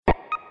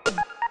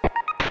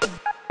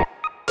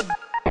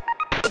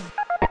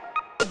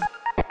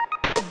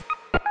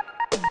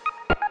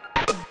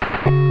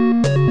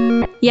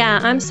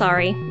Yeah, I'm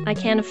sorry. I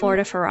can't afford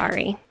a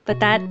Ferrari, but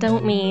that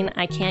don't mean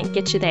I can't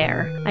get you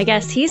there. I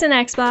guess he's an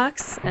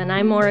Xbox and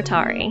I'm more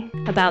Atari.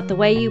 About the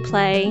way you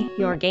play,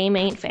 your game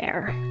ain't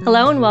fair.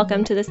 Hello and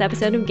welcome to this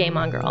episode of Game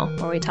On Girl,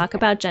 where we talk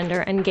about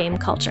gender and game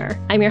culture.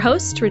 I'm your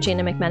host,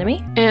 Regina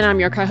McMenemy. And I'm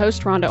your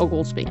co-host, Rhonda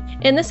Oglesby.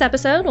 In this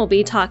episode, we'll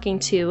be talking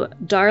to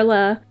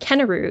Darla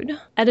Kennerud,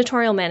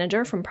 editorial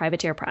manager from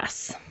Privateer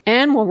Press.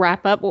 And we'll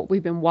wrap up what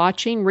we've been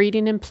watching,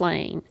 reading, and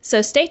playing.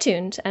 So stay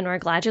tuned, and we're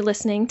glad you're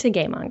listening to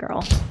Game On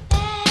Girl.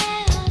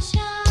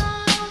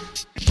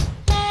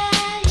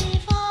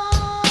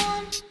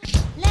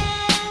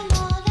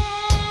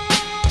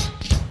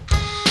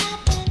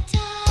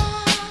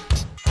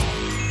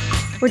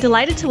 We're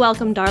delighted to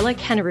welcome Darla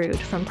Kennerud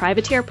from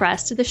Privateer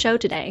Press to the show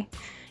today.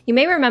 You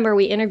may remember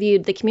we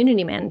interviewed the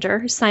community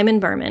manager, Simon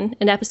Berman,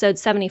 in episode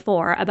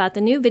 74 about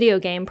the new video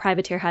game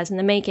Privateer has in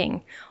the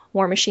making,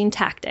 Warmachine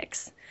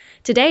Tactics.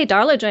 Today,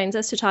 Darla joins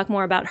us to talk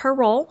more about her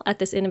role at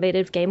this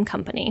innovative game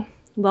company.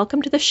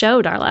 Welcome to the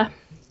show, Darla.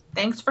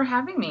 Thanks for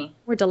having me.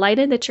 We're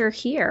delighted that you're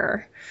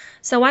here.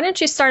 So why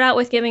don't you start out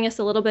with giving us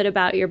a little bit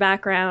about your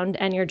background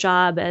and your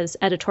job as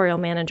editorial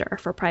manager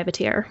for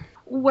Privateer?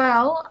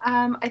 Well,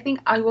 I think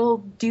I will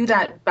do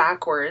that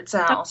backwards.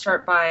 I'll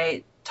start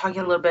by talking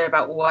a little bit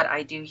about what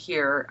I do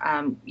here.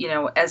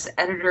 As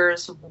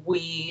editors,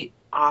 we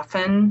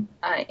often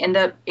end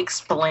up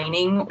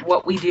explaining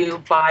what we do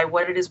by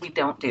what it is we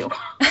don't do.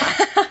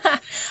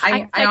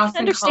 I often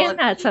understand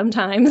that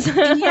sometimes.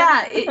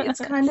 Yeah, it's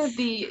kind of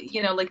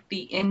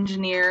the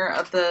engineer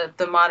of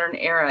the modern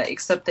era,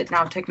 except that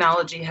now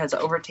technology has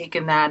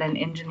overtaken that, and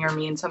engineer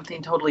means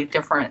something totally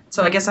different.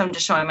 So I guess I'm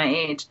just showing my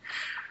age.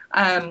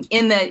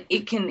 In that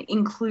it can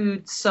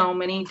include so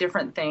many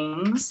different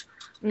things.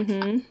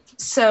 Mm-hmm.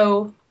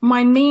 So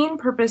my main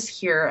purpose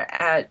here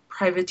at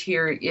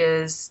Privateer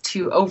is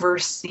to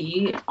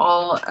oversee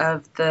all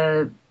of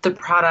the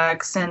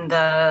products and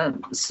the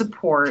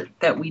support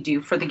that we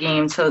do for the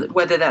game. So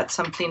whether that's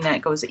something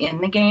that goes in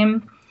the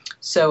game,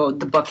 so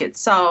the book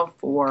itself,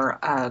 or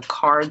a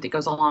card that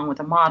goes along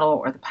with a model,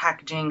 or the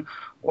packaging,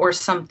 or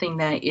something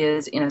that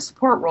is in a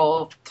support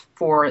role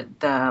for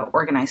the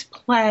organized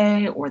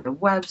play or the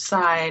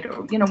website,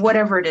 or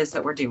whatever it is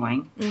that we're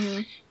doing,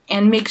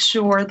 and make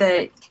sure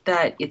that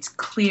it's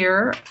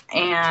clear,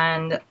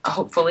 and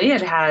hopefully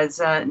it has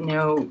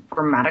no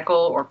grammatical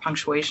or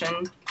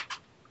punctuation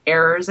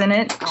errors in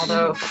it.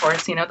 Although, of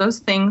course, those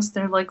things,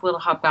 they're like little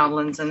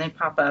hobgoblins and they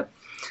pop up.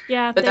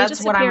 Yeah, but that's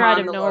just what appear out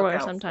of nowhere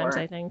sometimes,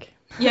 I think.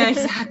 Yeah,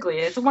 exactly.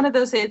 It's one of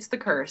those, it's the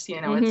curse,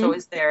 it's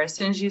always there. As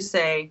soon as you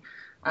say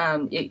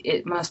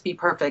it must be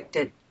perfect,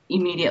 it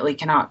immediately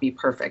cannot be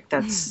perfect.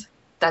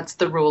 That's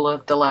the rule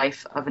of the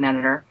life of an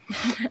editor.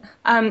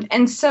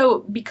 And so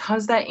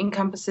because that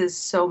encompasses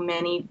so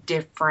many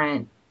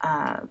different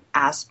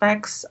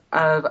aspects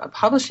of a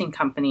publishing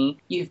company,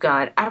 you've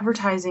got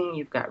advertising,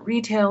 you've got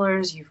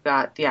retailers, you've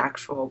got the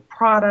actual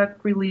product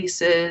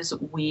releases.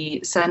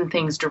 We send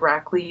things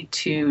directly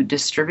to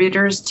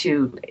distributors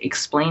to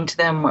explain to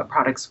them what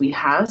products we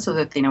have so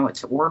that they know what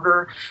to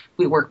order.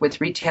 We work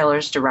with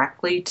retailers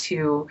directly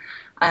to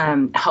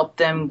help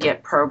them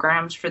get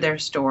programs for their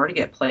store, to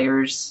get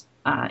players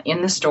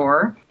in the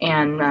store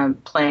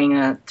and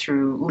playing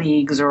through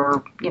leagues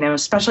or,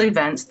 special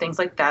events, things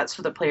like that,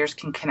 so the players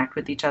can connect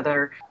with each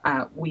other.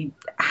 We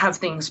have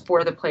things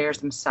for the players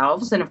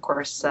themselves, and of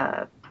course,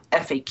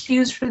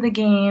 FAQs for the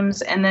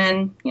games. And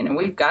then,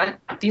 we've got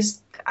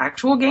these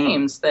actual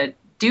games that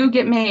do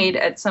get made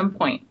at some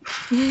point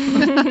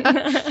and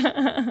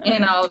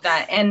all of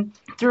that. And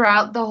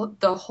throughout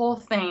the whole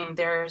thing,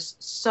 there's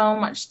so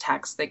much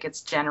text that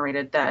gets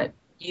generated that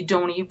you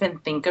don't even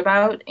think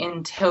about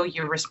until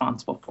you're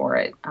responsible for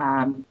it.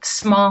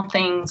 Small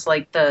things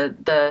like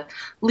the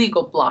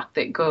legal block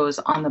that goes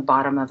on the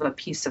bottom of a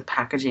piece of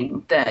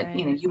packaging that,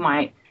 right, you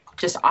might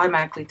just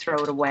automatically throw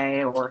it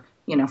away, or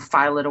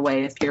file it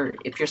away if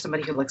you're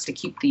somebody who likes to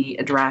keep the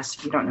address,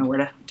 if you don't know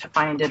where to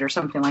find it or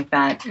something like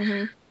that.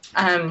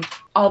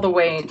 All the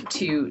way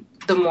to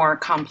the more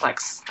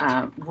complex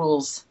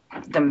rules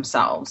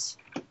themselves.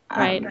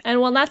 Right. And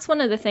well, that's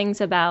one of the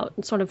things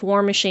about sort of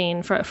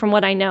Warmachine. From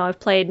what I know, I've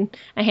played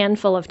a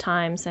handful of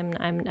times, and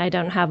I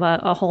don't have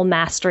a whole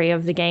mastery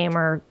of the game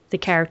or the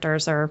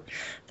characters or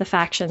the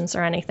factions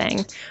or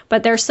anything.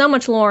 But there's so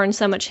much lore and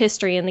so much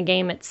history in the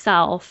game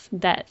itself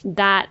that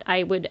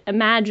I would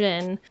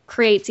imagine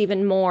creates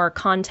even more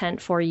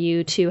content for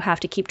you to have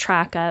to keep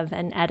track of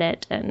and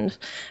edit and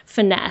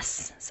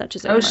finesse, such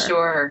as it were. Oh,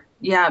 sure.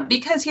 Yeah,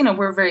 because,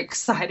 we're very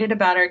excited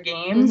about our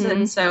games.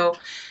 And so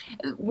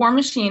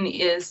Warmachine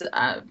is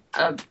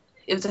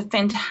it was a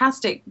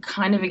fantastic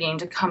kind of a game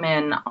to come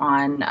in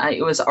on.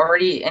 It was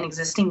already an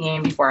existing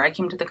game before I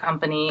came to the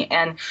company.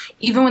 And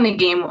even when the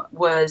game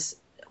was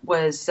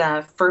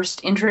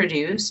first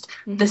introduced,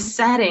 the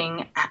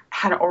setting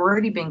had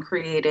already been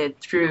created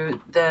through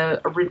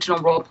the original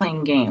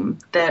role-playing game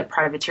that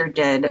Privateer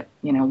did,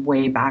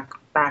 way back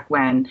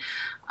when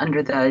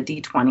under the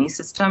D20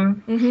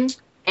 system.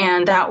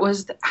 And that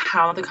was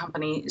how the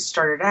company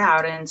started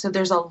out. And so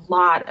there's a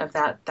lot of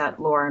that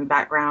lore and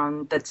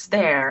background that's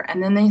there.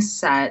 And then they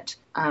set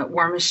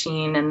War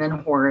Machine and then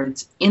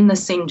Hordes in the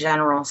same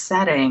general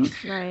setting,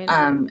 Right.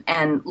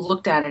 and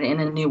looked at it in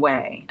a new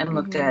way and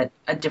looked at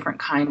a different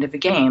kind of a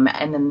game.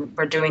 And then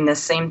we're doing the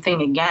same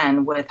thing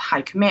again with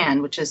High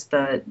Command, which is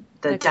the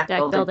deck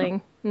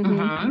building.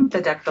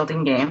 The deck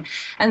building game.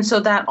 And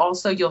so that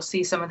also, you'll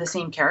see some of the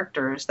same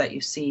characters that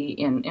you see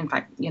in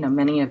fact,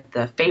 many of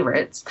the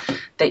favorites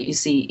that you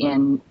see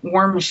in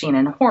War Machine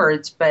and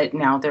Hordes, but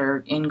now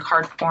they're in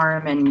card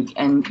form,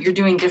 and you're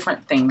doing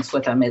different things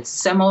with them. It's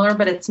similar,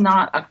 but it's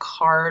not a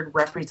card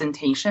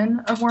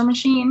representation of War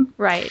Machine.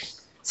 Right.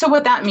 So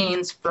what that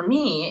means for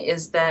me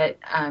is that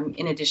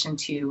in addition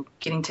to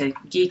getting to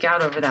geek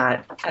out over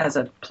that as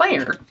a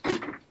player,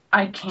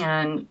 I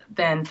can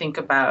then think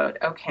about,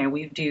 okay,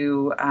 we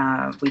do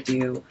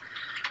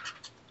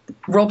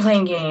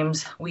role-playing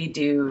games, we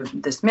do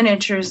this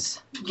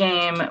miniatures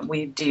game,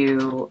 we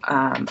do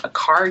a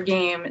card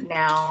game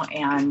now,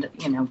 and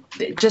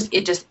it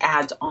just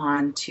adds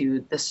on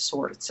to the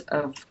sorts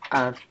of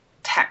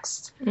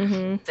text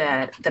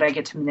that I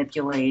get to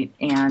manipulate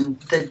and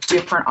the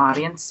different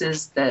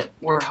audiences that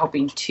we're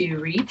hoping to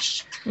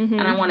reach.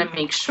 And I want to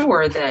make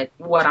sure that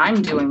what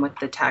I'm doing with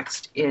the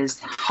text is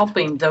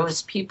helping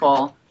those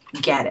people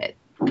get it.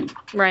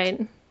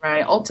 Right.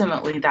 Right.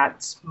 Ultimately,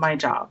 that's my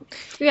job.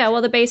 Yeah.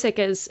 Well, the basic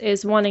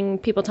is wanting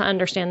people to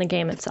understand the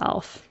game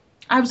itself.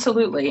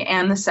 Absolutely.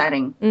 And the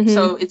setting.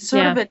 So it's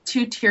sort of a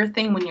two-tier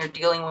thing when you're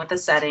dealing with a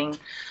setting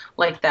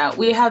like that.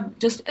 We have,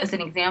 just as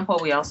an example,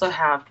 we also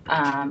have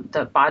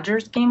the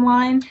Bodgers game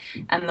line,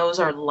 and those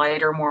are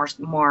lighter, more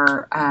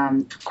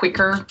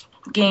quicker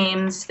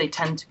games. They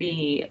tend to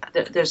be,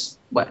 there's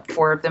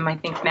 4 of them I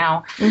think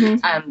now.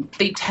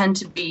 They tend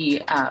to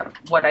be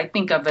what I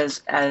think of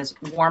as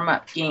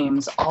warm-up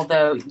games,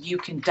 although you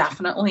can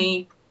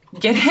definitely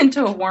get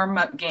into a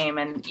warm-up game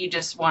and you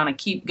just want to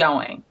keep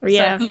going.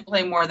 Yeah. So you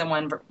play more than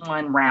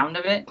one round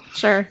of it.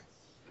 Sure.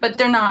 But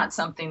they're not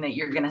something that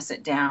you're going to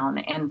sit down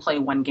and play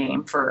one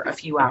game for a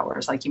few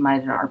hours like you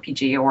might in an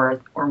RPG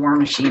or War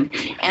Machine.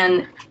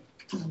 And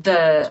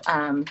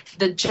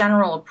the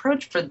general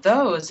approach for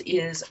those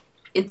is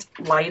it's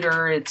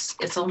lighter, it's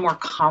a little more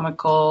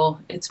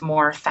comical, it's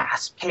more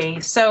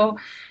fast-paced. So,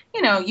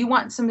 you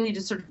want somebody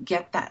to sort of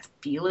get that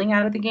feeling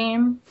out of the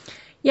game.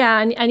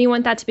 Yeah, and you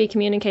want that to be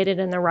communicated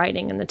in the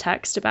writing and the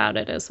text about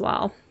it as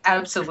well.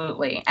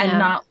 Absolutely. And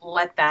not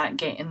let that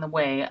get in the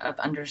way of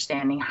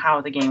understanding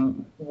how the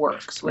game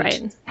works, which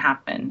can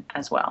happen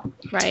as well.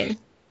 Right.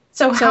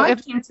 So how I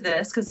came to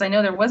this, because I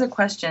know there was a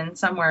question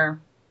somewhere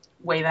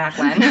way back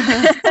when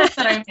that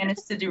I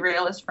managed to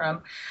derail us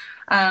from.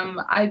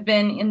 I've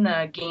been in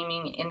the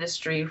gaming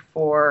industry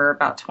for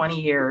about 20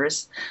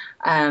 years.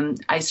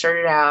 I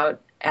started out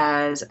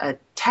as a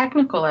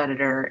technical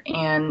editor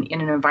and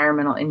in an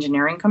environmental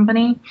engineering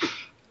company.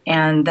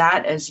 And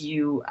that, as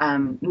you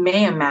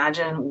may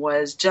imagine,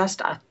 was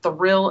just a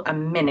thrill a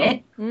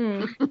minute.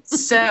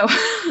 So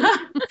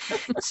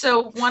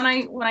when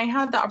I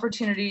had the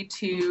opportunity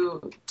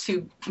to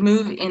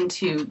move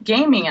into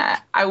gaming,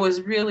 I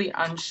was really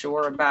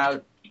unsure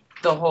about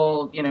the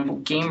whole,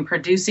 game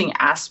producing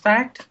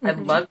aspect. I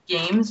love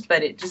games,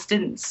 but it just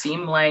didn't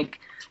seem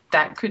like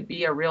that could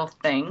be a real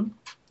thing,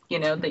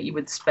 that you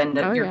would spend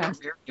your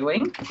career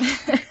doing.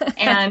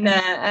 And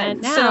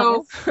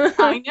so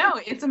I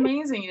know it's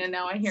amazing. And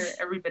now I hear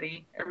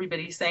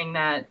everybody saying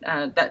that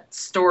that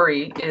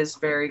story is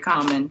very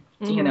common.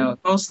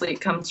 Mostly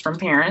it comes from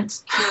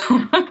parents.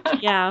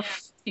 Yeah.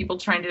 People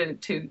trying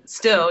to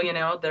still,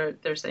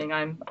 they're saying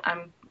I'm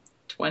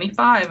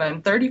 25,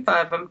 I'm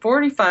 35, I'm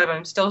 45.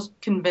 I'm still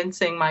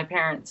convincing my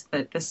parents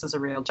that this is a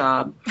real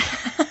job.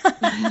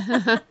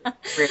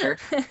 Career.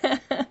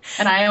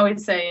 And I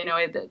always say,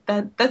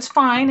 that's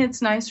fine.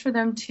 It's nice for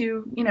them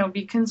to,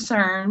 be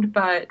concerned,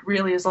 but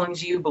really, as long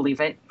as you believe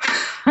it,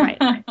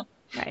 right.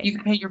 You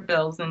can pay your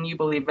bills and you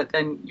believe it,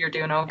 then you're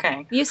doing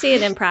okay. You see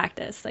it in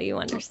practice, so you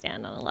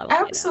understand on a level.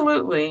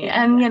 Absolutely.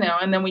 And,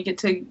 and then we get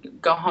to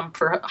go home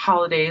for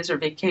holidays or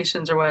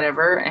vacations or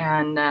whatever.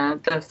 And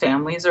the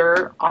families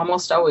are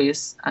almost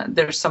always,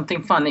 there's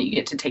something fun that you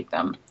get to take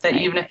them, that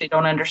even if they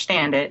don't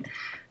understand it,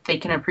 they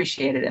can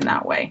appreciate it in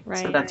that way. Right.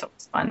 So that's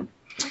always fun.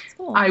 That's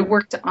cool. I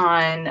worked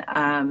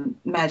on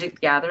Magic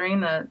the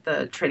Gathering,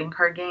 the trading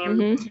card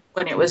game,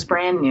 when it was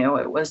brand new.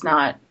 It was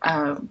not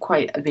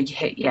quite a big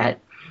hit yet.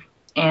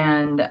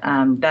 And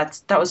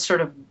that was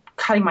sort of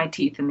cutting my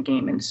teeth in the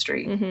game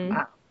industry.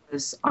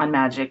 Was on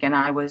Magic, and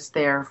I was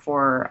there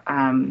for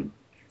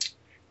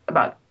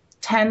about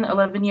 10,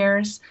 11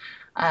 years.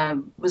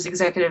 Was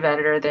executive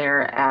editor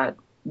there at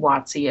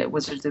WotC at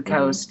Wizards of the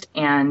Coast,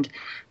 and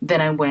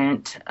then I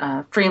went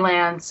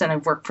freelance, and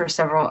I've worked for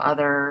several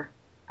other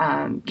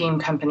game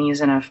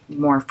companies in a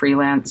more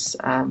freelance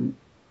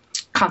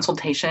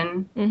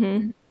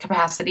consultation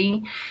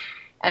capacity.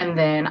 And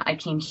then I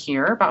came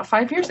here about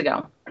 5 years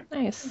ago.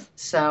 Nice.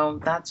 So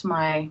that's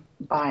my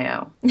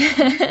bio.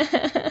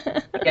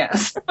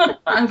 Yes.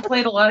 I've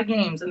played a lot of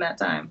games in that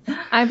time.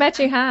 I bet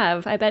you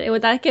have. I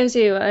bet that gives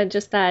you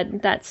just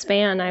that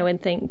span. I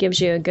would think gives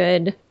you a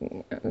good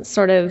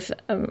sort of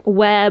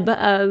web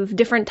of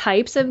different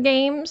types of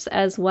games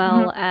as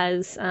well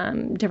as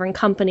different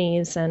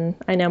companies. And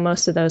I know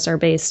most of those are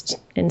based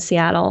in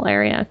Seattle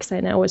area because I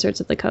know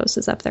Wizards of the Coast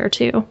is up there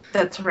too.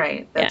 That's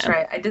right. That's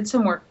right. I did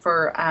some work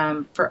for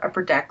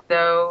Upper Deck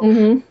though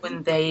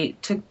when they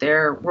took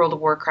their World of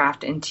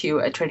Warcraft into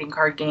a trading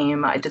card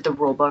game. I did the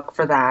rule book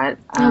for that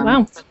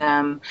for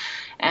them,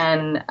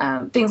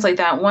 and things like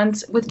that.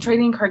 Once with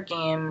trading card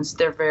games,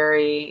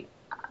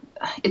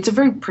 it's a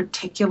very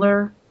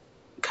particular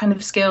kind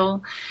of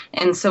skill,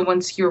 and so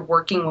once you're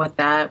working with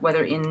that,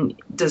 whether in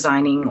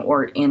designing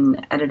or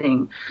in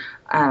editing,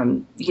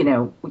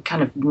 we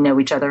kind of know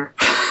each other.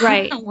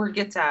 Right. Word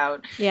gets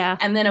out. Yeah.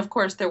 And then, of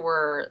course, there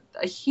were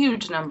a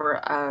huge number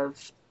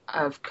of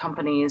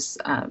companies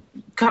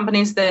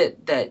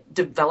that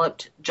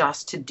developed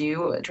just to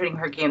do a trading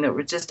card game that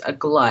were just a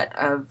glut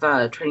of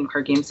trading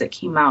card games that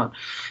came out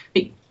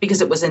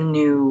because it was a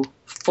new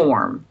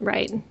form.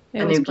 Right.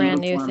 It was a brand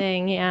new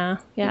thing. Yeah.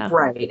 Yeah.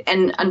 Right.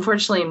 And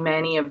unfortunately,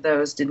 many of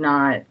those did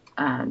not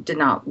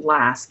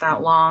last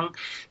that long.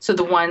 So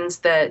the ones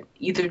that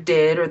either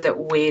did or that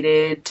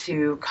waited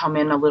to come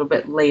in a little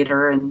bit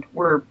later and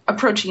were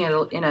approaching it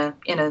in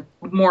a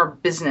more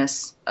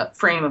business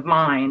frame of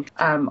mind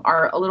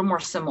are a little more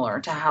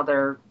similar to how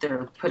they're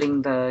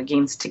putting the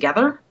games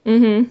together.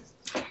 Mm-hmm.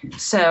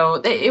 So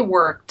it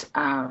worked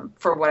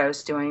for what I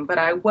was doing, but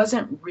I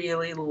wasn't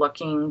really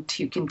looking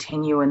to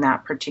continue in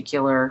that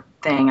particular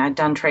thing. I'd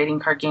done trading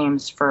card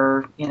games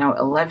for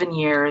 11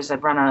 years.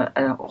 I'd run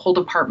a whole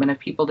department of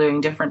people doing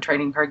different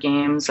trading card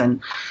games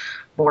and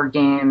board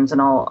games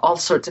and all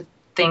sorts of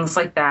things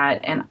like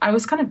that, and I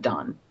was kind of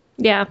done.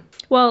 Yeah.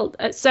 Well,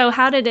 so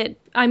how did it?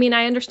 I mean,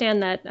 I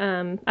understand that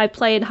I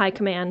played High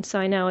Command, so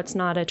I know it's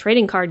not a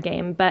trading card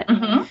game, but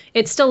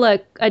it's still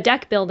a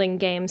deck building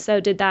game. So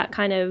did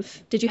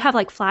you have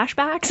like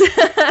flashbacks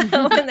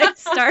when they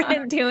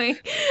started doing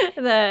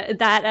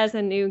that as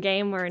a new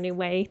game or a new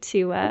way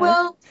to?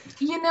 Well,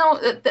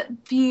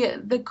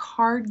 the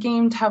card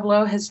game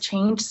tableau has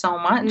changed so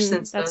much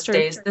since those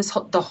days.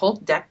 The whole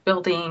deck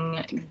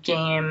building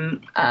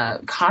game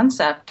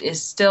concept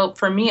is still,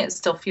 for me, it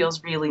still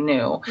feels really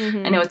new.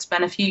 I know it's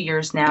been a few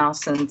years now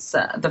since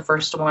the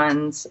first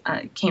ones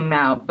came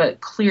out, but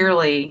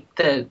clearly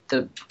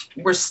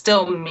we're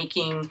still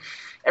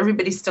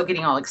everybody's still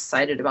getting all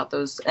excited about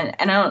those, and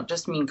I don't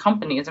just mean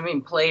companies, I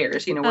mean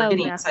players. We're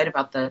getting excited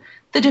about the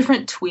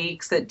different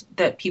tweaks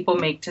that people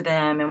make to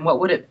them, and what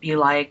would it be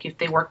like if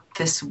they worked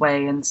this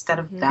way instead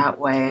of that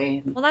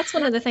way. Well, that's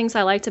one of the things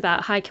I liked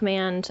about High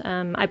Command.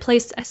 I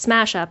played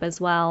Smash Up as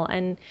well,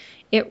 and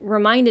it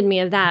reminded me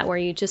of that, where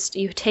you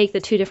take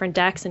the two different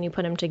decks and you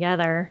put them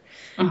together,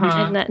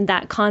 and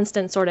that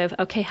constant sort of,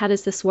 okay, how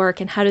does this work,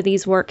 and how do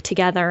these work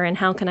together, and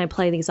how can I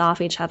play these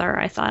off each other?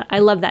 I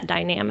love that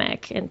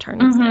dynamic in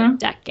terms of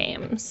deck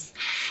games.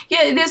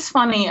 Yeah, it is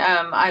funny.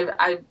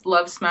 I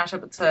love Smash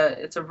Up.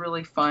 It's a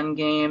really fun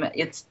game.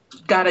 It's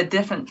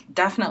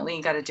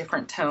definitely got a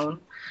different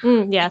tone.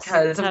 Yes.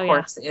 Because of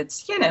course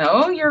it's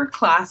your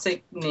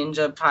classic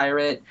ninja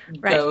pirate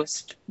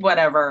ghost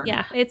whatever.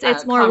 Yeah,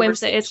 it's more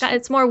whimsical.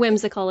 It's more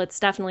whimsical. It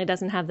definitely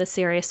doesn't have the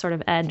serious sort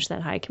of edge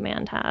that High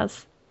Command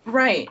has.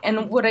 Right,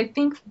 and what I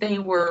think they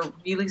were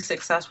really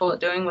successful at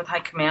doing with High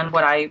Command,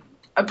 what I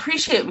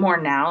appreciate more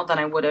now than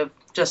I would have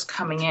just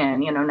coming in,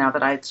 now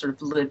that I'd sort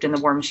of lived in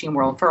the War Machine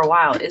world for a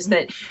while, is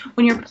that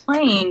when you're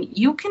playing,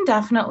 you can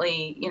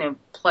definitely,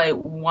 play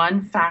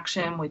one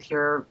faction with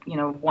your,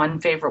 one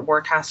favorite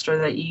warcaster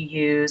that you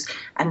use,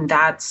 and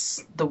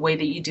that's the way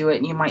that you do it.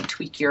 And you might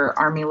tweak your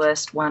army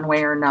list one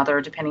way or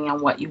another, depending on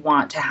what you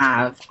want to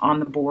have on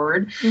the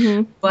board.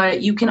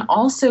 But you can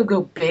also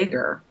go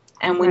bigger.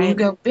 And when you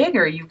go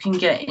bigger, you can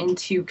get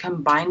into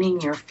combining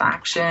your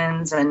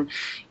factions and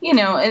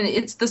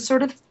it's the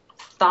sort of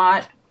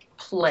thought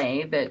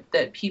play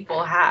that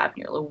people have.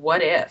 You're like,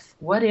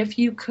 what if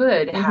you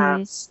could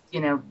have,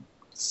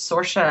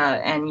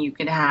 Sorsha and you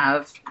could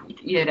have,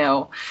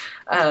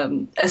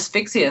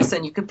 Asphyxious,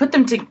 and you could put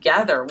them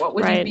together. What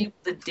would you be able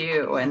to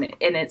do? And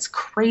it's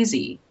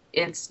crazy.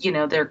 It's,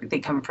 they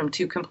come from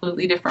two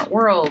completely different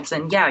worlds.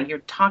 And yeah, you're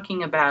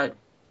talking about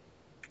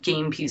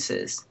game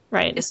pieces.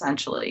 Right.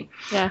 Essentially.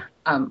 Yeah.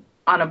 On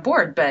a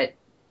board, but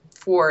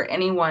for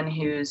anyone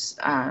who's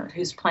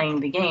playing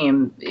the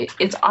game,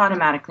 it's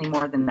automatically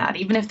more than that.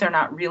 Even if they're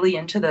not really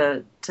into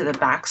the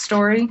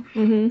backstory,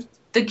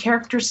 the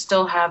characters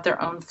still have their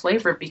own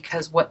flavor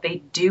because what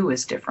they do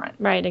is different.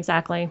 Right.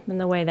 Exactly. And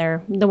the way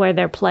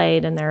they're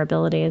played and their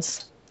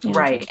abilities. Yeah.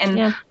 Right.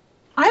 And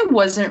I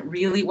wasn't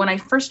really, when I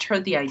first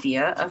heard the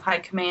idea of High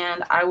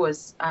Command, I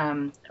was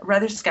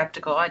rather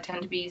skeptical. I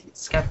tend to be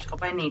skeptical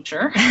by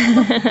nature.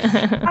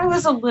 I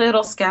was a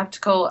little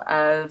skeptical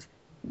of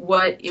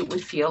what it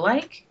would feel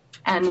like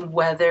and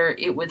whether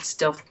it would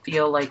still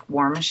feel like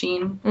War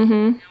Machine.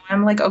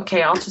 I'm like,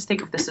 okay, I'll just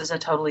think of this as a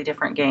totally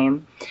different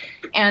game.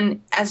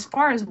 And as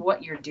far as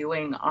what you're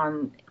doing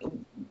on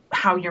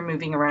how you're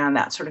moving around,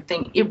 that sort of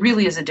thing. It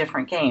really is a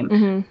different game.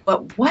 Mm-hmm.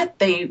 But what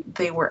they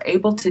were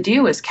able to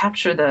do is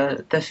capture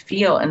the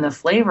feel and the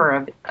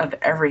flavor of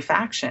every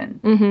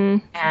faction.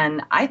 Mm-hmm.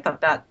 And I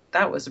thought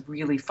that was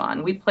really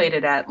fun. We played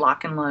it at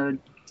Lock and Load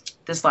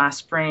this last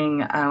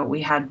spring.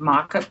 We had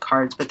mock-up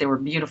cards, but they were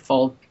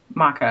beautiful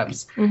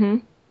mock-ups. Mm-hmm.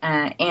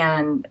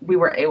 And we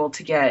were able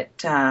to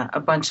get a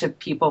bunch of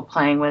people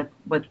playing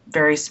with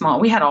very small.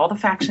 We had all the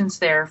factions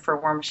there for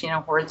War Machine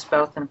and Hordes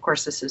both, and of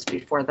course this is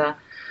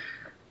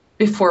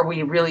before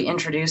we really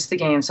introduced the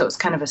game, so it was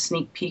kind of a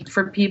sneak peek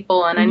for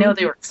people. And I know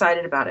they were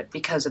excited about it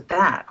because of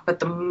that. But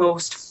the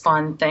most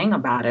fun thing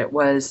about it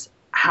was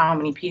how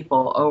many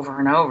people over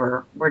and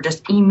over were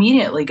just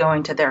immediately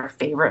going to their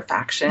favorite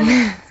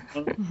faction.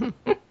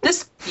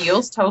 This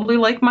feels totally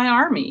like my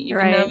army,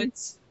 even though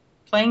it's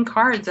playing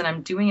cards and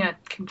I'm doing a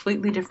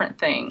completely different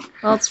thing.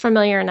 Well, it's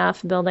familiar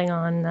enough building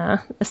on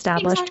the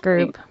established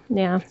group.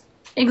 Yeah.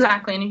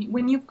 Exactly. And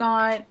when you've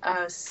got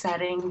a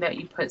setting that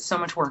you put so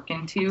much work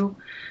into,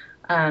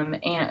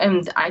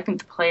 and I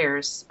think the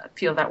players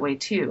feel that way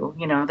too.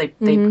 You know, they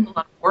put a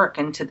lot of work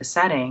into the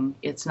setting.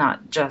 It's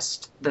not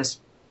just this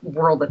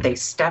world that they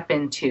step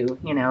into.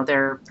 You know,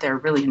 they're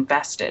really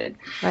invested.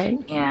 Right.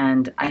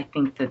 And I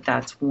think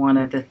that's one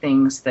of the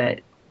things that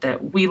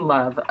we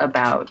love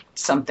about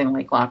something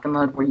like Lock and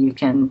Load, where you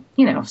can,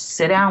 you know,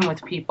 sit down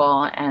with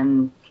people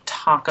and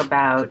talk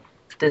about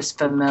this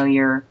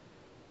familiar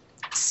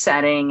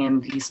setting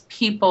and these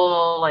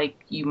people, like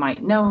you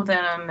might know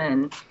them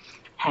and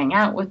hang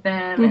out with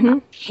them and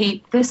I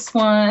hate this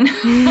one.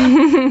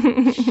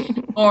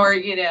 Or,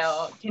 you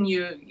know,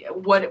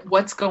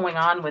 what's going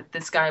on with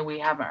this guy we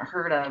haven't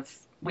heard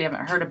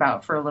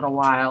about for a little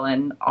while,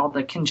 and all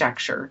the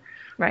conjecture.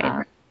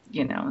 Right.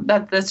 You know,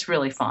 that's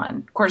really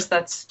fun. Of course,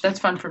 that's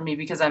fun for me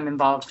because I'm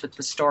involved with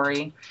the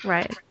story,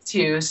 right,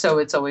 too. So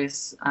it's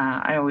always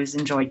I always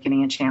enjoy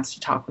getting a chance to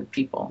talk with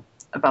people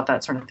about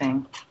that sort of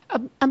thing.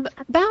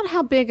 About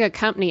how big a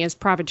company is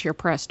Privateer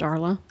Press,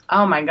 Darla?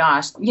 Oh my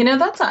gosh, you know,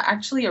 that's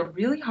actually a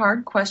really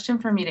hard question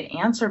for me to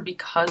answer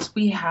because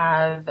we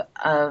have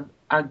a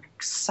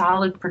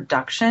solid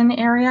production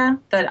area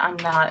that I'm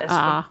not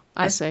as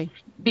I see.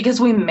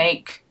 Because we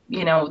make,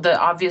 you know,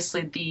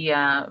 obviously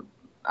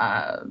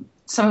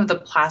some of the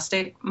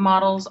plastic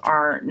models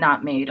are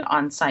not made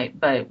on site,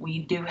 but we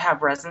do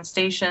have resin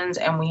stations,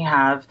 and we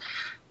have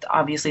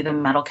obviously the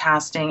metal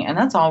casting, and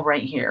that's all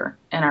right here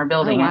in our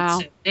building. Oh, wow.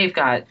 And so they've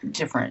got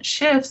different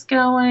shifts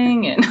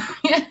going, and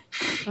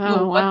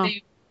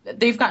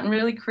they've gotten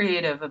really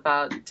creative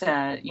about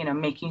you know,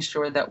 making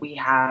sure that we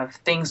have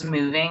things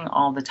moving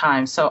all the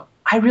time. So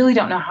I really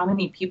don't know how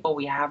many people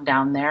we have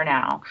down there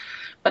now,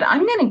 but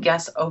I'm going to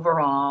guess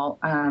overall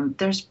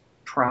there's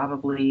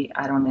probably,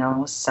 I don't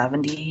know,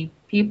 70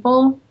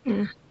 people.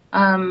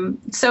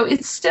 So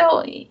it's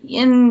still,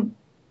 in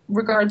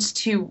regards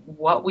to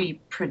what we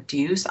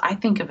produce, I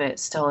think of it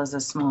still as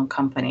a small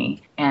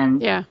company.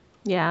 And yeah,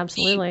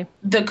 absolutely.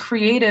 The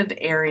creative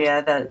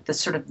area, the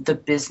sort of the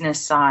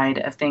business side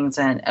of things,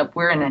 and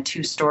we're in a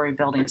 2-story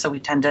building, so we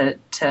tend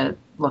to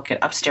look at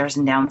upstairs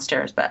and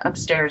downstairs. But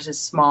upstairs is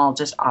small,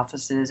 just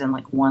offices and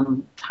like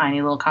one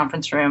tiny little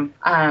conference room.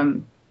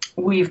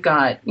 We've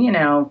got, you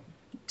know,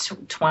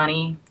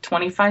 20,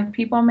 25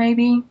 people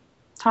maybe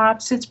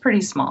tops. It's pretty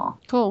small.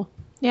 Cool.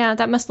 Yeah,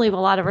 that must leave a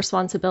lot of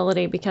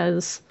responsibility,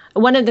 because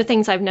one of the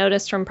things I've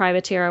noticed from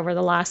Privateer over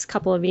the last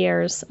couple of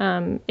years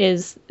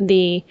is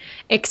the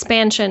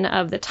expansion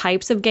of the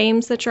types of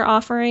games that you're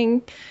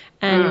offering.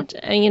 And,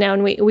 you know,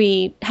 and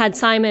we had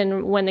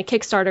Simon when the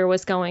Kickstarter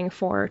was going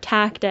for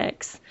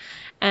tactics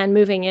and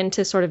moving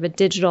into sort of a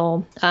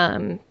digital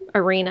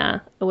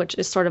arena, which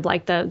is sort of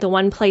like the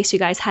one place you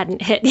guys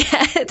hadn't hit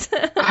yet.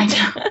 I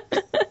know.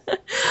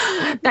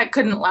 That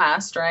couldn't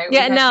last, right?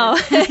 Yeah, no.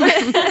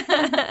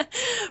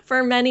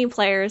 For many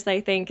players,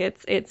 I think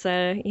it's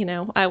a, you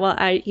know,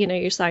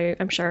 you saw,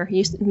 I'm sure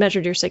you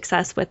measured your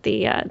success with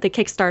the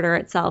Kickstarter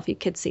itself. You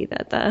could see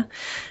that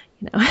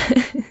you know.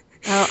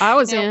 Oh, I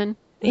was in.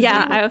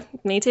 Yeah,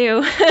 me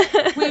too.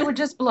 We were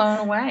just blown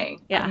away.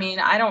 Yeah. I mean,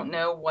 I don't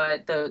know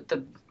what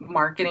the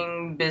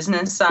marketing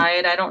business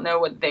side, I don't know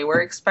what they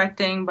were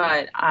expecting,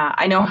 but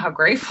I know how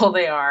grateful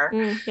they are.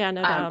 Yeah,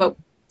 no doubt. But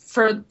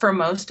for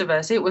most of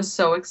us, it was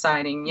so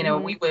exciting. You know,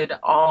 we would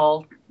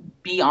all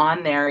be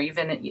on there,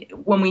 even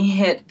when we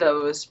hit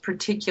those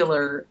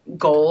particular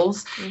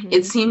goals.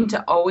 It seemed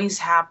to always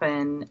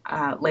happen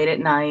late at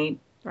night.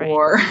 Right.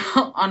 Or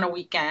on a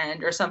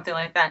weekend or something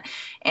like that.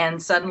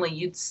 And suddenly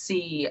you'd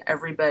see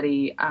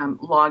everybody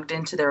logged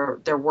into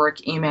their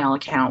work email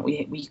account.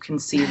 We can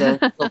see the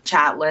little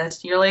chat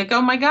list. You're like,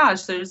 oh my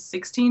gosh, there's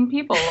 16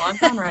 people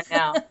logged on right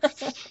now.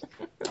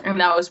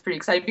 And that was pretty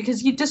exciting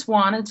because you just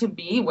wanted to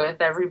be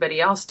with everybody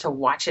else to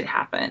watch it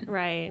happen.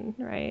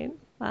 Right.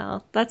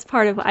 Well, that's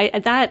part of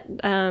that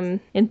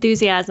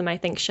enthusiasm, I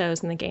think,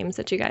 shows in the games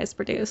that you guys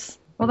produce.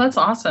 Well, that's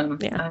awesome.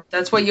 Yeah.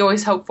 That's what you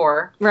always hope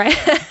for. Right.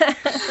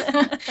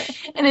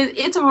 And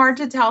it's hard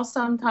to tell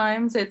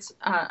sometimes. It's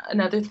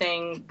another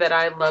thing that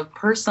I love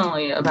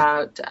personally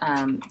about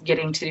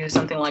getting to do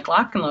something like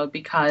Lock and Load,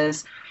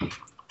 because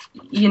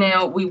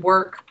we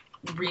work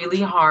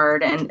really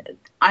hard, and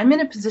I'm in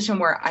a position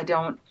where I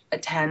don't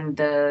attend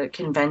the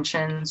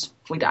conventions.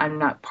 I'm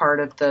not part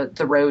of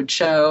the road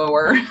show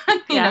or,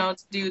 to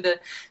do the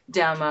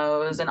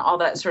demos and all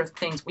that sort of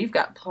things. We've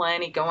got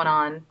plenty going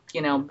on,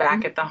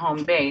 back at the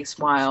home base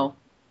while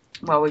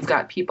we've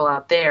got people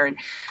out there.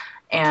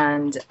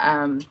 And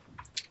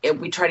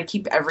we try to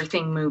keep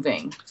everything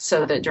moving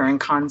so that during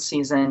con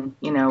season,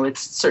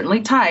 it's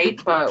certainly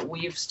tight, but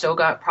we've still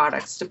got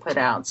products to put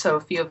out. So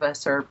a few of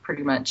us are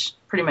pretty much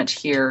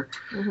here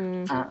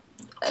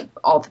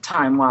all the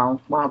time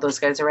while those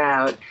guys are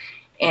out.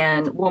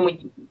 And when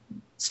we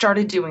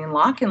started doing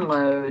Lock and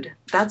Load,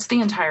 that's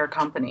the entire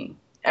company.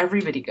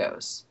 Everybody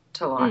goes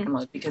to Lock and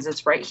Load because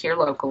it's right here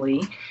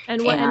locally.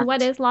 And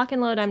what is Lock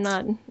and Load? I'm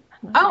not.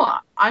 Oh,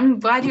 I'm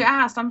glad you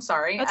asked. I'm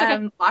sorry. That's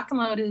okay. Lock and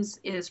Load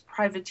is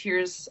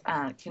Privateers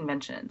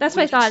Convention. That's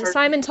what I thought.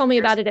 Simon told me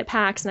about it at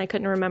PAX, and I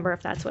couldn't remember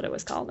if that's what it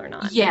was called or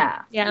not.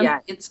 Yeah.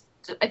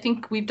 I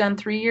think we've done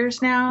 3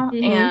 years now,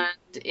 and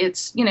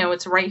it's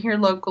it's right here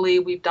locally.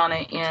 We've done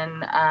it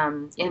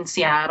in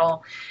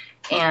Seattle,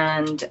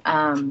 and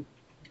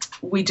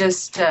we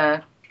just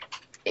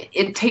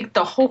it take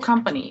the whole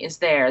company is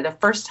there. The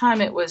first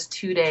time it was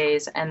 2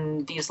 days,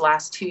 and these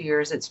last 2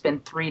 years it's been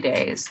 3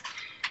 days.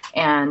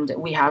 And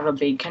we have a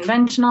big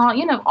convention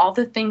hall, all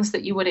the things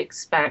that you would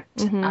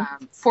expect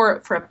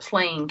for a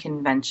playing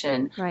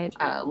convention. Right.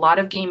 A lot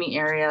of gaming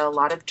area, a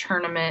lot of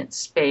tournament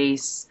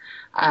space.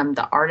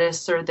 The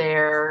artists are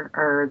there,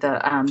 or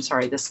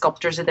the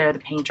sculptors are there, the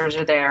painters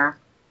are there.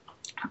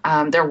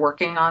 They're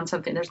working on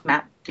something. There's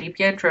Matt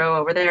DiPietro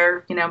over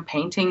there,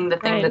 painting the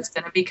thing that's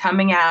going to be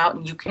coming out,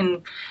 and you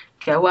can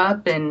go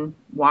up and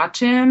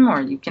watch him,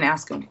 or you can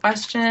ask him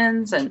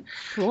questions. And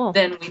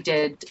then we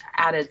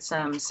added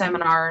some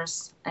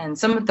seminars, and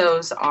some of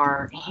those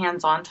are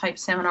hands-on type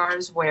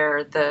seminars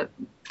where the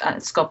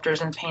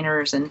sculptors and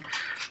painters and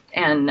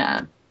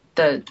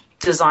the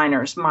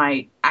designers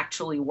might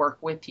actually work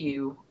with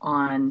you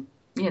on,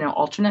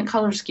 alternate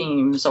color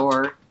schemes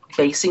or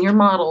basing your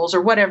models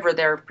or whatever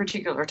their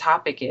particular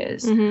topic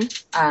is.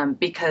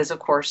 Because of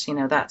course,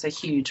 that's a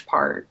huge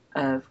part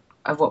of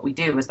what we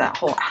do is that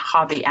whole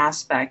hobby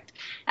aspect.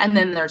 And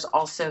then there's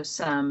also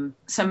some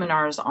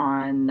seminars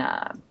on,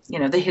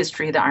 the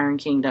history of the Iron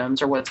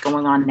Kingdoms, or what's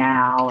going on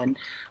now and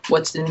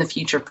what's in the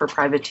future for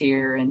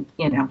Privateer. And,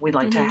 we'd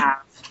like to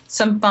have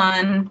some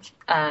fun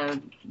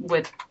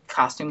with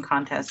costume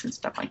contests and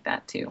stuff like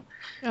that too.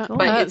 But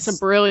that's a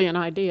brilliant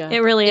idea. It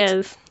really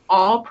is.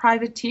 All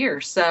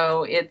Privateer.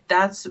 So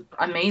that's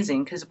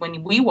amazing, because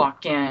when we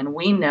walk in,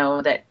 we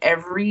know that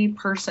every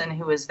person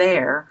who is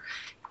there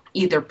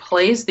either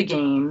plays the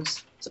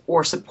games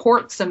or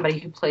supports somebody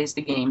who plays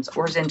the games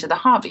or is into the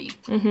hobby.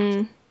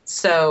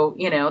 So,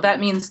 that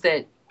means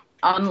that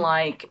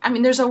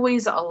there's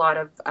always a lot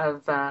of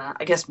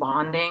I guess,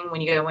 bonding when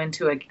you go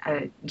into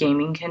a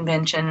gaming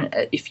convention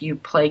if you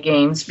play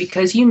games,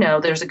 because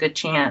there's a good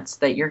chance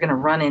that you're going to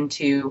run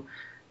into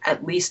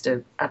at least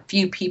a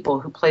few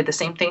people who play the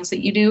same things that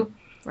you do.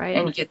 Right.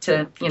 And you get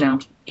to,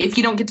 if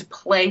you don't get to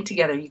play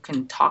together, you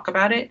can talk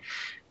about it.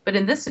 But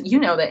in this,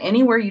 that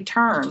anywhere you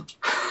turn,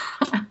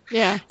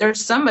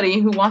 there's somebody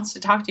who wants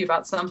to talk to you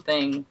about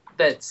something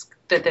that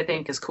they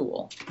think is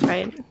cool.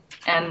 Right.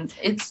 And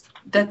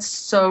that's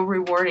so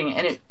rewarding.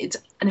 And it's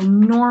an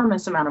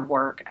enormous amount of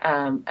work.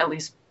 At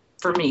least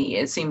for me,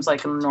 it seems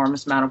like an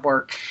enormous amount of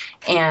work.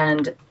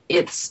 And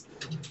it's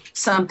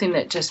something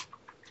that just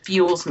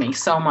fuels me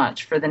so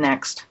much for the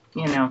next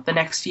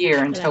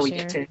year until we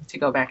get to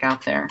go back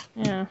out there.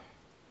 Yeah.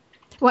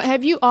 Well,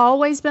 have you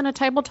always been a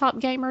tabletop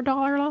gamer,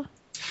 Darla?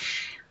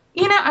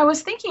 I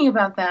was thinking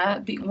about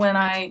that when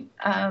I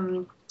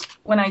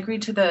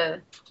agreed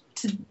to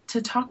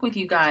talk with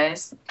you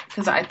guys,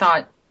 because I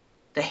thought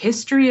the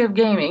history of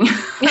gaming.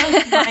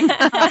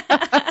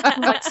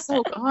 I'm like,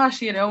 so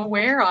gosh,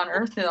 where on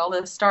earth did all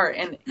this start?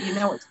 And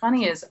what's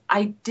funny is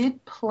I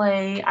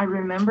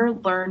remember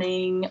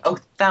learning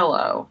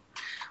Othello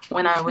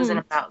when I was in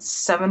about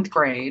 7th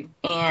grade,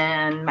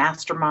 and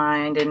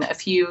Mastermind and a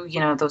few,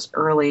 those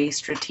early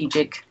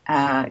strategic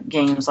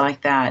games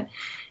like that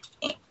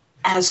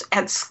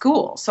at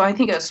school. So I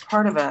think it was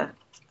part of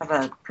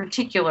a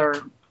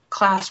particular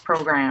class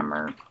program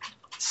or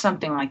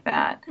something like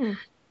that.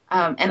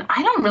 And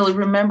I don't really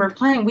remember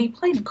playing. We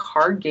played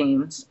card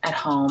games at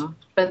home,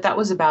 but that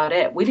was about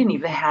it. We didn't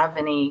even have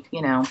any,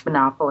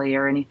 Monopoly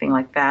or anything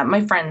like that.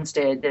 My friends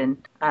did,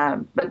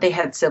 but they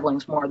had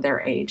siblings more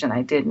their age, and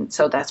I didn't.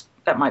 So that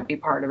might be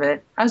part of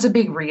it. I was a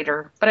big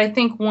reader, but I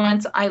think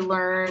once I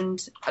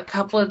learned a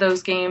couple of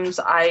those games,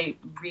 I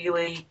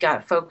really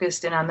got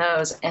focused in on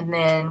those. And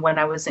then when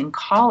I was in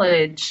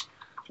college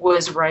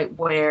was right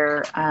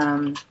where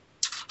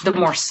the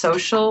more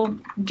social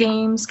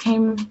games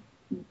came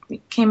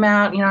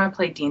out. I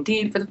played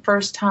D&D for the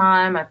first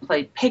time. I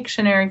played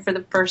Pictionary for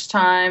the first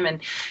time.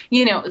 And,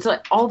 it's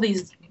like all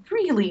these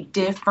really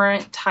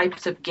different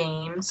types of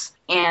games.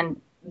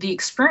 And the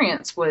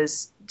experience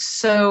was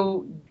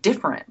so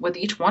different with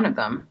each one of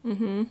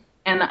them.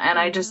 And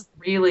I just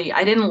really,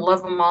 I didn't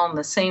love them all in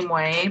the same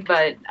way,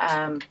 but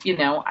I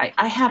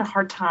had a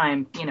hard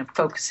time,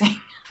 focusing.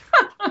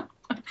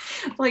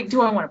 Like,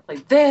 do I want to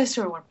play this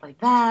or I want to play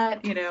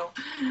that?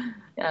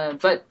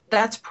 But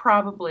that's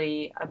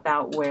probably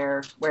about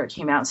where it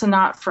came out. So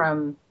not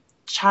from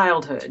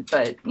childhood,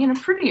 but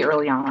pretty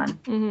early on.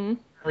 Mm-hmm.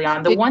 Early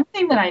on, the one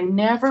thing that I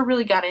never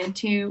really got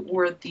into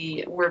were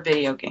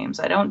video games.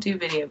 I don't do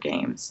video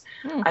games.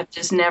 I've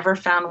just never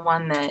found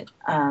one that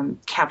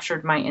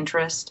captured my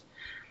interest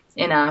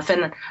enough.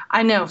 And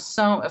I know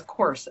of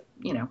course,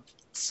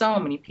 so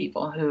many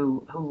people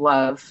who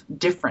love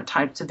different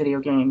types of video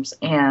games,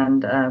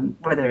 and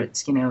whether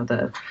it's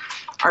the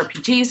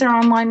RPGs that are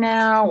online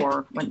now,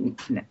 or when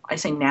I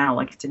say now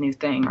like it's a new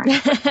thing,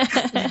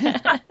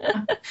 right?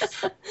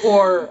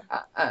 Or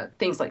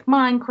things like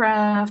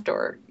Minecraft,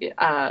 or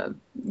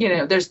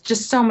there's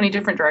just so many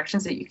different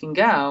directions that you can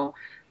go,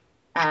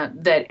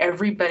 that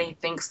everybody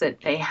thinks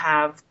that they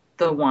have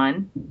the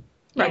one.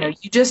 Right.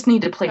 You just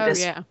need to play Oh,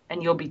 this, yeah.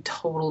 and you'll be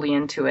totally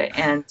into it.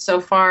 And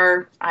so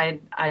far, I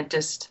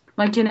just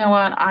like, you know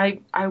what? I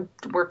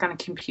work on a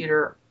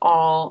computer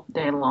all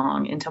day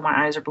long until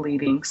my eyes are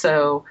bleeding.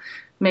 So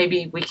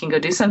maybe we can go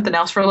do something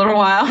else for a little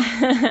while.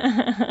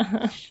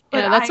 Yeah,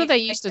 that's what they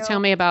used to tell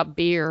me about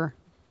beer.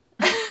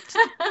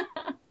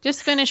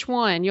 Just finish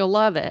one. You'll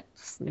love it.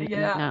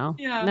 Yeah. No.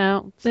 Yeah.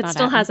 No. It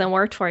still hasn't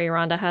worked for you,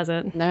 Rhonda, has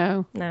it?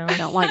 No. No. I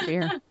don't like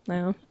beer.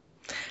 No.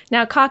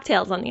 Now,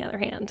 cocktails, on the other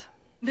hand.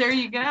 There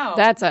you go.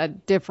 That's a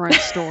different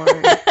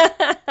story.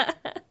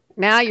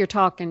 Now you're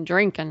talking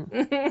drinking.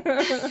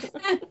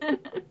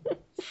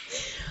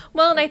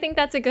 Well, and I think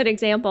that's a good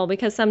example,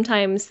 because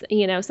sometimes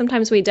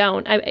we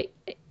don't.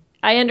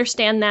 I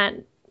understand that,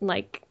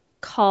 like,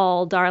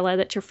 call, Darla,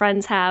 that your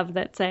friends have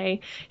that say,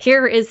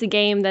 here is the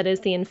game that is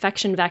the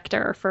infection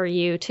vector for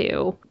you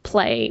to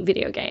play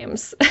video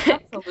games.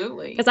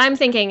 Absolutely. Because I'm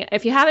thinking,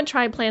 if you haven't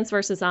tried Plants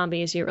vs.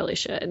 Zombies, you really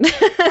should.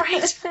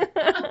 Right.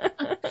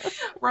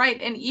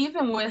 Right. And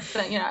even with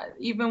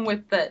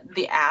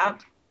the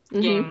app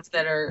games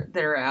that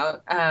are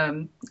out,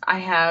 I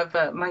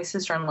have my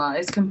sister-in-law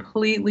is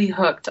completely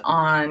hooked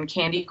on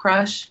Candy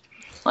Crush,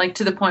 like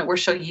to the point where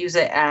she'll use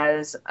it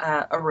as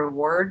a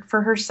reward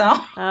for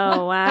herself.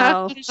 Oh,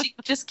 wow. She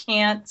just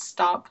can't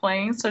stop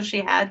playing, so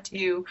she had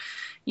to,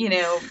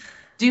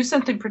 do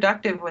something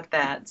productive with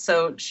that.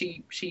 So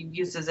she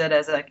uses it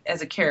as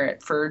a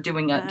carrot for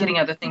getting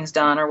other things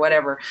done or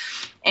whatever.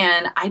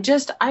 And I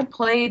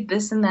played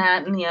this and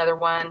that and the other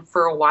one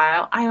for a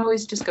while. I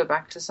always just go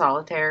back to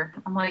solitaire.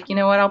 I'm like, you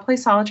know what? I'll play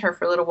solitaire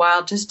for a little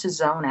while just to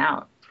zone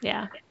out.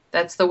 Yeah.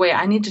 That's the way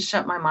I need to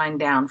shut my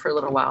mind down for a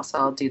little while, so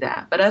I'll do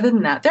that. But other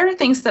than that, there are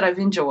things that I've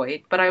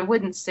enjoyed, but I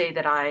wouldn't say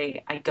that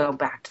I go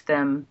back to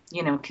them,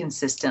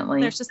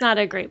 consistently. There's just not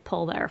a great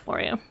pull there for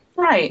you.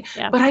 Right.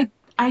 Yeah. But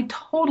I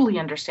totally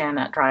understand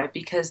that drive,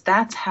 because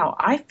that's how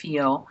I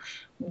feel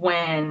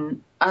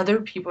when other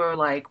people are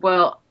like,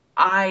 well,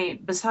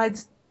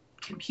 besides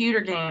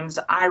computer games,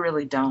 I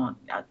really don't.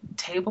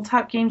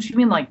 Tabletop games? You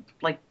mean like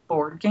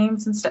board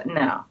games and stuff?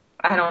 No,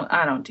 I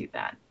don't do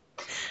that.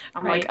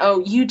 I'm Right. like, oh,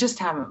 you just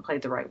haven't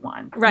played the right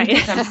one. Right. You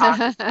think I'm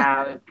talking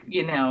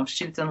about,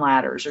 Chutes and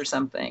Ladders or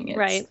something.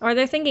 Right. Or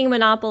they're thinking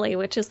Monopoly,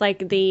 which is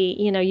like the,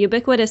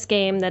 ubiquitous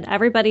game that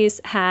everybody's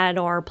had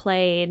or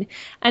played.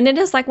 And it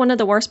is like one of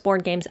the worst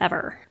board games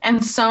ever.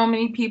 And so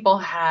many people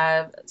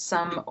have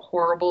some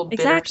horrible,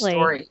 bitter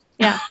story.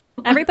 Yeah.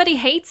 Everybody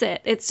hates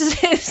it.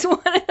 It's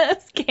one of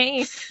those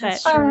games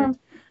that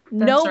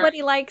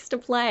nobody likes to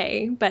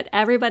play, but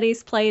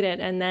everybody's played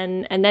it. And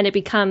then it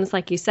becomes,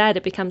 like you said,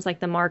 it becomes like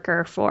the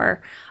marker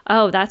for,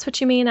 oh, that's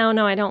what you mean? Oh,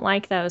 no, I don't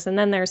like those. And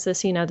then there's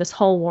this, this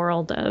whole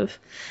world of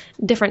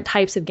different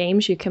types of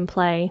games you can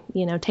play,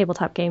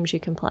 tabletop games you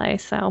can play.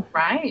 So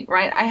Right.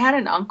 I had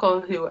an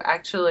uncle who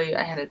actually,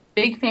 I had a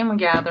big family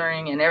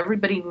gathering, and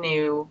everybody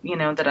knew,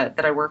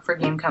 that I work for a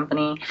game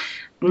company.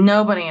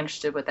 Nobody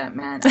understood what that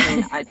meant.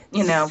 I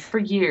mean, for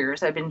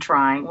years I've been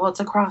trying. Well,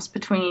 it's a cross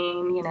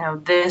between,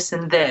 this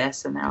and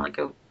this, and they're like,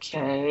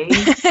 okay,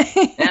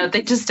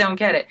 they just don't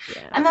get it,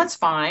 and that's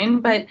fine.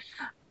 But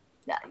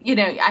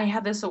I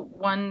had this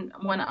one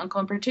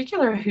uncle in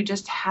particular who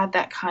just had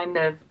that kind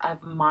of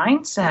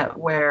mindset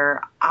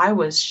where I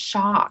was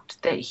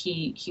shocked that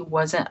he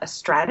wasn't a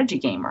strategy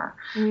gamer.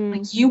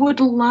 Like, you would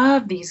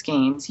love these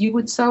games, you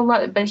would so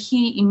love it, but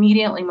he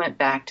immediately went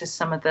back to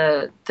some of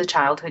the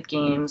childhood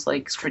games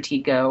like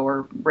Stratego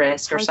or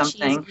Risk or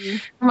something.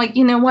 Cheesy. I'm like,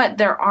 you know what?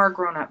 There are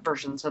grown-up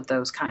versions of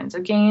those kinds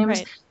of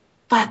games,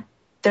 but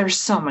there's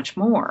so much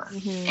more.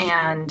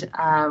 And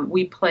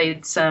we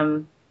played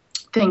some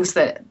things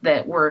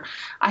that were,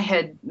 I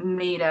had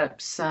made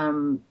up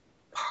some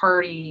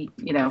party,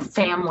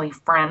 family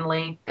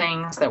friendly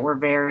things that were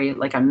very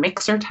like a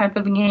mixer type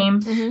of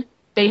game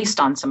based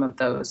on some of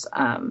those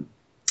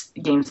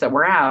games that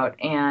were out,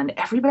 and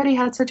everybody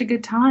had such a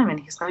good time. And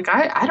he's like,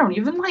 I don't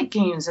even like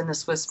games, and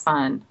this was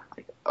fun.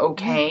 Like,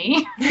 okay,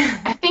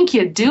 I think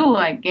you do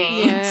like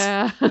games.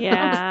 Yeah.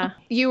 Yeah.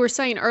 You were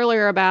saying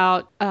earlier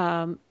about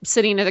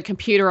sitting at a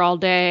computer all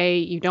day.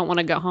 You don't want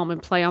to go home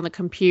and play on the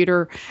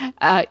computer.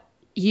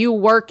 You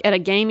work at a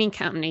gaming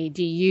company.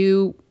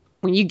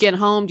 When you get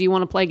home, do you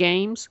want to play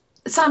games?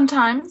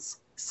 Sometimes,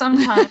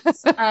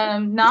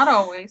 not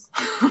always.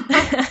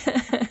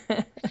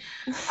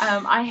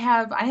 I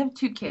have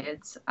two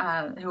kids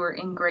who are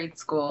in grade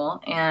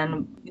school,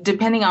 and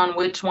depending on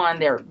which one,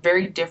 they're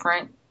very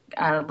different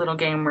little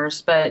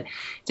gamers. But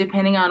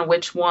depending on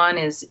which one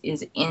is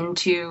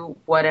into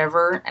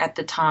whatever at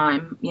the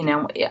time,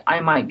 I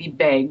might be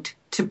begged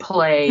to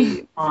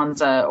play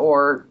Monza,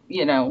 or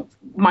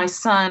my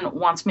son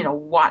wants me to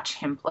watch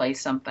him play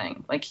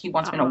something. Like he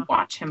wants me to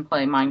watch him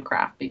play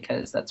Minecraft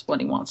because that's what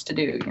he wants to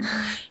do.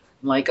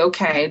 Like,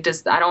 okay,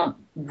 I don't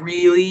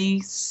really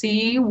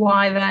see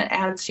why that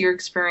adds to your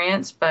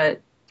experience,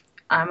 but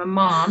I'm a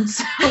mom,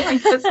 so I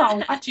guess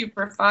I'll watch you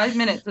for 5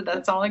 minutes, but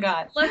that's all I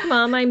got. Look,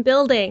 Mom, I'm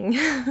building.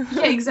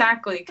 Yeah,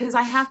 exactly. Because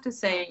I have to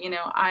say,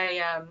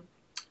 I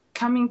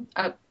coming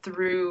up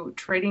through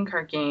trading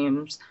card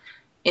games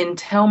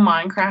until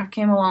Minecraft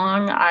came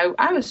along,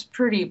 I was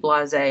pretty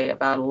blasé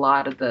about a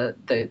lot of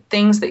the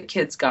things that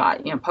kids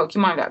got.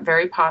 Pokemon got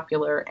very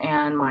popular,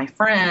 and my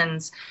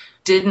friends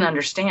didn't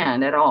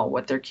understand at all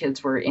what their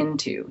kids were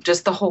into,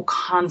 just the whole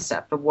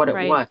concept of what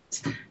it was.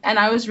 And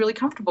I was really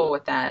comfortable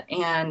with that.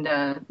 And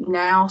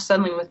now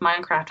suddenly with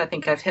Minecraft, I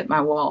think I've hit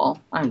my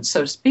wall,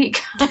 so to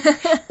speak.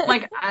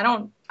 Like, I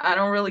don't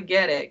really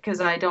get it,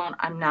 because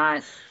I'm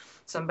not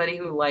somebody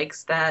who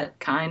likes that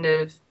kind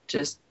of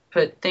just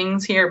put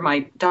things here. My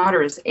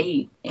daughter is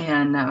 8,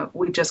 and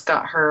we just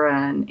got her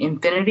an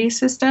Infinity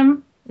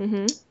system.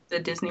 Mm-hmm. The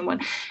Disney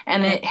one,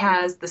 and it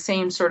has the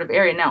same sort of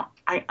area. Now,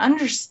 I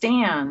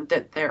understand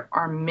that there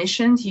are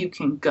missions you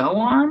can go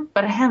on,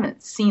 but I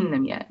haven't seen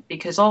them yet,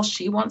 because all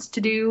she wants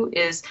to do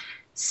is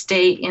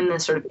stay in the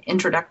sort of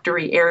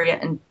introductory area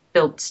and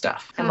build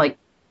stuff and like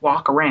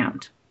walk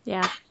around.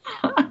 Yeah.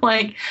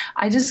 Like,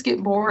 I just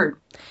get bored,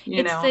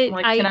 can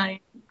I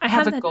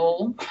have a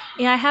goal?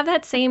 Yeah, I have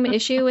that same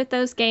issue with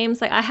those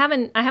games. Like, I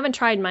haven't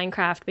tried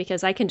Minecraft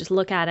because I can just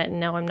look at it and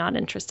know I'm not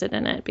interested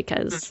in it,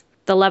 because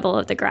the level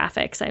of the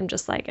graphics, I'm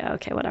just like,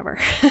 okay, whatever.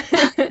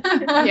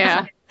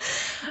 Yeah.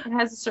 It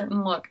has a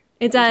certain look.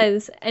 It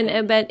does.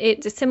 But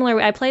it's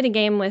similar. I played a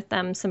game with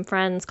some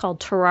friends called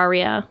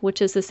Terraria,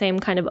 which is the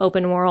same kind of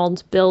open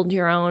world, build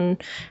your own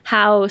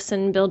house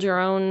and build your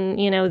own,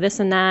 this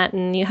and that.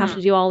 And you have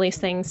to do all these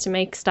things to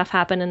make stuff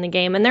happen in the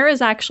game. And there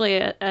is actually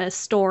a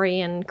story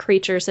and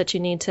creatures that you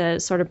need to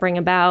sort of bring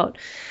about.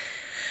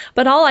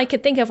 But all I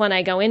could think of when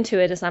I go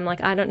into it is I'm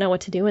like, I don't know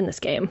what to do in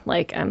this game.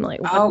 Like, I'm like,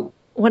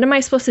 what am I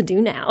supposed to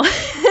do now?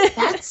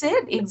 That's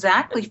it.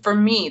 Exactly. For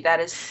me,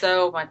 that is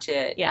so much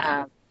it.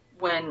 Yeah.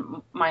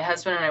 When my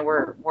husband and I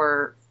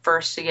were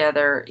first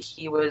together,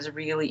 he was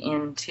really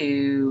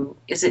into,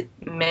 is it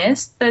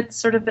Myst? That's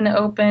sort of an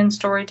open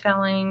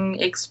storytelling,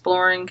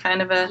 exploring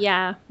kind of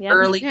a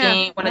early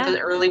game, one of the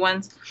early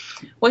ones.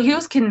 Well, he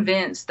was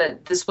convinced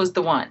that this was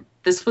the one.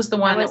 This was the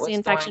one that was the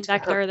infection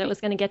vector that was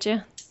going to get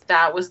you.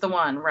 That was the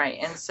one, right?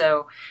 And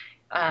so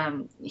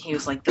he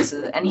was like, this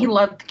is, and he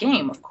loved the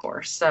game, of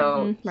course.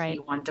 So he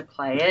wanted to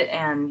play it,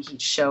 and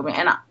he'd show me.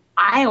 And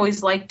I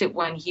always liked it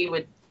when he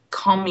would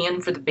call me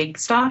in for the big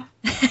stuff.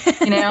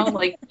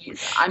 Like,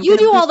 you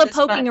do all the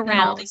poking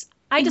around.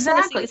 I just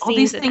exactly. All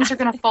these things are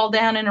going to fall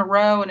down in a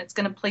row, and it's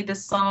going to play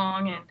this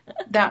song, and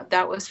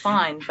that was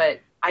fine.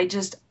 But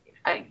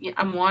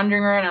I'm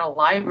wandering around in a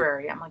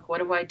library. I'm like, what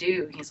do I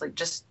do? He's like,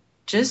 just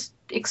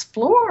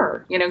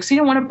explore, because you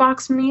don't want to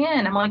box me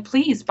in. I'm like,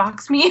 please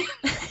box me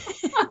in.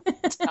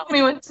 Tell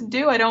me what to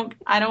do. I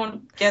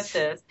don't get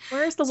this.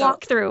 Where's the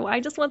walkthrough? I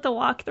just want the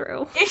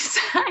walkthrough.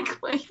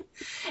 Exactly.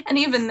 And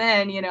even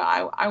then,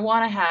 I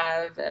want to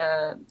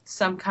have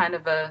some kind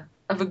of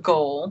a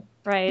goal.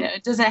 Right.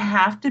 It doesn't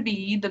have to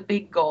be the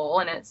big goal,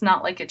 and it's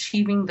not like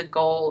achieving the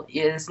goal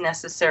is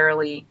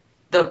necessarily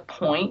the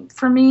point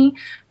for me,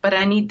 but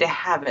I need to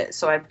have it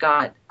so I've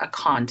got a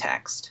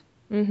context.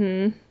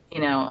 Mm-hmm.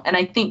 And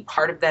I think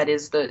part of that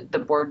is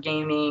the board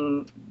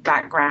gaming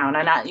background,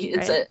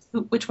 and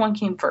which one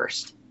came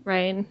first?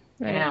 Right.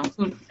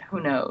 Who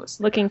knows?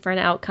 Looking for an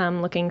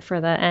outcome, looking for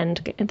the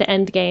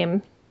end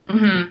game.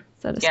 Mm-hmm.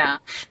 So to speak.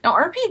 Now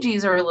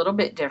RPGs are a little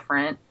bit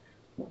different,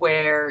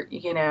 where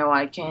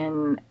I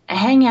can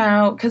hang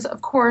out, because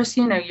of course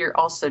you're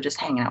also just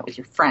hanging out with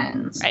your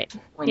friends, right?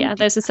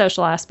 There's a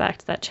social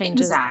aspect that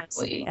changes.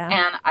 Exactly.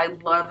 And I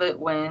love it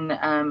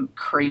when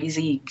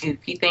crazy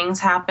goofy things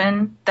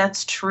happen.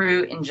 That's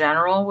true in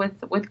general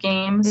with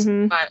games,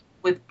 but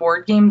with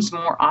board games,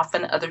 more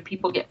often other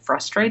people get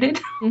frustrated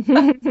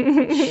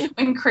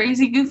when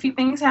crazy goofy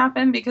things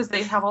happen, because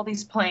they have all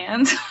these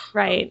plans.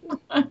 Right.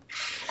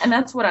 And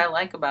that's what I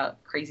like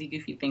about crazy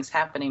goofy things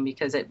happening,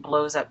 because it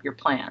blows up your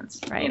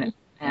plans. Right.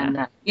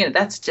 And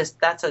that's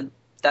just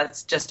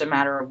a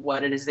matter of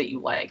what it is that you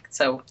like.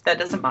 So that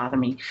doesn't bother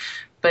me.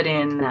 But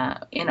in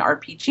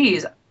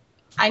RPGs,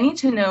 I need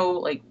to know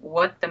like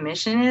what the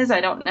mission is. I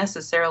don't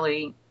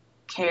necessarily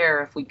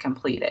care if we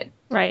complete it.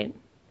 Right.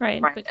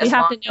 Right. But you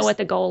have to know what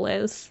the goal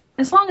is.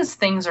 As long as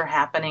things are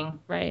happening.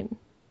 Right.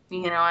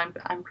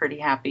 I'm pretty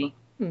happy.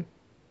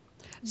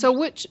 So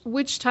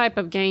which type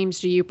of games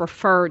do you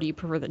prefer? Do you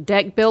prefer the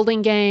deck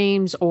building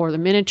games or the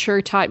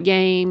miniature type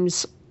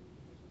games,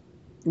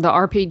 the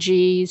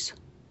RPGs?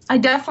 I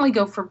definitely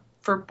go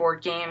for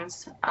board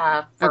games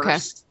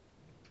first.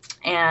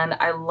 Okay. And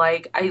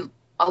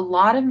a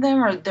lot of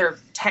them they're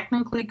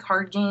technically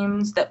card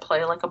games that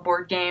play like a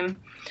board game.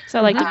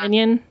 So like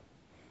Dominion?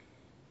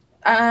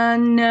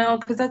 No,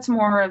 because that's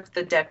more of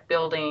the deck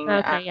building.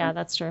 Okay, yeah,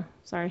 that's true.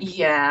 Sorry.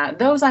 Yeah,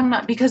 those I'm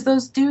not, because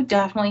those do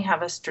definitely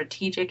have a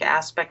strategic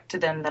aspect to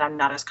them that I'm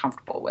not as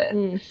comfortable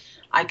with.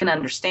 I can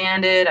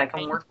understand it, I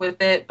can work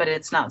with it, but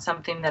it's not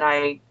something that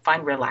I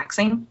find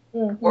relaxing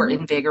or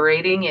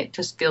invigorating. It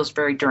just feels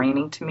very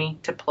draining to me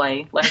to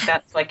play like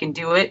that. So I can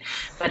do it,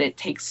 but it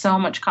takes so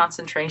much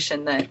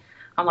concentration that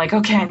I'm like,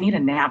 okay, I need a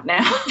nap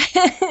now.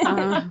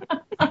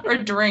 Or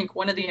a drink,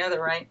 one or the other,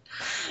 right?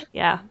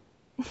 Yeah.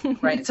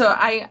 Right. So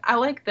I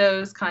like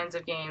those kinds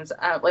of games.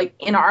 Like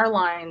in our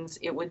lines,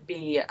 it would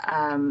be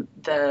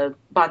the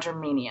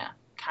Bodgermania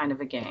kind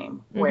of a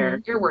game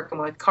where you're working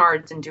with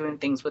cards and doing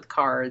things with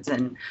cards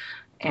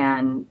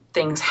and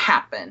things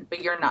happen,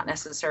 but you're not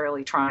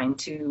necessarily trying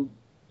to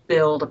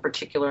build a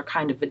particular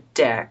kind of a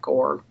deck,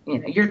 or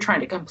you're trying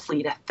to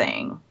complete a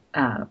thing.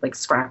 Like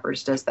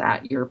Scrappers does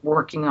that. You're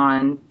working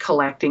on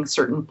collecting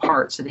certain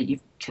parts so that you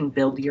can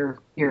build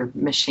your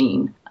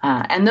machine.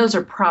 And those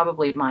are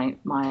probably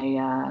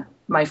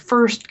my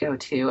first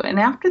go-to. And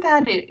after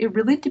that, it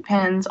really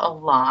depends a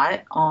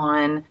lot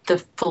on the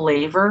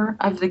flavor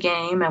of the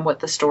game and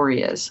what the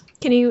story is.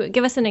 Can you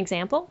give us an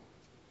example?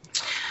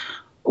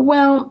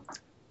 Well,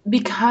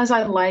 because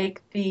I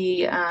like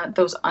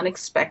those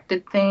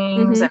unexpected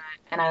things,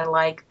 and I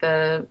like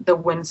the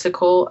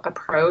whimsical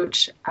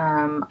approach.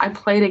 I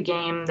played a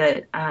game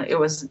that it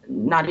was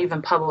not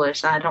even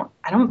published. I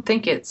don't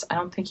think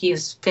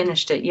he's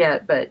finished it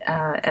yet, but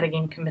at a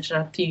game convention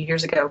a few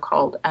years ago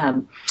called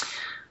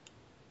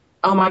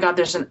Oh My God,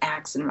 There's an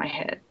Axe in My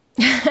Head.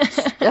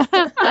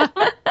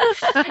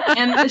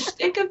 And the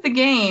shtick of the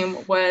game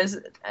was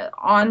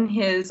on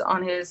his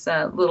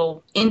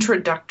little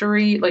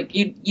introductory, like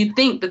you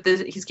think that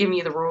he's giving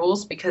you the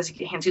rules because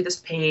he hands you this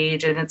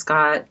page and it's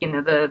got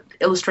the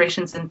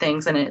illustrations and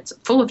things, and it's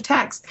full of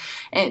text,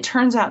 and it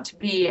turns out to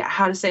be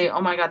how to say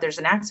 "Oh my God, there's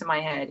an axe in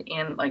my head"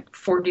 in like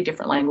 40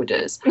 different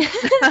languages.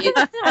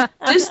 It's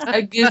just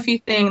a goofy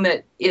thing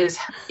that is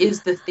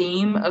the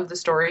theme of the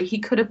story. He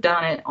could have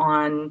done it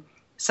on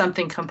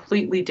something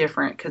completely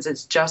different because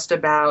it's just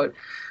about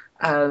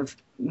of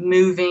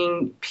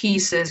moving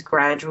pieces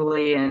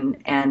gradually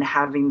and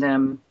having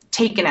them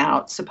taken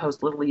out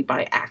supposedly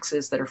by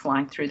axes that are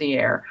flying through the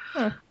air.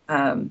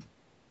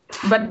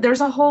 But there's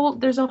a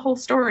whole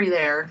story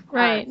there.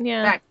 Right. Yeah.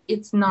 In fact,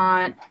 it's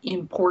not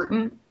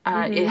important.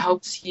 It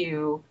helps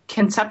you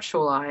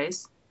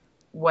conceptualize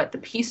what the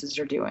pieces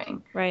are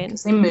doing. Right.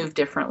 Because they move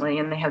differently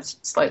and they have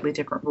slightly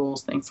different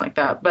rules, things like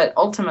that. But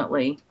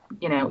ultimately,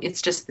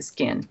 it's just the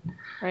skin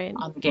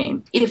on the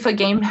game. If a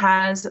game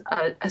has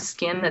a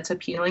skin that's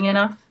appealing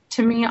enough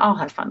to me, I'll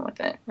have fun with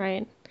it.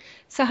 Right.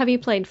 So have you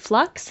played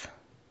Flux?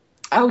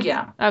 Oh,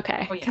 yeah.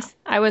 Okay. Oh, yeah.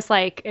 I was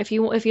like, if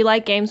you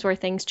like games where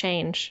things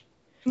change.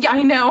 Yeah,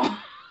 I know.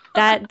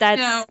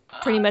 That's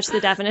pretty much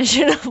the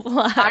definition of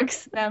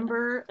Flux. I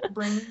remember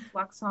bringing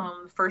Flux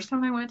home. The first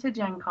time I went to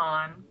Gen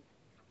Con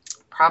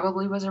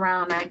probably was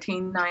around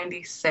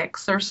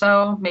 1996 or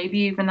so, maybe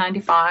even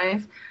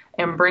 95.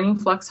 And bringing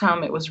Flux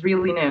home, it was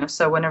really new.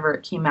 So whenever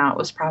it came out, it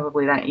was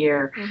probably that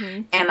year.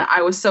 And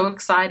I was so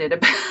excited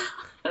about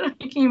it.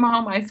 I came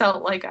home, I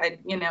felt like I,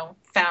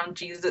 found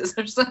Jesus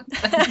or something.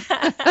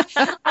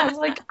 I was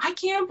like, I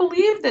can't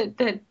believe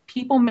that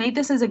people made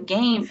this as a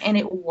game and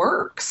it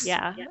works.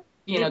 Yeah.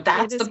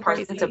 That's the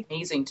part that's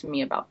amazing to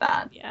me about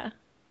that. Yeah.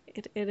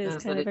 It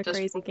is kind of a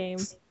crazy game.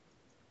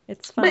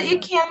 It's fun. But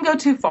it can go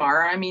too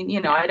far. I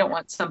mean, I don't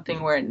want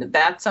something where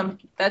that's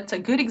a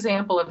good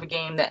example of a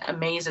game that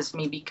amazes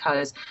me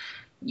because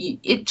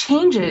it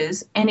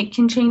changes, and it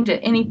can change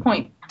at any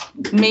point.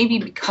 Maybe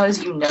because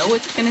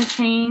it's going to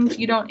change,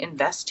 you don't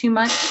invest too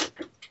much,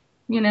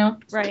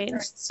 Right.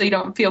 So you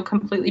don't feel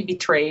completely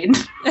betrayed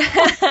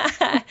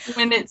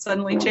when it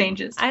suddenly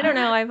changes. I don't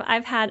know.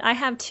 I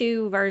have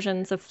two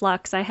versions of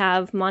Flux. I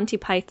have Monty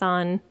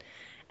Python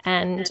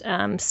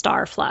and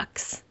Star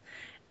Flux.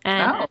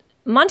 And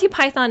Monty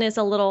Python is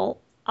a little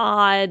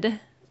odd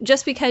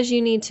just because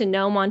you need to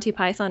know Monty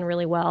Python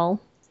really well.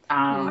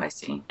 Oh, I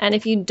see. And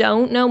if you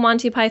don't know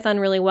Monty Python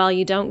really well,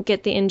 you don't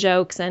get the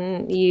in-jokes,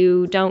 and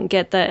you don't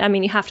get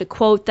you have to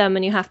quote them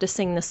and you have to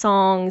sing the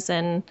songs,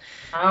 and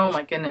oh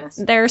my goodness.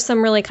 There's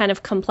some really kind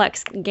of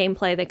complex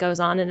gameplay that goes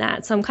on in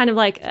that. So I'm kind of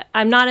like,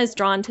 I'm not as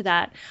drawn to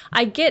that.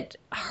 I get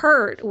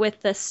hurt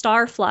with the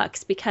Star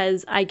Flux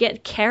because I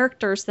get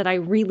characters that I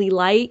really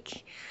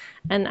like.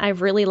 And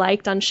I've really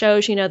liked on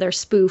shows, they're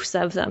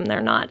spoofs of them.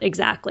 They're not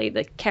exactly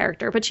the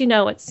character, but it's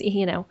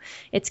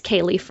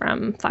Kaylee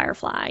from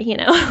Firefly,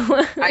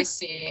 I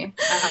see.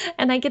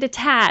 And I get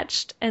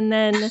attached, and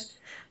then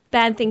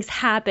bad things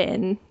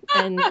happen,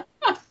 and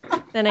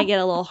then I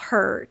get a little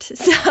hurt.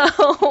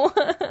 So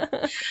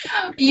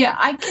yeah,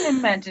 I can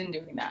imagine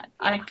doing that.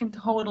 I can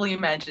totally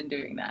imagine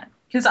doing that,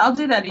 because I'll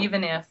do that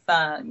even if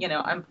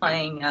I'm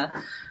playing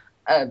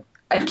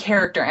a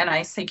character, and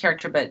I say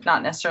character, but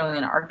not necessarily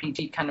in an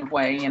RPG kind of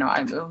way.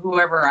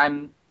 Whoever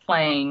I'm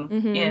playing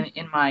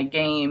in my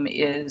game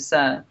is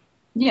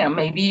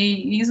maybe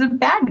he's a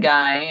bad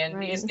guy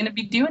and he's going to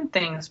be doing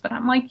things, but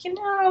I'm like,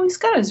 he's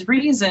got his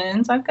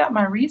reasons. I've got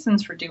my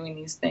reasons for doing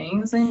these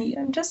things, and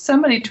I'm just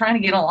somebody trying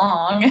to get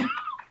along.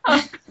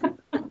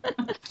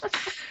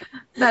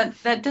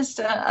 that just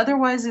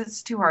otherwise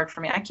it's too hard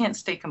for me. I can't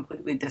stay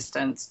completely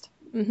distanced.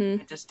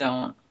 I just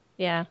don't.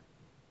 Yeah.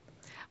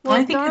 Well,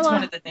 I think it's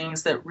one of the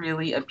things that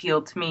really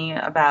appealed to me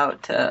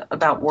about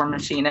War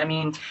Machine. I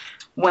mean,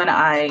 when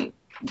I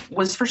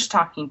was first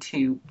talking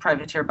to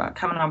Privateer about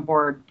coming on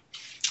board,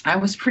 I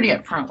was pretty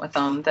upfront with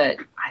them that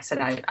I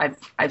said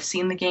I've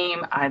seen the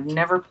game, I've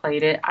never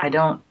played it, I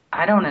don't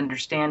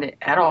understand it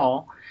at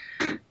all,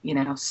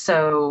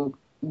 So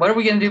what are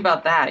we going to do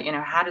about that?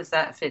 How does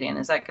that fit in?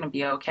 Is that going to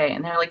be okay?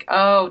 And they're like,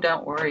 oh,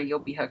 don't worry, you'll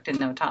be hooked in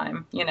no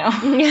time.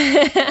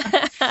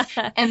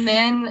 And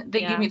then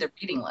they give me the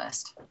reading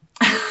list.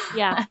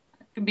 Yeah.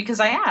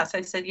 Because I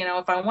said,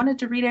 if I wanted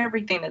to read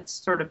everything, that's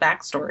sort of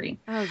backstory,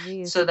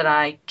 so that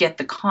I get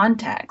the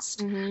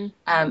context.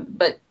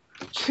 But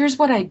here's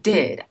what I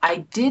did. I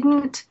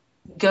didn't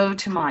go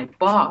to my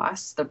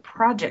boss, the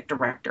project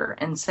director,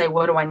 and say,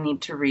 what do I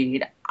need to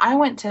read? I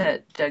went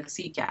to Doug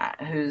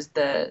Seacat, who's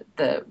the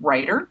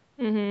writer.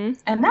 And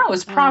that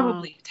was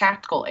probably a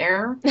tactical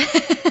error.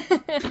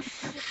 That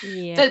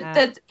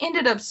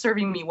ended up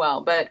serving me well.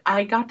 But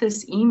I got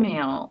this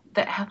email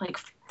that had like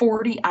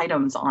 40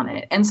 items on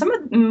it, and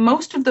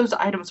most of those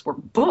items were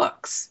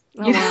books.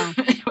 Wow.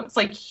 It's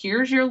like,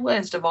 here's your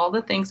list of all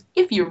the things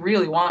if you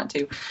really want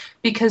to,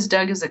 because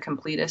Doug is a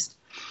completist.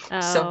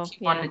 So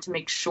he wanted to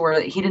make sure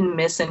that he didn't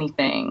miss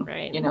anything,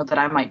 that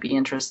I might be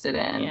interested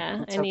in. Yeah,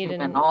 and so he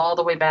went all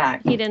the way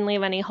back. He didn't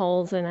leave any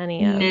holes in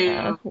any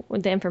of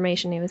the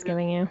information he was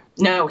giving you.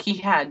 No, he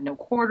had No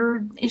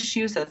Quarter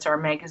issues. That's our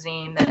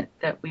magazine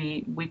that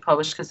we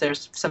published, because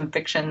there's some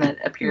fiction that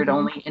appeared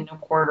only in No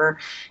Quarter.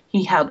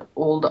 He had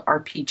old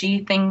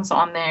RPG things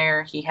on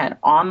there. He had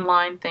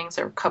online things.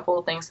 There were a couple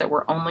of things that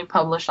were only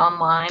published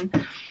online,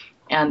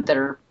 and that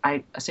are,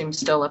 I assume,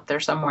 still up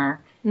there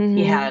somewhere.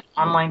 He had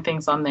online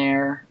things on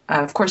there.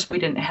 Of course, we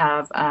didn't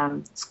have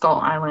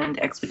Skull Island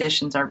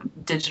Expeditions, our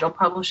digital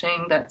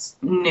publishing. That's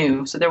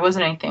new. So there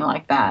wasn't anything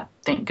like that,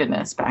 thank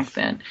goodness, back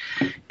then.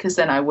 Because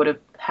then I would have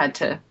had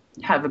to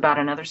have about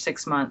another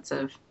 6 months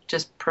of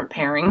just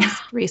preparing.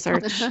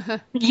 Research.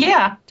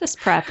 Yeah. Just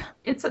prep.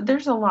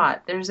 There's a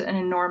lot. There's an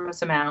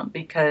enormous amount,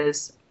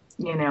 because,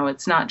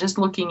 it's not just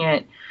looking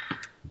at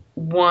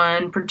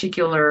one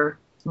particular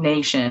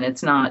nation.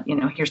 It's not,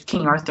 here's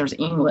King Arthur's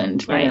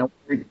England.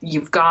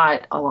 You've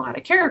got a lot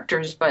of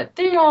characters, but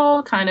they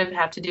all kind of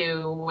have to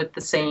do with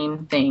the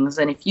same things.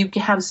 And if you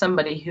have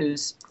somebody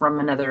who's from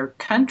another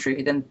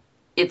country, then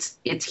it's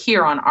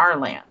here on our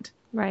land.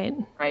 Right.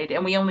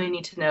 And we only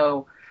need to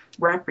know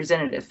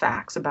representative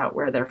facts about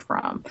where they're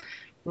from.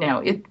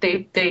 Now,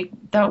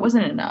 that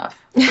wasn't enough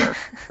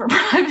for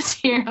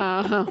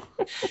Privateer.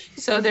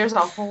 So there's a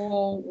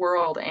whole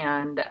world,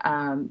 and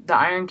the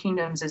Iron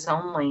Kingdoms is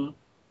only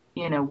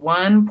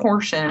one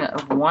portion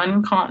of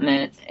one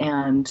continent,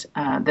 and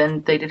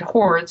then they did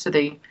Horde, so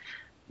they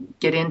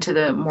get into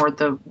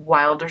the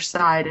wilder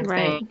side of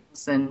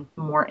things and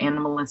more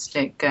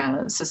animalistic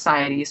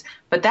societies.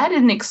 But that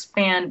didn't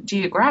expand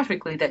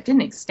geographically. That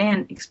didn't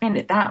expand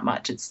it that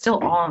much. It's still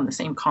all on the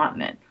same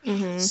continent.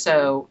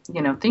 So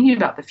thinking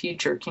about the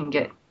future can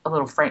get a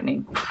little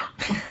frightening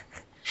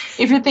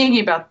if you're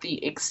thinking about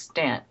the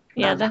extent.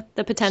 Yeah,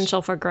 the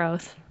potential for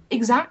growth.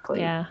 Exactly.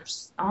 Yeah.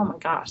 Oh my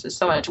gosh, there's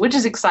so much, which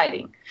is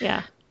exciting.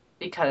 Yeah.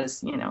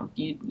 Because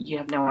you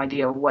have no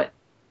idea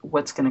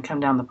what's going to come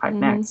down the pipe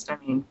next. I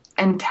mean,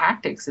 and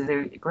tactics is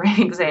a great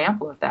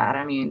example of that.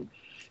 I mean,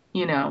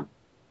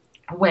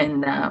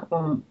 when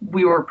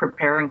we were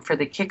preparing for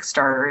the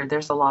Kickstarter,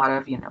 there's a lot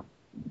of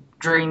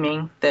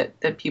dreaming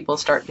that people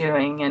start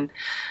doing, and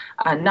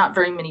not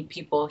very many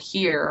people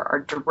here are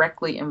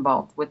directly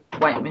involved with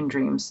White Moon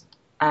Dreams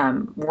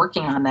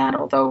working on that.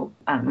 Although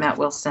Matt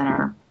Wilson,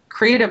 our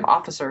creative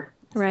officer,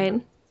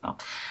 he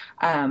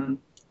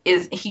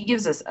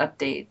gives us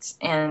updates,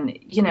 and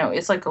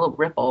it's like a little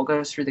ripple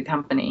goes through the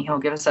company. He'll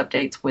give us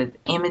updates with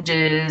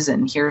images,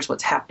 and here's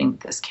what's happening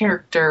with this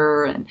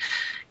character, and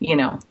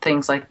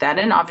things like that.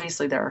 And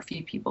obviously there are a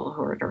few people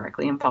who are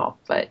directly involved,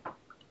 but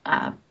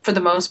for the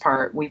most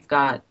part, we've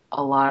got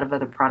a lot of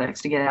other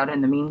products to get out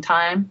in the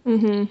meantime.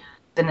 Then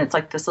it's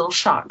like this little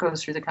shot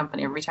goes through the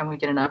company every time we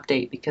get an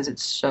update, because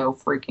it's so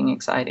freaking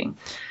exciting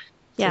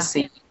to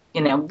see.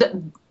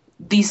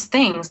 these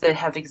things that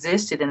have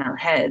existed in our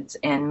heads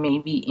and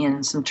maybe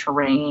in some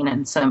terrain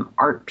and some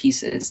art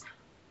pieces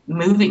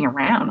moving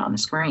around on the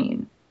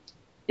screen.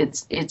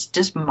 It's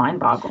just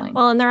mind-boggling.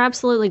 Well, and they're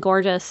absolutely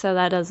gorgeous, so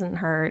that doesn't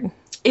hurt.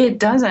 It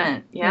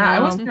doesn't. Yeah, I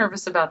was No.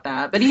 nervous about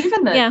that. But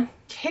even the Yeah.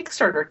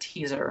 Kickstarter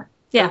teaser.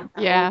 Yeah.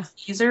 the Yeah.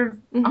 Teaser.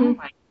 Oh Mhm.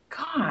 my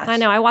gosh. I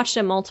know. I watched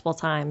it multiple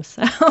times.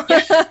 So.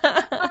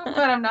 I'm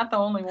glad I'm not the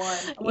only one.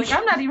 I'm like,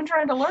 I'm not even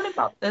trying to learn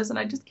about this, and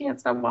I just can't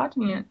stop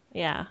watching it.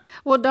 Yeah.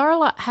 Well,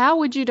 Darla, how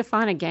would you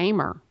define a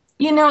gamer?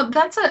 You know,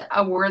 that's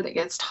a word that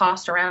gets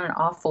tossed around an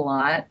awful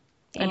lot.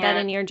 I bet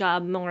in your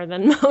job more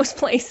than most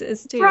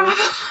places too.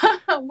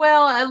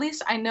 Well, at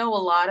least I know a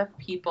lot of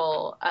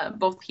people,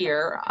 both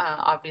here,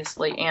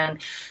 obviously, and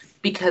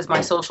because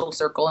my social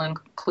circle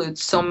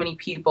includes so many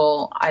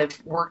people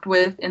I've worked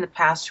with in the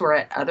past who are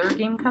at other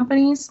game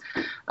companies,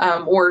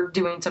 or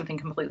doing something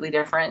completely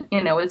different.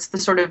 You know, it's the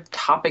sort of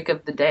topic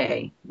of the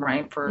day,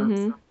 right, for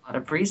a lot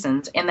of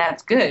reasons, and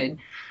that's good.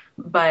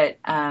 But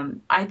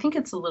I think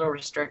it's a little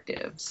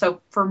restrictive.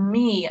 So for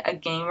me, a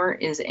gamer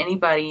is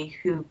anybody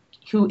who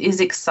is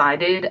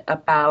excited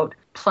about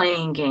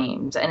playing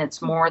games, and it's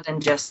more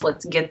than just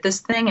let's get this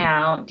thing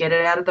out, get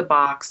it out of the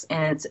box,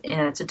 and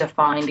it's a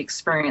defined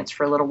experience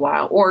for a little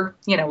while, or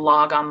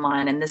log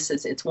online and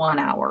it's 1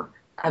 hour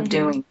of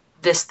doing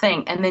this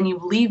thing, and then you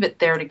leave it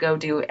there to go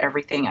do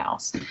everything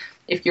else.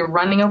 If you're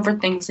running over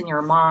things in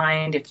your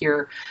mind, if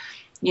you're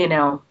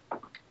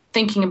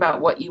thinking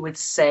about what you would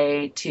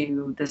say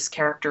to this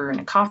character in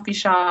a coffee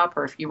shop,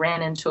 or if you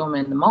ran into them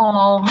in the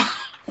mall.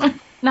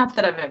 Not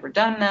that I've ever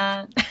done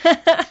that.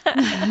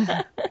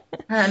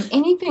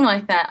 Anything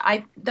like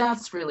that,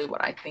 that's really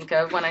what I think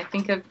of when I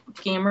think of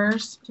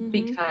gamers,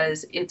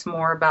 because it's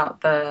more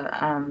about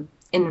the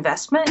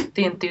investment,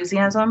 the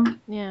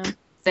enthusiasm,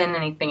 than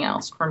anything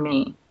else for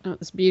me. Oh,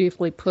 it's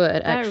beautifully put,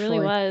 That actually. really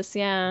was,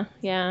 yeah.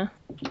 I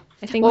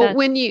think Well, that,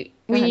 when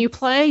you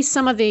play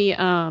some of the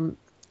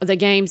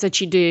games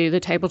that you do, the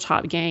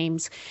tabletop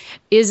games,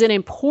 is it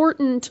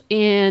important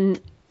in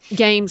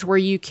games where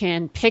you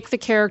can pick the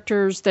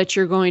characters that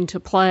you're going to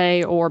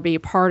play or be a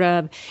part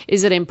of?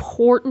 Is it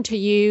important to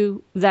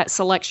you, that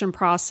selection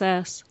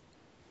process?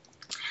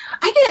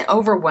 I get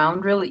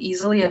overwhelmed really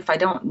easily if I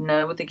don't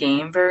know the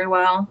game very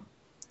well.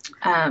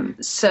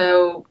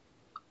 So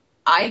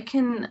I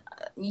can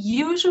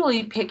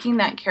usually picking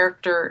that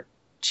character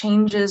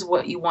changes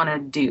what you want to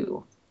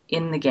do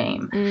in the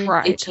game.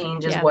 Right. It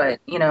changes what,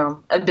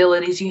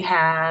 abilities you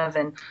have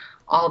and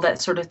all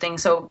that sort of thing.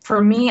 So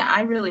for me,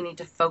 I really need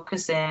to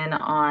focus in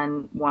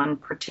on one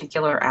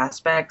particular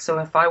aspect. So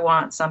if I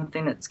want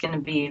something that's going to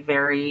be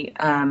very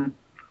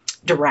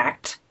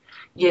direct,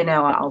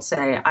 I'll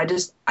say, I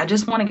just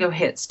want to go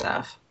hit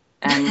stuff,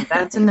 and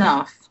that's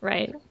enough.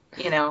 Right.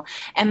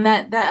 And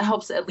that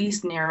helps at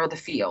least narrow the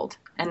field.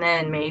 And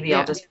then maybe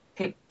I'll just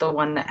pick the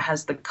one that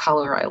has the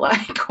color I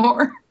like,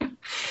 or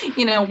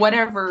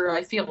whatever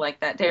I feel like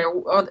that day.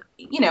 Or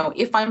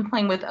if I'm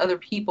playing with other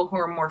people who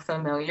are more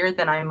familiar,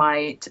 then I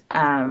might,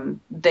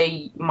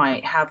 they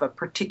might have a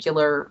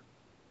particular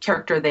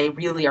character they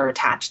really are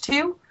attached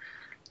to,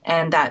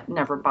 and that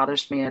never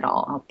bothers me at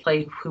all. I'll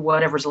play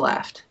whatever's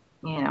left.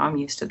 I'm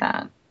used to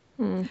that.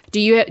 Do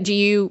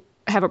you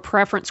have a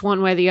preference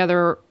one way or the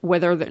other,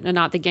 whether or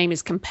not the game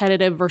is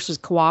competitive versus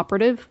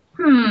cooperative?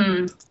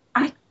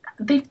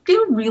 They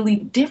feel really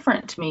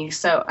different to me.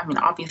 So, I mean,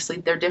 obviously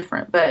they're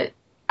different, but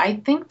I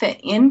think that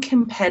in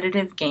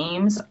competitive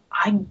games,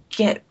 I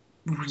get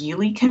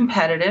really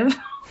competitive,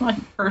 like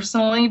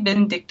personally,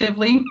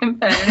 vindictively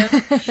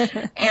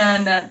competitive.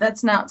 And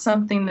that's not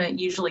something that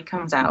usually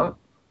comes out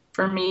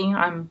for me.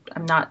 I'm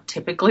not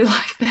typically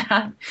like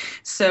that.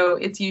 So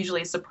it's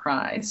usually a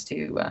surprise to,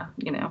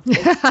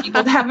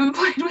 people that haven't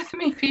played with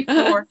me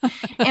before.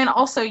 And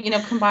also,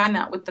 combine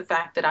that with the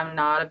fact that I'm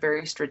not a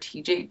very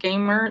strategic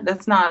gamer.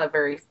 That's not a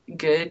very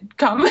good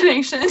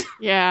combination.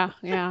 Yeah,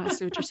 I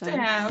see what you're saying.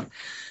 To have.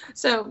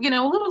 So, a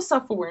little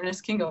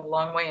self-awareness can go a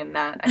long way in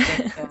that, I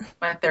think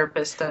my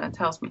therapist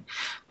tells me.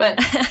 But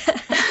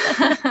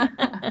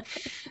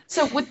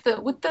so with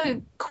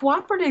the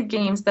cooperative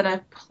games that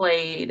I've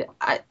played,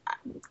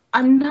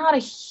 I'm not a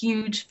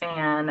huge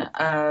fan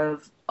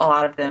of a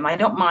lot of them. I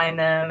don't mind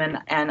them,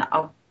 and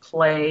I'll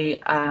play.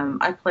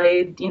 I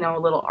played, a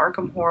little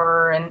Arkham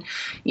Horror and,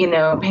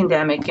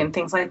 Pandemic and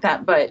things like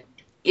that, but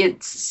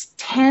it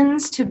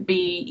tends to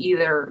be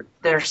either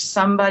there's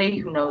somebody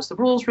who knows the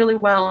rules really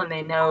well and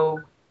they know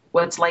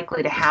what's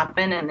likely to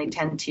happen, and they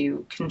tend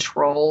to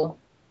control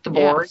the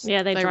board.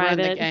 Yeah, they drive run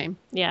it. the game.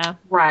 Yeah.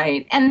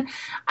 Right. And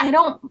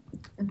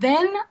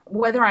then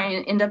whether I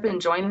end up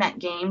enjoying that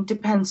game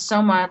depends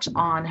so much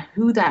on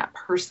who that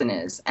person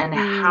is and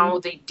how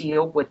they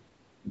deal with,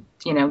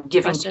 giving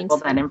Questions. people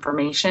that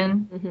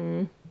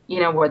information,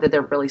 whether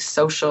they're really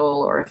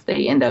social or if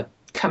they end up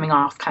coming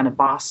off kind of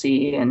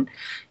bossy. And,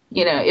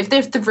 if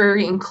they're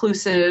very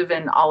inclusive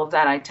and all of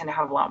that, I tend to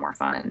have a lot more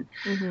fun.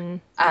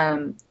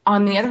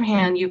 On the other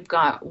hand, you've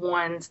got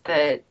ones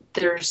that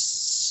there's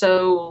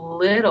so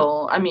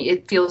little. I mean,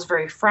 it feels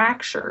very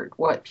fractured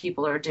what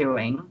people are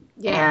doing.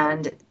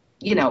 And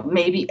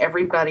maybe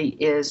everybody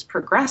is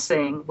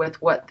progressing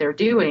with what they're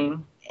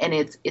doing, and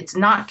it's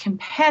not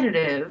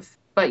competitive,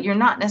 but you're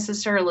not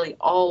necessarily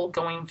all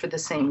going for the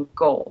same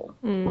goal.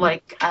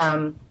 Like,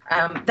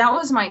 that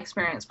was my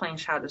experience playing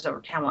Shadows over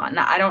Camelot.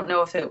 Now, I don't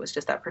know if it was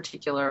just that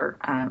particular,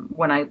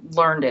 when I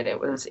learned it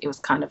was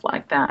kind of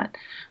like that,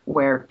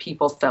 where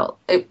people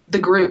the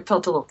group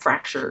felt a little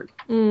fractured.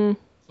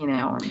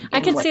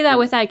 I can see that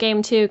with that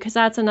game too, because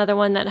that's another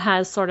one that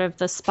has sort of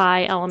the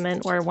spy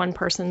element where one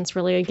person's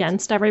really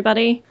against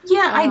everybody.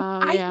 Yeah,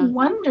 I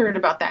wondered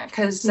about that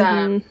because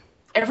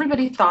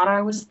everybody thought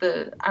I was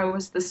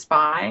the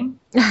spy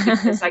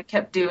because I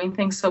kept doing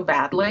things so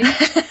badly,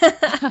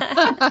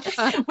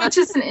 which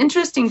is an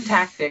interesting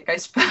tactic, I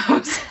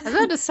suppose. I was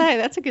about to say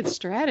that's a good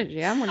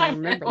strategy. I'm going to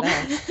remember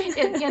that.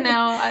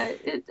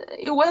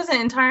 It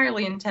wasn't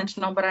entirely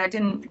intentional, but I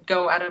didn't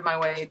go out of my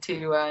way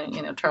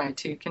to try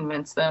to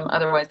convince them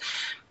otherwise.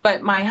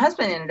 But my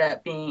husband ended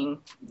up being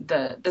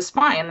the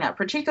spy in that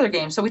particular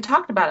game. So we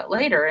talked about it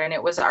later, and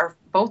it was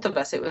both of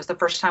us. It was the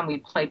first time we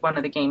played one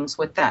of the games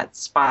with that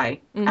spy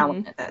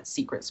element, that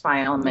secret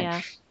spy element.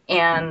 Yeah.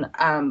 And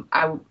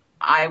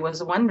I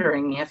was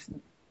wondering if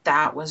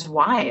that was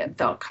why it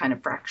felt kind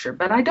of fractured.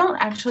 But I don't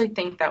actually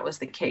think that was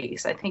the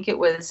case. I think it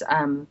was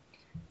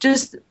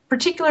just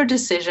particular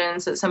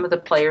decisions that some of the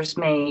players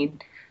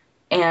made.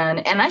 And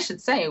I should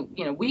say,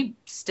 we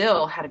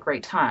still had a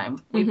great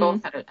time. We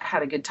both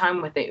had a good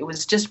time with it. It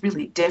was just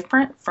really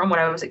different from what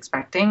I was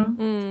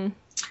expecting.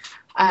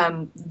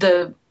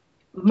 The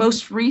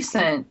most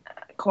recent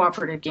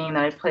cooperative game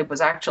that I played was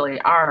actually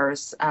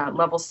ours,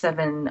 Level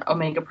 7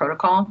 Omega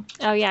Protocol.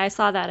 Oh, yeah, I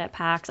saw that at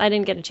PAX. I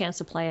didn't get a chance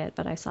to play it,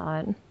 but I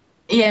saw it.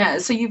 Yeah,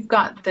 so you've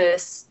got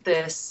this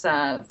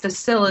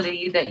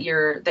facility that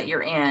you're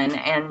in,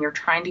 and you're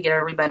trying to get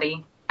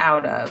everybody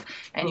out of,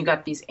 and you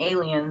got these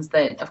aliens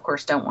that of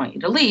course don't want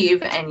you to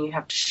leave, and you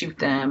have to shoot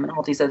them, and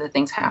all these other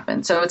things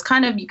happen. So it's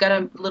kind of, you got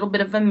a little bit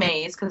of a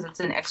maze because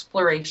it's an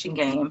exploration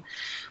game,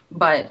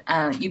 but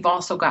you've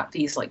also got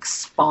these like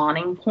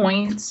spawning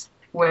points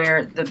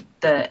where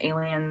the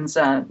aliens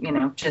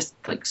just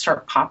like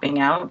start popping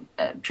out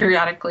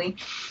periodically.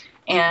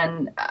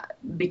 And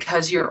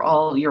because your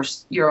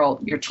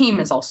team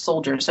is all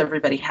soldiers, so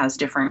everybody has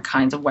different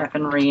kinds of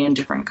weaponry and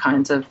different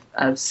kinds of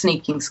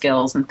sneaking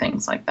skills and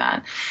things like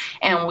that.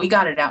 And we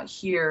got it out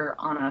here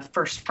on a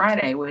First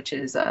Friday, which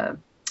is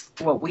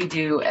what we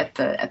do at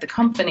the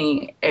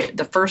company.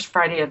 The first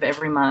Friday of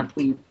every month,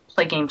 we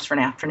play games for an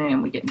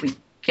afternoon. We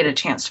get a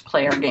chance to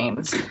play our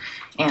games,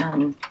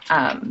 and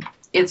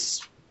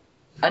it's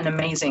an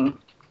amazing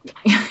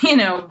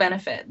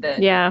benefit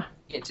that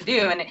get to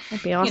do. And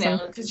that'd be awesome.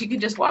 Because you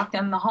could just walk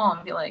down the hall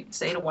and be like,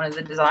 say to one of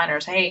the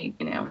designers, hey,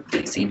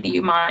 Casey, do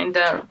you mind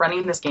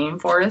running this game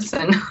for us?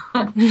 And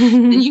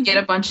then you get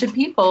a bunch of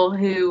people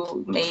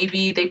who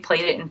maybe they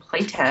played it in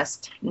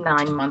playtest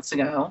 9 months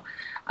ago,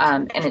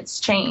 and it's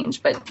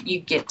changed, but you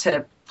get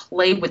to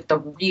play with the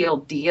real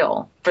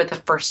deal for the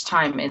first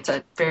time. It's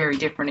a very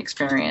different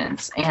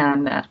experience,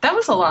 and that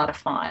was a lot of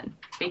fun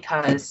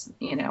because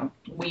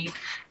we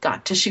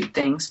got to shoot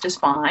things just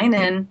fine,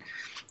 and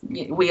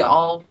we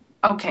all,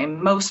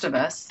 most of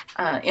us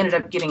ended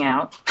up getting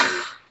out.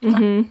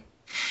 But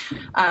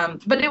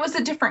it was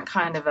a different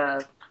kind of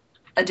a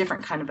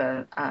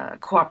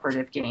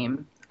cooperative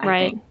game,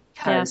 I think,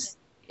 because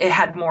it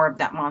had more of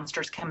that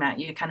monsters come at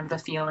you kind of a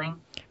feeling.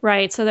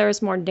 Right. So there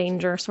was more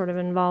danger sort of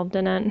involved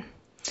in it.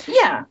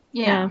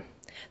 Yeah.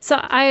 So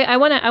I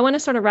want to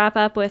sort of wrap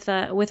up with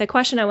a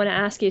question I want to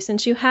ask you.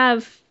 Since you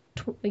have,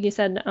 like you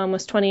said,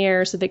 almost 20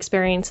 years of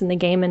experience in the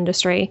game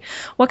industry,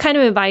 what kind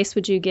of advice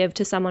would you give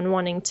to someone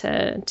wanting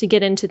to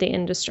get into the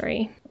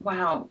industry?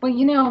 Wow.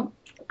 Well,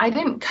 I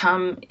didn't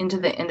come into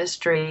the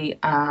industry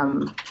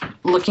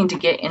looking to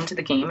get into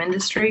the game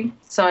industry,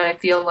 so I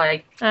feel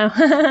like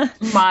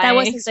that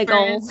wasn't the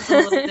goal. Is a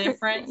little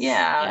different.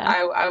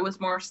 Yeah. I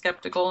was more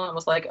skeptical and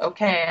was like,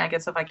 okay, I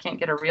guess if I can't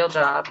get a real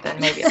job, then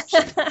maybe I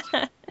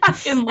should.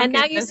 And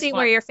now you see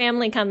where your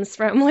family comes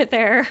from with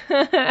their,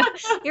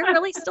 you're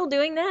really still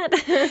doing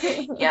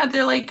that? Yeah,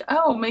 they're like,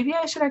 oh, maybe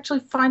I should actually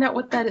find out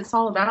what that it's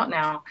all about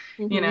now,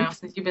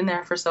 since you've been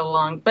there for so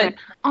long. But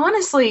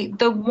honestly,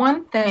 the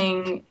one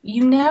thing,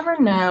 you never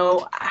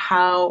know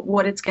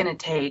what it's going to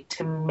take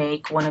to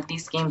make one of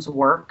these games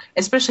work,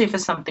 especially if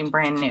it's something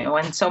brand new.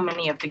 And so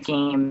many of the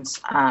games,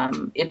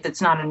 if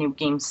it's not a new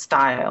game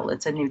style,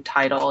 it's a new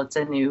title, it's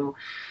a new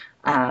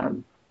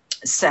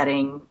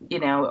setting,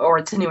 or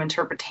it's a new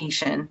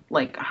interpretation,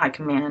 like High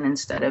Command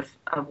instead of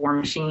War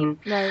Machine.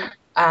 Right.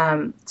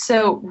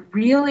 So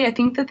really, I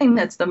think the thing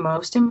that's the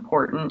most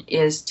important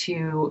is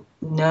to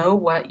know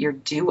what you're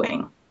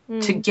doing,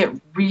 to get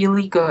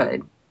really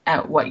good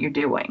at what you're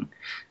doing.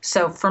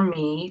 So for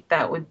me,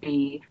 that would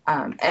be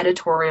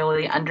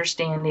editorially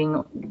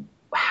understanding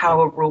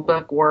how a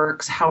rulebook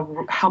works,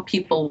 how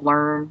people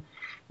learn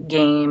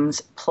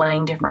games,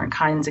 playing different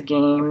kinds of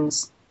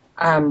games,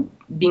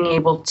 being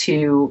able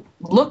to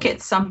look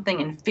at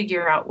something and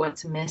figure out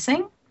what's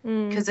missing,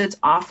 because it's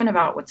often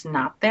about what's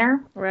not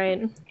there.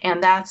 Right.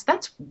 And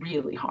that's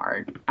really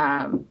hard.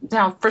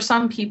 Now, for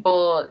some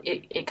people,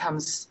 it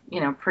comes,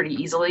 pretty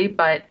easily,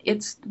 but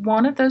it's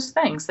one of those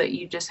things that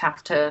you just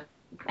have to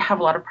have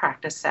a lot of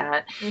practice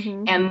at.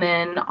 Mm-hmm. And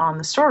then on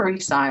the story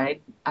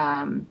side,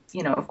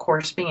 of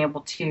course, being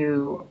able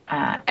to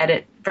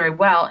edit very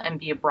well and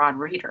be a broad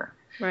reader.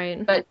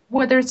 Right. But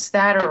whether it's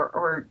that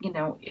or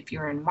if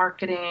you're in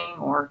marketing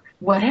or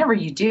whatever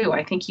you do,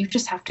 I think you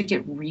just have to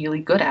get really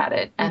good at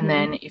it. And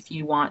then if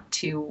you want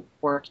to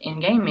work in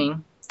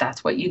gaming,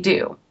 that's what you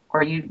do.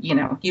 Or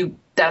you've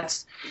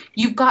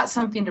got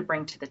something to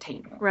bring to the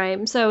table.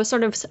 Right. So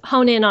sort of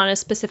hone in on a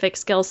specific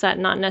skill set,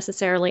 not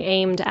necessarily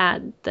aimed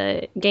at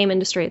the game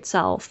industry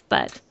itself,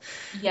 but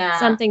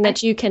something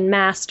that you can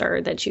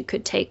master that you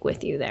could take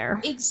with you there.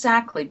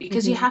 Exactly.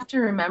 Because you have to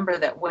remember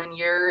that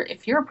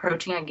if you're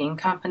approaching a game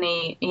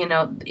company,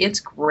 it's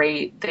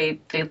great. They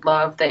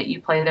love that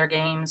you play their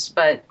games,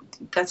 but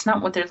that's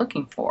not what they're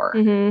looking for.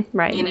 Mm-hmm.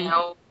 Right.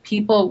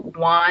 People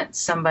want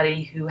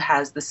somebody who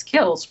has the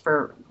skills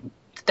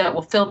that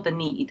will fill the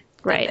need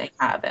that they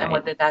have. And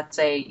whether that's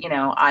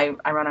I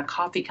run a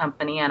coffee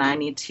company and I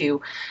need to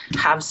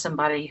have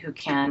somebody who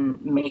can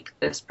make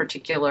this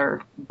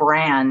particular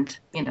brand,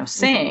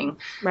 sing.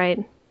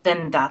 Right.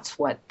 Then that's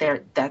what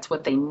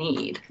they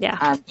need.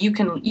 Yeah. You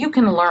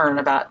can learn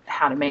about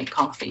how to make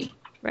coffee.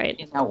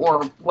 Right.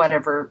 Or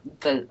whatever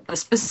the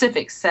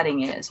specific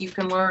setting is. You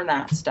can learn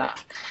that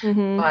stuff.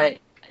 Mm-hmm. But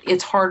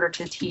it's harder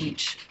to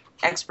teach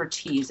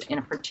expertise in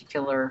a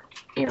particular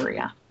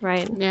area.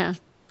 Right. Yeah.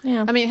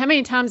 Yeah. I mean, how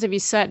many times have you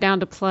sat down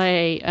to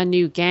play a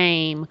new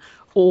game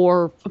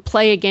or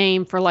play a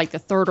game for like the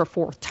third or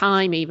fourth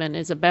time even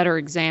is a better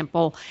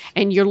example,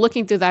 and you're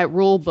looking through that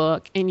rule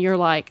book and you're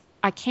like,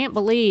 I can't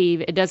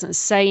believe it doesn't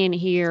say in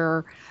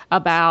here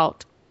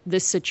about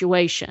this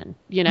situation.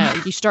 You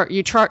start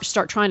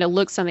trying to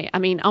look something. I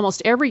mean,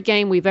 almost every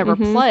game we've ever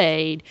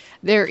played,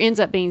 there ends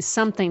up being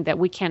something that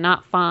we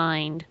cannot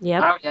find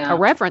a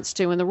reference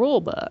to in the rule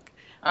book.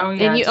 Oh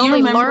yeah. And you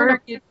only learn.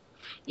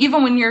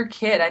 Even when you're a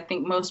kid, I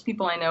think most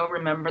people I know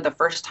remember the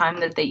first time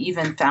that they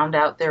even found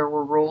out there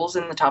were rules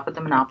in the top of the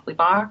Monopoly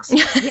box.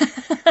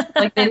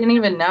 Like they didn't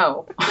even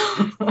know.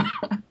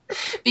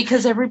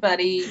 Because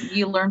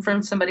you learn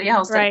from somebody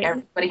else. Right. Like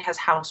everybody has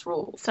house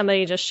rules.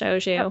 Somebody just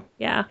shows you.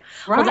 Yeah.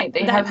 Right. Well,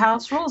 they have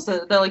house rules.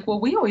 They're like,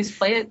 well, we always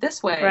play it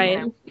this way.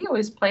 Right. We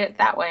always play it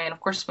that way. And of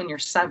course, when you're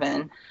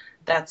 7,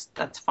 that's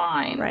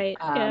fine. Right.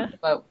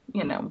 But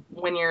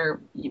when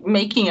you're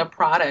making a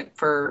product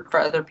for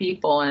other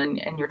people and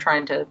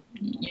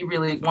you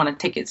really want to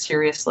take it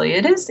seriously,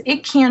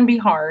 it can be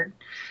hard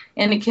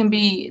and it can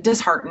be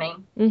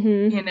disheartening,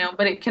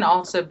 but it can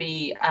also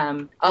be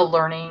a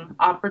learning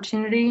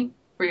opportunity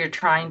where you're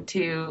trying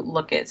to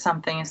look at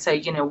something and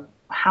say,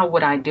 how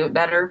would I do it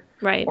better?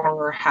 Right.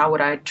 Or how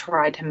would I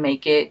try to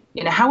make it,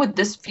 how would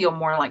this feel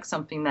more like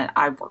something that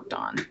I've worked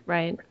on?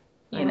 Right.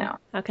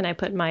 How can I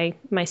put my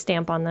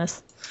stamp on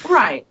this?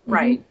 Right.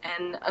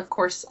 And of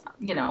course,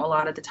 a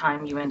lot of the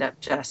time you end up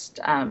just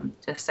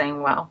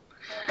saying, well,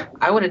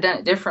 I would have done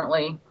it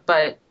differently,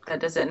 but that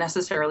doesn't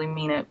necessarily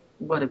mean it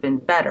would have been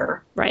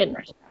better. Right.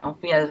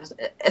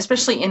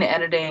 Especially in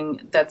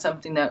editing, that's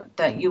something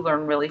that you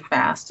learn really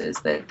fast is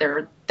that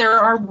there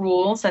are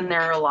rules, and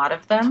there are a lot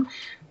of them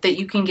that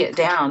you can get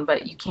down,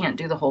 but you can't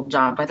do the whole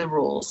job by the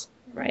rules.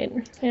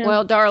 Right. Yeah.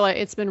 Well, Darla,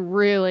 it's been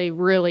really,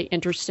 really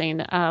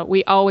interesting.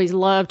 We always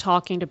love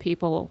talking to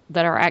people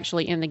that are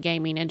actually in the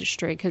gaming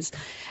industry because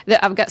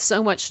I've got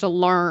so much to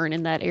learn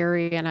in that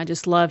area, and I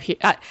just love.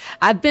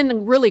 I've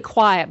been really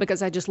quiet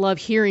because I just love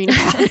hearing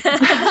about it.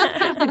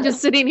 I'm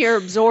just sitting here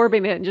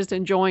absorbing it and just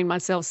enjoying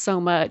myself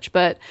so much.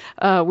 But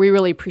we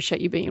really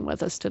appreciate you being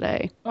with us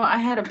today. Well, I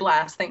had a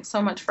blast. Thanks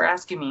so much for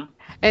asking me.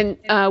 And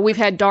we've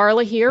had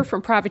Darla here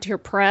from Privateer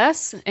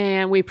Press,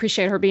 and we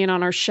appreciate her being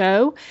on our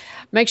show.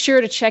 Make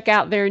sure to check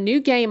out their new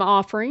game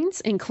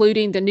offerings,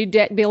 including the new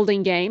deck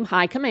building game,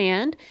 High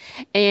Command.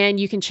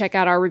 And you can check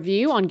out our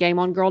review on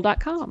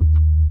GameOnGirl.com.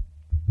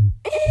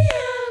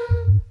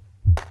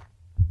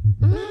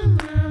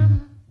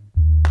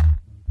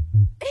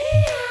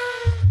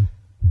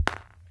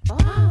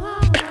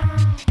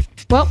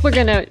 Well, we're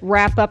going to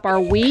wrap up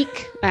our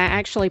week,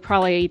 actually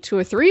probably 2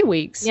 or 3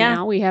 weeks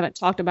now. We haven't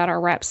talked about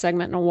our wrap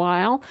segment in a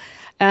while.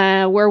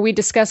 Where we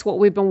discuss what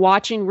we've been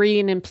watching,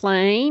 reading, and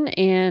playing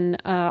in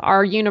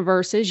our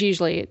universes.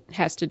 Usually it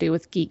has to do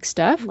with geek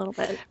stuff. A little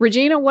bit.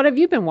 Regina, what have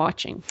you been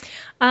watching?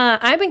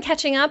 I've been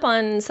catching up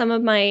on some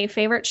of my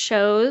favorite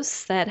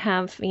shows that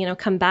have,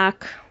 come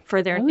back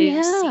for their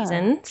new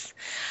seasons.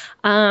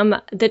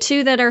 The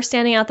two that are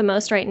standing out the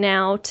most right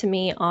now to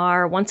me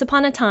are Once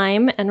Upon a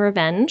Time and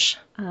Revenge,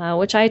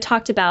 which I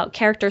talked about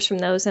characters from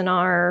those in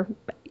our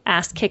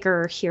Ass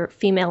Kicker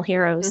Female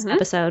Heroes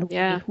episode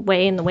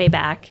way in the way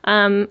back.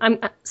 I'm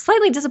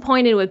slightly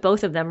disappointed with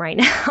both of them right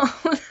now.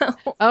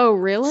 Oh,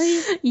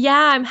 really?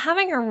 Yeah, I'm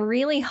having a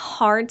really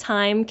hard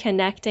time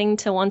connecting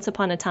to Once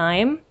Upon a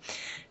Time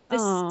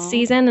this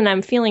season, and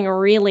I'm feeling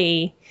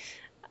really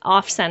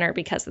off center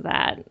because of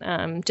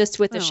that, just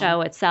with the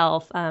show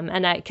itself.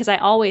 And because I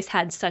always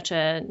had such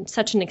an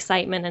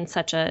excitement and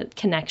such a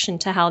connection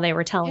to how they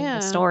were telling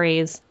the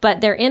stories.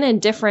 But they're in a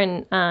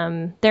different,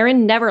 they're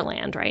in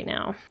Neverland right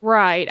now.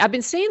 Right. I've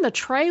been seeing the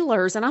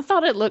trailers and I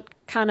thought it looked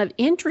kind of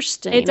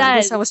interesting. It does. I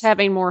guess I was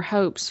having more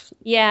hopes. For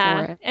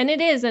it. And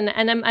it is, and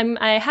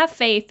I have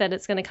faith that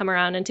it's going to come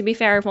around. And to be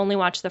fair, I've only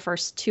watched the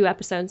first 2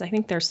 episodes. I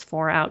think there's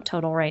 4 out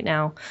total right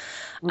now.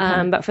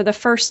 Okay. But for the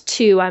first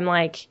 2, I'm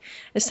like,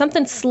 there's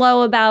something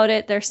slow about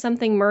it. There's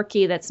something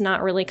murky that's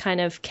not really kind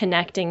of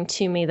connecting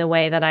to me the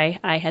way that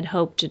I had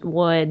hoped it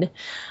would.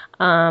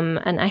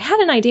 And I had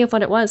an idea of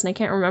what it was, and I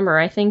can't remember.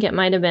 I think it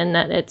might have been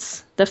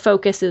that the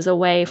focus is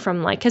away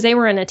from, like, because they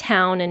were in a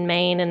town in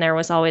Maine, and there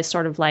was always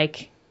sort of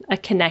like a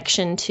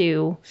connection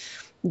to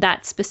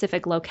that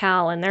specific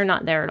locale, and they're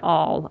not there at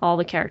all. All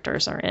the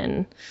characters are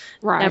in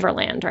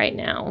Neverland right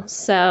now.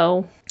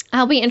 So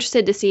I'll be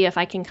interested to see if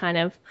I can kind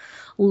of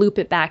loop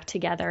it back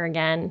together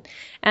again.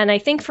 And I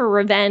think for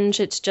Revenge,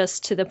 it's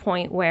just to the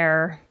point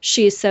where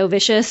she's so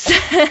vicious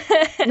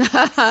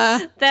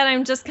that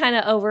I'm just kind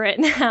of over it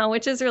now,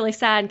 which is really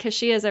sad because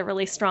she is a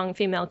really strong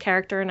female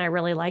character. And I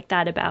really like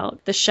that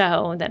about the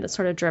show, that it's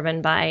sort of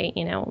driven by,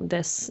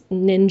 this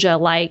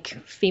ninja-like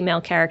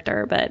female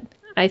character. But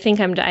I think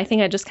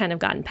I just kind of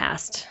gotten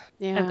past.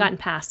 Yeah. I've gotten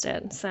past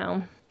it.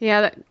 So.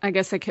 Yeah, I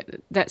guess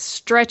that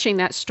stretching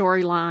that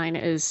storyline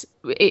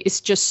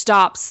it just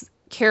stops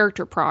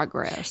character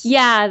progress.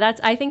 Yeah,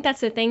 I think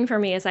that's the thing for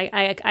me is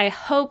I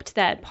hoped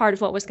that part of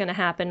what was going to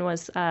happen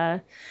was,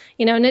 and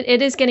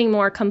it is getting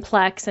more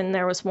complex. And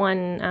there was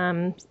one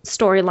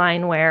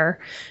storyline where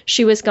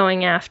she was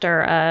going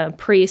after a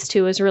priest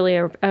who was really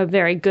a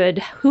very good,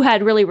 who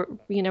had really,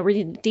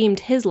 redeemed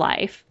his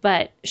life,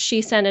 but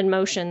she set in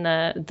motion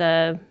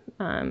the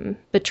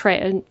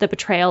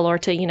betrayal or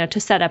to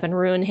set up and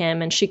ruin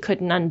him, and she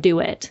couldn't undo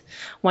it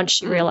once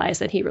she realized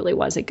that he really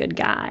was a good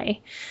guy.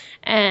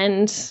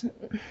 And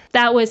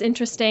that was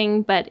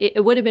interesting, but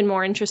it would have been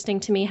more interesting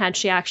to me had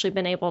she actually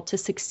been able to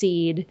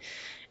succeed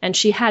and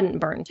she hadn't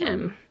burned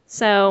him.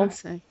 So,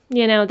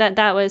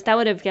 that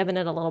would have given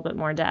it a little bit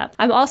more depth.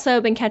 I've also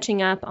been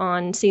catching up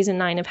on season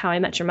 9 of How I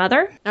Met Your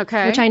Mother.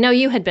 Okay. Which I know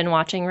you had been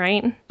watching,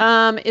 right?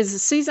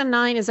 Is season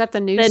 9, is that the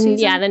new season?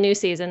 Yeah, the new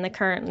season, the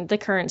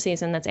current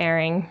season that's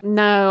airing.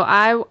 No,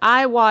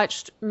 I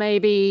watched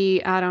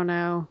maybe, I don't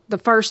know, the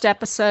first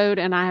episode,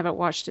 and I haven't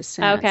watched it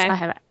since.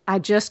 Okay. I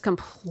just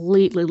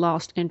completely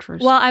lost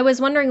interest. Well, I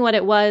was wondering what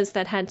it was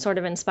that had sort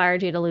of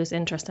inspired you to lose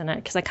interest in it,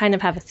 because I kind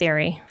of have a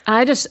theory.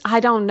 I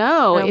don't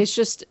know. No. It's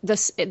just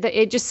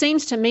it just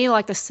seems to me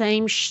like the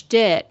same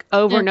shtick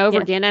over and over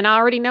again, and I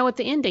already know what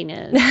the ending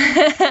is.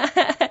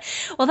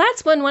 Well,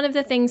 that's one of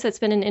the things that's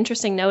been an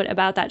interesting note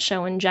about that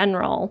show in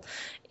general,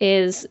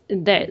 is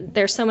that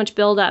there's so much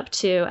build up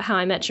to How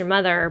I Met Your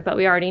Mother, but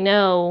we already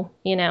know,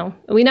 we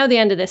know the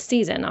end of this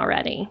season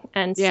already.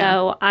 And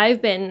so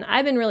I've been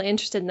really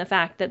interested in the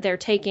fact that they're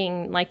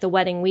taking like the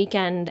wedding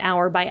weekend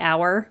hour by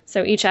hour.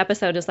 So each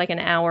episode is like an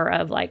hour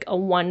of like a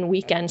one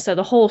weekend. So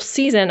the whole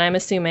season, I'm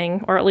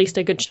assuming, or at least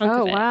a good chunk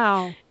of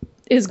it,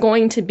 is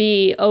going to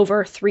be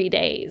over 3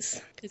 days.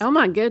 Oh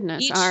my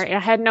goodness. All right. I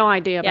had no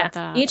idea about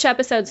that. Each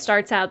episode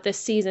starts out this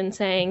season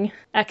saying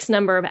X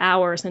number of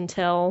hours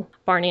until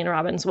Barney and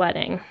Robin's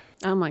wedding.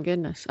 Oh my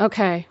goodness.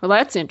 Okay. Well,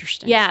 that's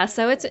interesting. Yeah.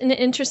 So it's an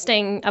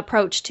interesting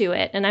approach to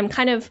it. And I'm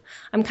kind of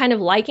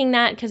liking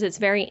that because it's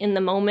very in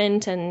the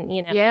moment and,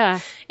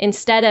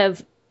 instead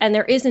of, and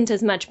there isn't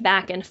as much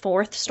back and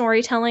forth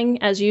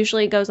storytelling as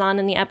usually goes on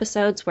in the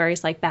episodes where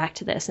he's like back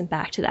to this and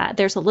back to that.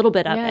 There's a little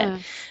bit of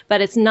it, but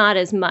it's not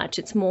as much.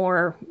 It's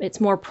more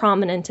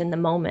prominent in the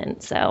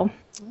moment. So,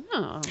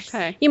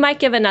 okay. You might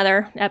give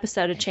another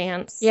episode a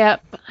chance.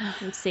 Yep.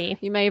 And see.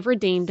 You may have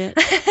redeemed it.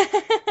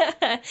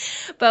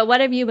 But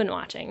what have you been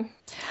watching?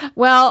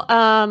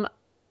 Well,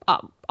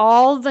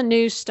 all the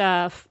new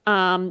stuff,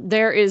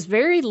 there is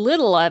very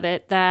little of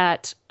it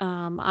that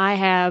I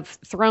have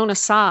thrown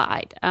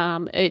aside.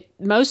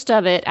 Most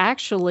of it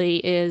actually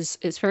is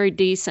very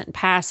decent and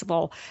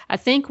passable. I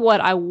think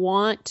what I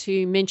want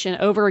to mention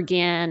over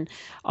again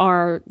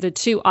are the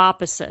two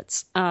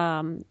opposites,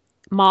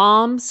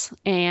 moms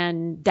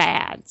and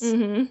dads.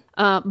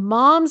 Mm-hmm.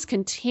 Moms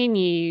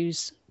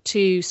continues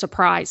to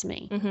surprise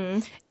me. Mm-hmm.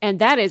 And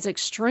that is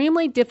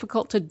extremely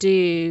difficult to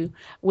do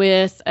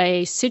with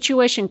a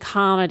situation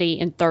comedy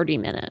in 30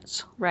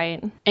 minutes.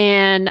 Right.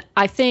 And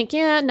I think,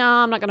 I'm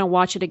not going to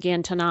watch it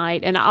again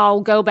tonight. And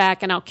I'll go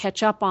back and I'll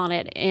catch up on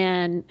it.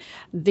 And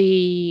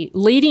the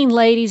leading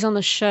ladies on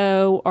the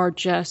show are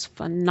just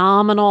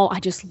phenomenal. I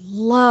just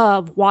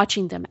love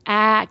watching them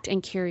act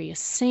and carry a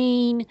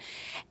scene.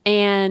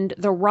 And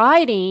the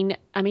writing,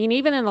 I mean,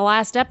 even in the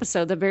last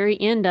episode, the very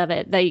end of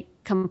it, they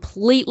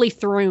completely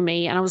threw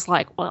me. And I was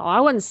like, well,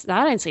 I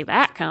didn't see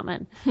that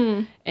coming.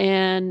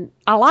 And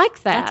I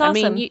like that. That's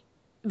awesome. I mean,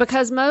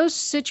 because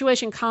most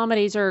situation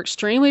comedies are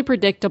extremely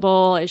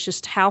predictable. It's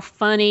just how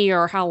funny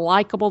or how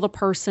likable the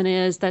person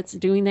is that's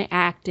doing the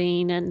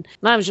acting. And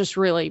I was just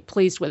really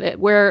pleased with it.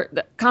 Where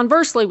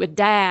conversely with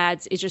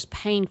Dads, it's just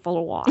painful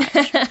to watch.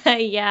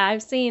 Yeah,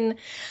 I've seen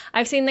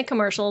the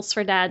commercials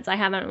for Dads. I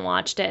haven't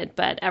watched it,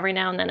 but every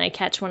now and then I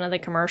catch one of the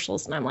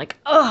commercials and I'm like,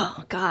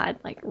 oh God,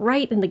 like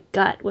right in the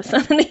gut with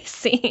some of these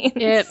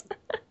scenes.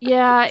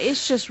 Yeah,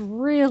 it's just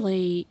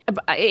really,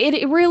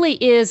 it really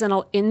is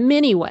in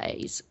many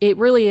ways. It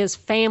really is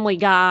Family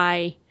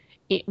Guy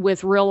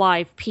with real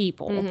life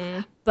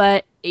people,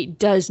 but it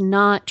does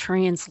not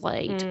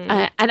translate.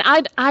 And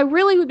I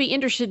really would be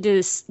interested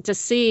to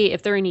see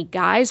if there are any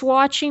guys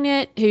watching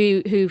it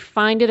who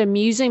find it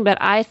amusing, but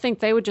I think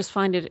they would just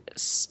find it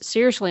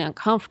seriously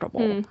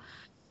uncomfortable.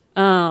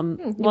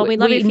 Well, we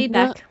love your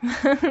feedback.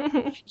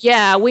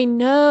 Yeah, we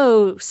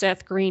know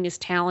Seth Green is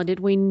talented.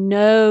 We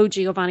know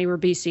Giovanni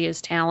Ribisi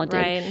is talented.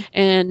 Right.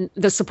 And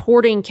the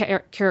supporting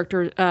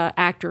character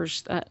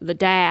actors, the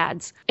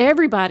dads,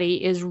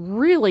 everybody is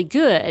really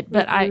good,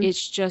 but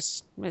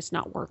it's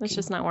not working. It's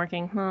just not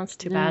working. Well, that's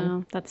too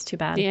bad. That's too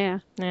bad. Yeah.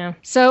 Yeah.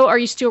 So are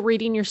you still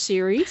reading your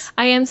series?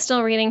 I am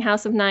still reading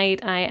House of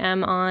Night.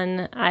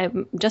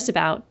 I'm just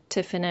about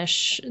to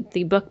finish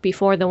the book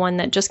before the one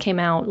that just came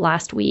out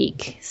last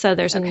week. So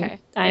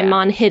I'm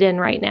on Hidden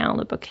right now.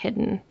 The book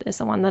Hidden is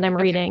the one that I'm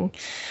reading.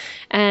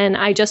 And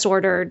I just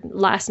ordered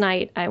last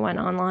night. I went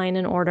online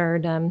and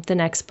ordered the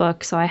next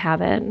book. So I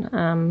have it.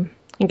 I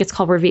think it's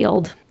called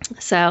Revealed.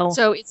 So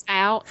it's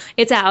out?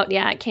 It's out.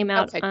 Yeah. It came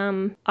out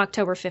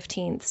October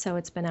 15th. So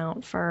it's been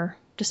out for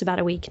just about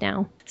a week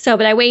now. So,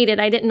 but I waited.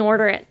 I didn't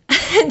order it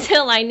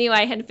until I knew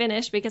I had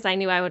finished because I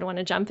knew I would want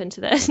to jump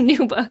into the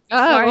new book.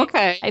 Oh,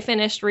 okay. I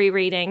finished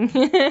rereading.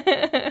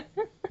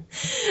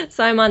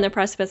 So I'm on the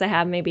precipice. I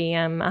have maybe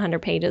 100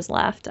 pages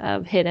left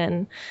of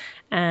Hidden.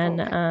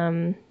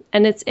 And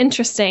it's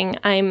interesting.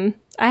 I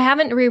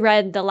haven't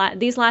reread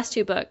these last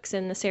two books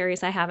in the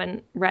series. I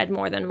haven't read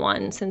more than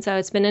once. And so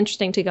it's been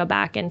interesting to go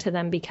back into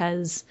them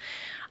because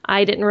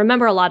I didn't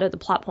remember a lot of the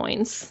plot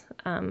points.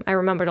 I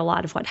remembered a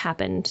lot of what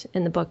happened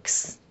in the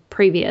books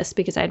previous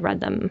because I'd read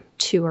them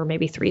 2 or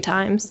maybe 3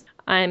 times.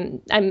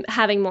 I'm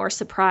having more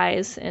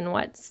surprise in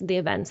what's the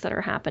events that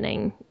are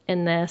happening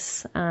in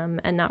this,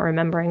 and not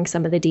remembering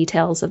some of the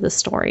details of the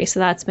story. So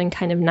that's been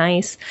kind of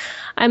nice.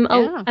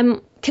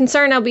 I'm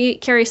concerned. I'll be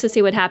curious to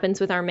see what happens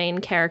with our main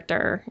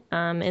character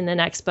in the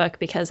next book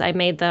because I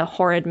made the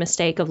horrid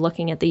mistake of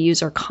looking at the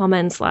user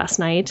comments last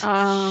night.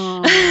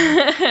 Oh.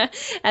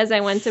 As I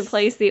went to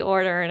place the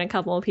order, and a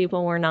couple of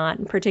people were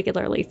not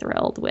particularly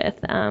thrilled with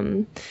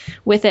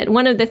it.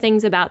 One of the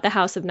things about the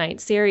House of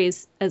Night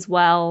series as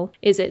well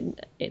is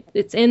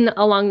it's in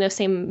along the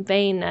same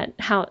vein that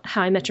How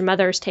I Met Your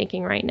Mother is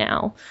taking right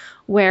now,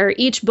 where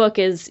each book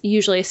is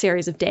usually a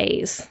series of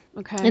days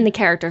in the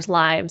characters'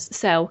 lives.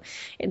 So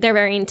they're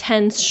very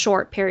intense,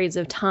 short periods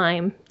of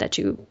time that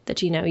you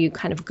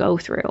kind of go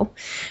through.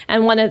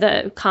 And one of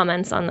the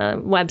comments on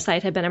the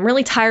website had been, I'm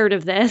really tired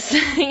of this,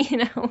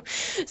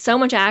 so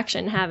much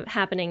action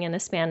happening in a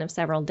span of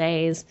several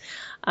days.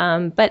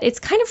 But it's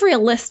kind of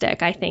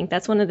realistic, I think.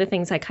 That's one of the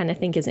things I kind of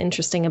think is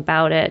interesting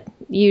about it.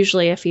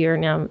 Usually if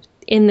you're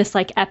in this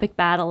like epic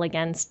battle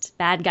against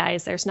bad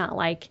guys, there's not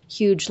like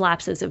huge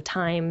lapses of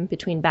time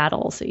between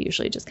battles. It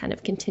usually just kind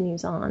of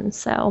continues on.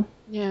 So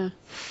yeah,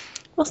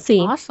 we'll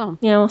see. Awesome.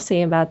 Yeah, we'll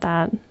see about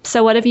that.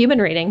 So what have you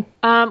been reading?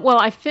 Well,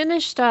 I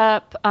finished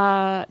up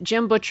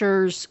Jim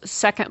Butcher's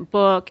second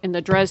book in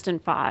the Dresden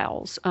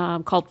Files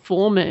called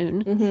Full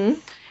Moon. Mm-hmm.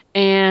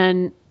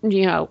 And,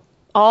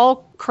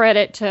 all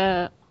credit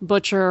to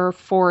Butcher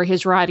for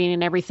his writing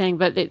and everything,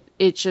 but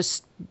it's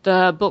just,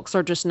 the books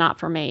are just not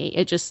for me.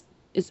 It's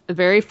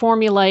very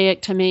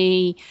formulaic to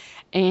me,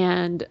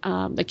 and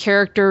the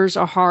characters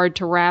are hard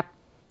to wrap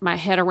my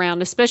head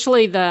around,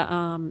 especially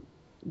the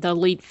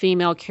lead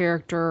female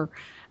character.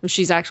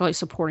 She's actually a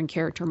supporting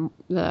character,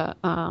 the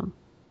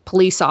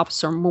police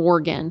officer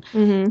Morgan.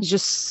 Mm-hmm. Is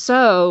just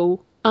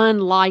so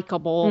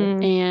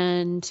unlikable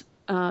and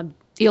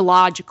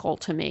illogical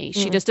to me.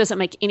 She just doesn't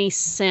make any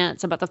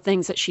sense about the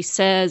things that she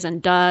says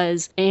and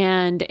does,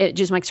 and it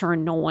just makes her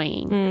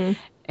annoying.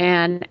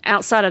 And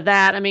outside of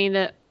that, I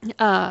mean,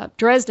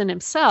 Dresden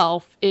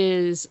himself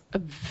is a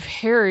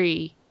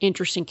very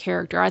interesting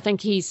character. I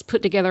think he's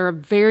put together a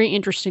very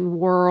interesting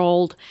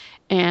world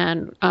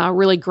and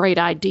really great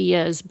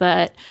ideas,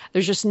 but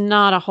there's just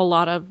not a whole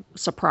lot of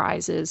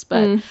surprises.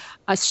 But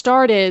I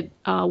started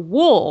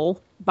Wool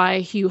by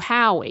Hugh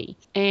Howey,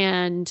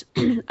 and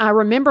I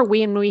remember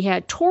when we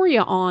had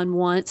Toria on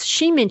once,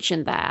 she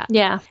mentioned that.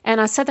 Yeah.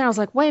 And I sat there, I was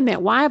like, wait a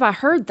minute, why have I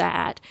heard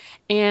that?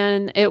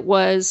 And it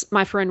was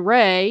my friend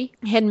Ray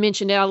had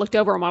mentioned it. I looked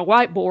over on my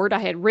whiteboard, I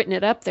had written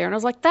it up there, and I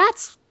was like,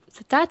 that's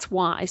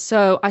why.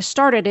 So I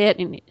started it,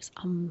 and it's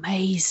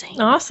amazing.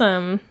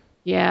 Awesome.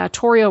 Yeah,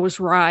 Toria was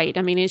right.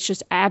 I mean, it's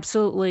just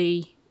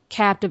absolutely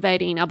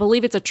captivating. I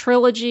believe it's a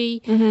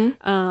trilogy.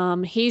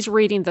 Mm-hmm. He's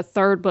reading the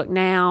third book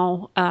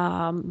now.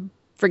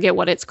 forget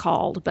what it's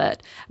called,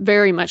 but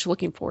very much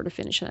looking forward to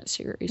finishing that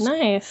series.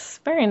 Nice.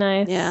 Very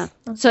nice. Yeah.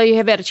 So you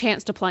have had a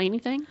chance to play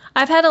anything?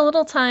 I've had a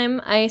little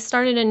time. I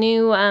started a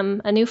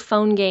new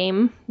phone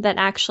game that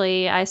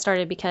actually I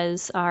started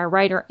because our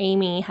writer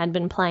Amy had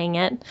been playing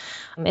it.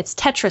 It's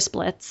Tetris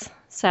Blitz.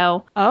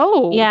 So,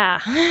 yeah.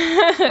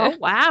 Oh,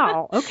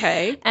 wow.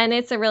 Okay. And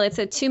it's a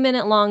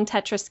 2-minute long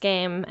Tetris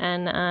game,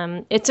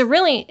 and it's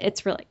really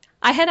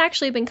I had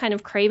actually been kind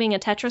of craving a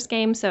Tetris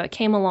game, so it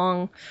came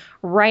along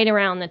right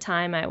around the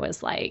time I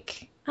was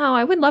like, oh,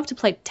 I would love to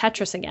play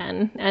Tetris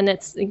again. And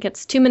it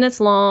gets 2 minutes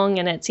long,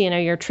 and it's,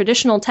 your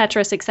traditional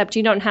Tetris, except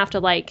you don't have to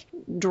like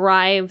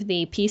drive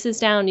the pieces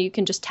down. You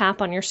can just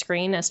tap on your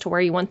screen as to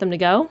where you want them to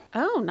go.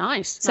 Oh,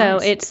 nice. So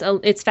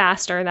it's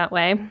faster that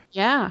way.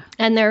 Yeah.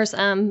 And there's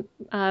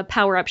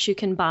power-ups you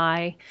can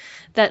buy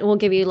that will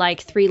give you like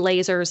 3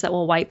 lasers that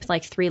will wipe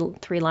like three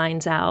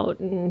lines out,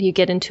 and you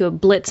get into a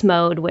blitz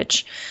mode,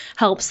 which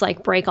helps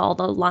like break all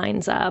the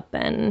lines up,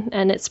 and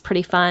it's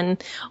pretty fun.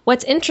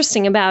 What's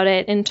interesting about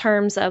it in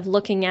terms of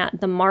looking at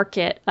the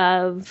market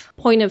of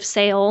point of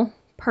sale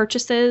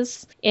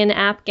purchases in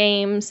app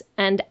games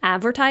and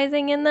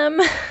advertising in them,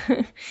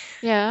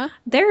 yeah,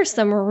 there's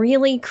some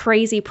really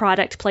crazy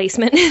product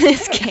placement in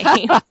this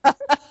game.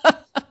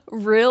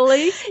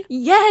 Really?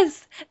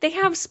 Yes, they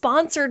have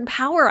sponsored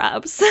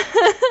power-ups.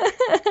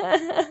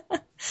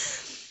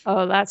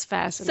 Oh, that's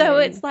fascinating. So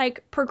it's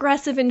like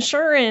Progressive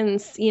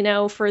Insurance,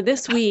 for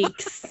this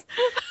week's,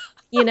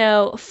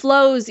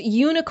 Flo's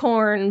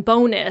unicorn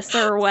bonus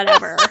or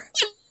whatever.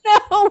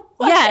 No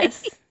way.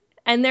 Yes.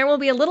 And there will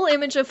be a little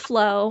image of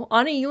Flo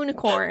on a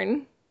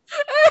unicorn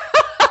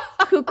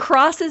who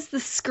crosses the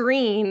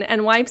screen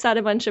and wipes out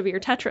a bunch of your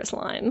Tetris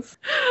lines.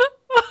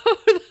 Oh,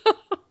 no.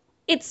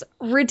 It's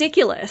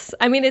ridiculous.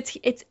 I mean,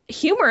 it's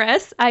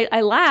humorous.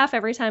 I laugh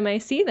every time I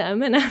see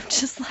them, and I'm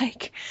just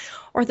like,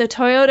 or the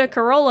Toyota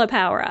Corolla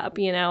power up,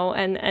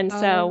 and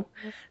so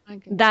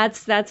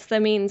that's the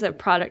means of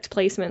product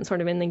placement sort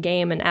of in the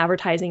game and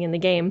advertising in the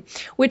game,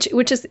 which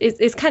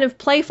is kind of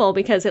playful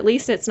because at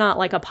least it's not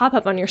like a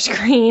pop-up on your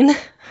screen.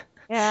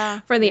 Yeah.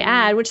 For the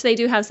ad, which they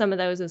do have some of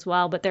those as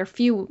well, but they're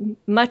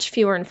much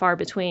fewer and far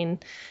between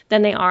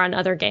than they are on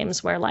other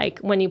games where, like,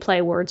 when you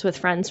play Words with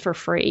Friends for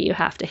free, you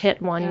have to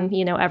hit one,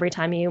 every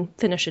time you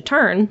finish a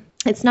turn.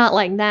 It's not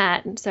like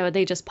that, so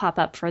they just pop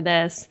up for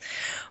this.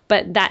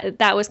 But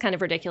that was kind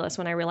of ridiculous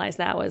when I realized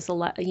that was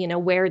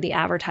where the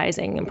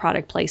advertising and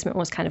product placement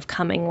was kind of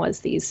coming,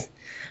 was these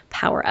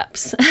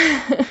power-ups.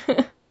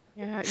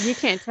 Yeah, you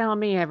can't tell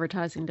me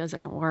advertising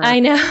doesn't work. I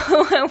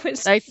know.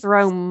 They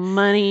throw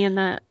money in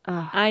that.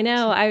 I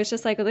know. I was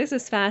just like, well, this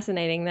is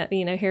fascinating that,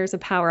 here's a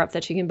power-up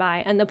that you can buy.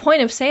 And the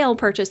point of sale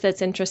purchase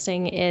that's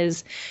interesting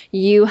is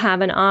you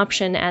have an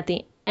option at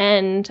the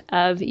end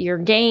of your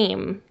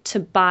game to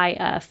buy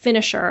a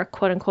finisher,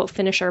 quote unquote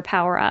finisher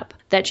power up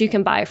that you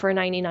can buy for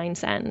 99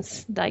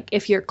 cents. Like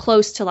if you're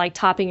close to like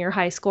topping your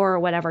high score or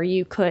whatever,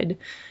 you could,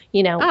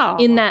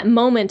 in that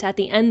moment at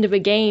the end of a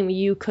game,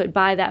 you could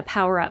buy that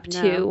power up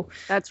too.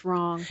 That's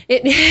wrong.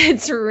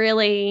 It's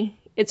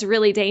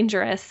really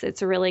dangerous.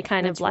 It's really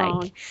kind of like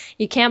wrong.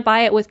 You can't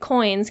buy it with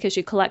coins because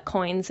you collect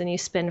coins and you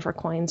spin for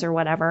coins or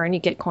whatever, and you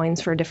get coins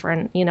for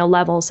different,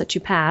 levels that you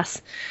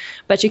pass.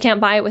 But you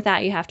can't buy it with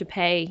that. You have to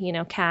pay,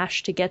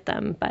 cash to get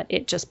them. But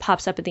it just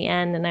pops up at the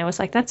end, and I was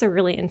like, that's a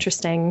really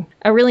interesting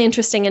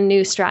and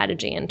new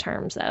strategy in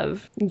terms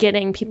of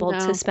getting people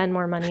to spend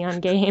more money on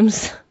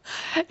games.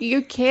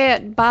 You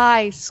can't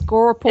buy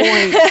score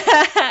points.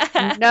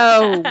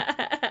 No.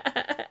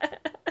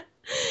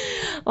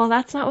 Well,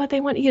 that's not what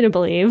they want you to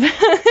believe.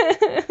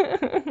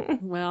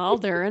 Well,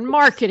 they're in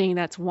marketing.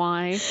 That's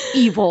why.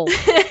 Evil.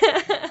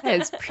 That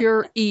is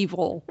pure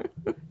evil.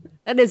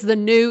 That is the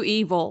new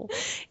evil.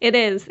 It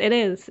is.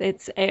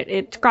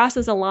 It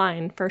crosses a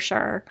line for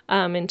sure.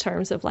 In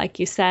terms of, like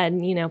you said,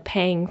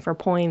 paying for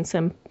points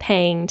and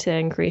paying to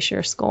increase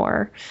your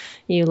score.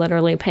 You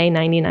literally pay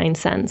 99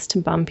 cents to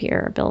bump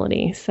your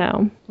ability.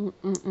 So. Well,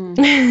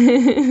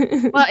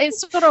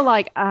 it's sort of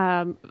like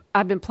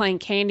I've been playing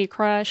Candy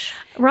Crush.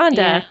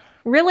 Rhonda.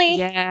 Really?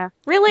 Yeah.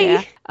 Really?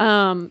 Yeah.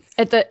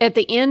 At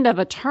the end of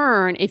a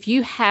turn, if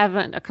you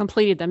haven't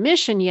completed the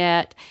mission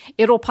yet,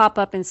 it'll pop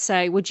up and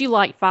say, "Would you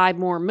like 5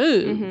 more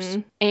moves?"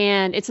 Mm-hmm.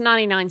 And it's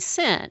 99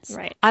 cents.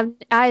 Right.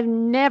 I've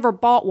never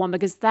bought one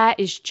because that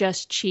is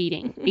just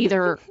cheating.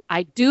 Either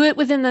I do it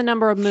within the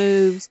number of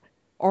moves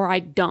or I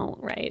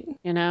don't. Right.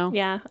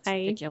 Yeah.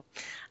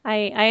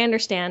 I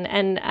understand,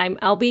 and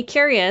I'll be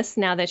curious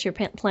now that you're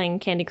playing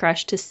Candy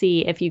Crush to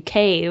see if you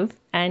cave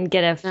and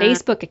get a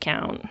Facebook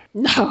account.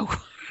 No.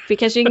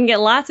 Because you can get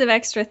lots of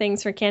extra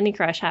things for Candy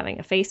Crush having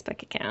a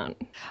Facebook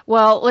account.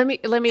 Well, let me.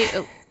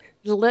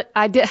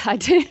 I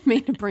didn't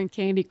mean to bring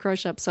Candy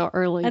Crush up so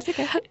early. That's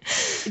okay.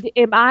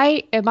 Am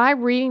I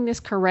reading this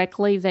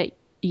correctly that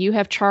you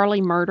have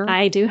Charlie Murder?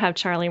 I do have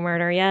Charlie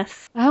Murder,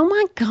 yes. Oh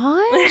my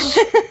gosh.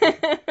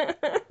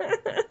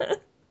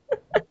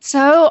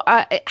 So,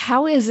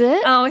 how is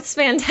it? Oh, it's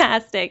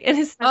fantastic. It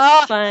is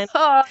so fun.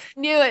 Oh,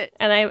 knew it.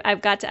 And I'm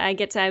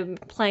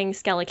playing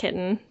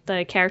Skelekitten,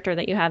 the character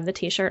that you have the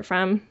t-shirt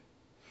from.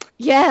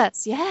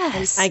 Yes,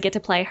 yes. I get to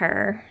play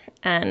her.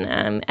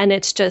 And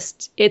it's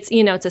just, it's,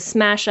 it's a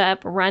smash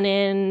up, run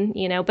in,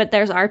 but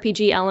there's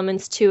RPG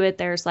elements to it.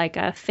 There's like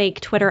a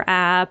fake Twitter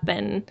app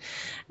and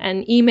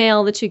an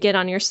email that you get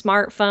on your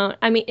smartphone.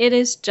 I mean, it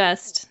is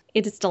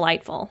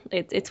delightful.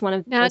 It's one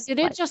of now. Did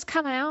it just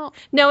come out?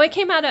 No, it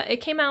came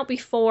out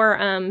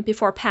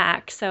before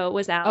PAX, so it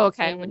was out. Oh,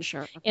 okay, I wasn't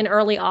sure. In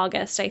early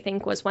August, I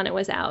think, was when it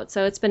was out.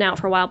 So it's been out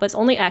for a while, but it's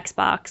only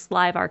Xbox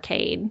Live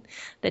Arcade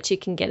that you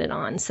can get it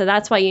on. So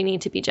that's why you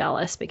need to be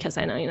jealous, because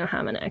I know you don't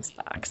have an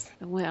Xbox.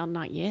 Well,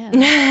 not yet.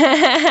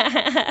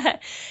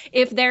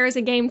 If there is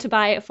a game to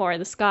buy it for,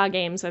 the ska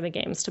games are the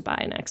games to buy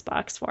an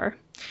Xbox for.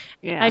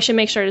 Yeah. I should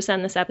make sure to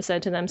send this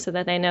episode to them so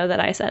that they know that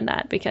I said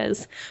that,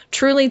 because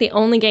truly the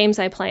only games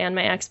I play on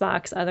my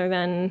Xbox, other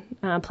than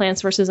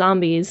Plants vs.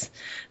 Zombies,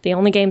 the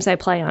only games I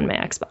play on my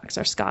Xbox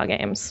are ska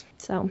games.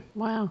 So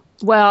wow.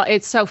 Well,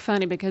 it's so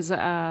funny because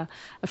a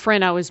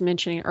friend I was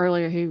mentioning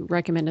earlier who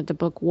recommended the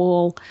book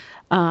Wool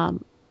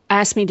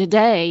asked me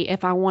today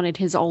if I wanted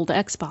his old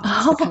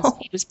Xbox because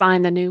he was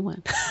buying the new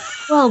one.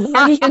 Well,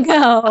 there you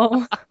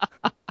go.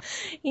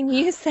 And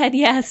you said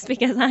yes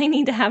because I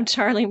need to have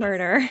Charlie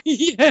Murder.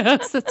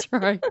 Yes, that's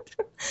right.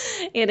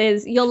 It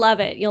is. You'll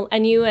love it. You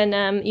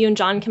and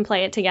John can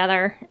play it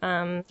together.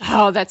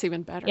 Oh, that's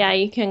even better. Yeah,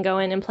 you can go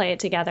in and play it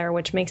together,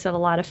 which makes it a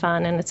lot of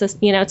fun. And it's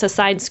a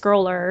side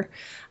scroller,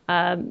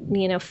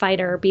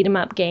 fighter beat 'em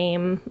up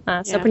game.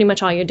 So pretty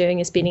much all you're doing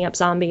is beating up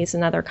zombies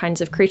and other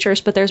kinds of creatures.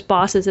 But there's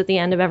bosses at the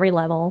end of every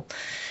level.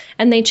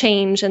 And they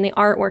change, and the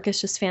artwork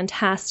is just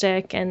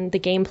fantastic, and the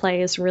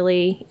gameplay is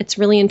really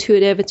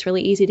intuitive. It's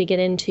really easy to get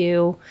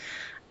into,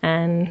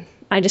 and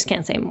I just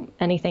can't say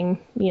anything,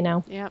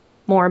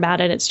 more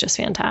about it. It's just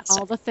fantastic.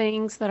 All the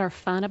things that are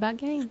fun about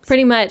games.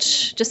 Pretty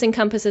much just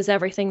encompasses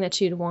everything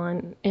that you'd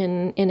want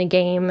in a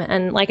game.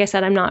 And like I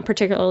said, I'm not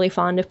particularly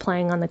fond of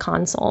playing on the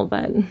console,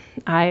 but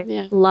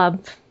I love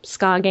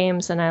ska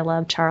games, and I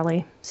love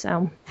Charlie.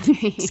 So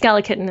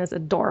Skellykitten is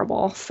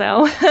adorable.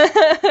 So.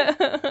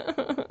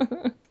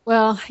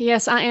 Well,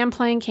 yes, I am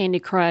playing Candy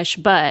Crush,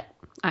 but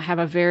I have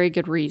a very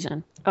good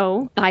reason.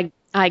 Oh.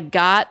 I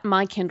got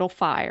my Kindle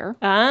Fire.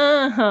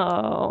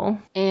 Oh.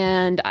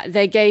 And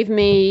they gave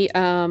me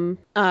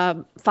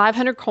 500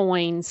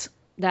 coins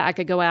that I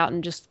could go out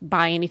and just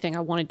buy anything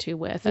I wanted to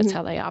with. That's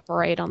how they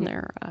operate on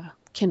their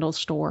Kindle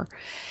store.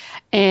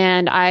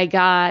 And I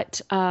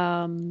got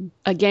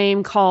a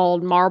game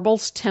called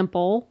Marbles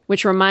Temple,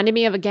 which reminded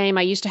me of a game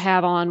I used to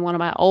have on one of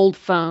my old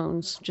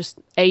phones just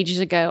ages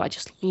ago. I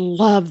just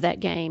love that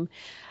game.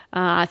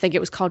 I think it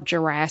was called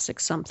Jurassic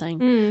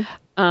something.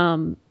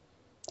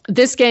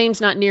 This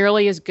game's not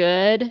nearly as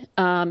good.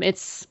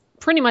 It's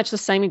pretty much the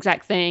same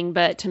exact thing,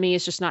 but to me,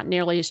 it's just not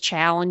nearly as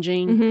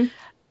challenging.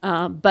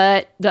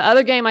 But the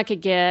other game I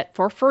could get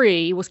for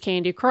free was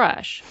Candy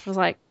Crush. I was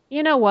like,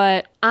 you know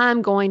what?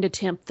 I'm going to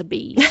tempt the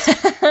beast.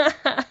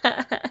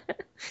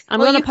 I'm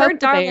going to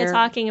poke the bear. Darla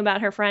talking about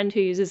her friend who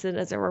uses it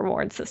as a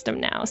reward system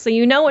now, so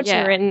you know what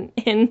you're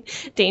in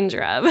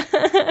danger of.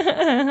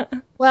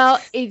 Well,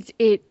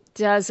 it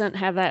doesn't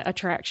have that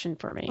attraction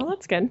for me. Well,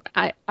 that's good.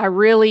 I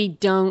really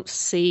don't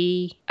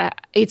see.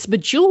 It's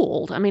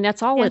Bejeweled. I mean,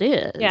 that's all it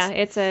is. Yeah,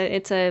 it's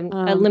a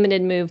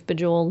limited move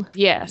Bejeweled.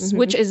 Yes,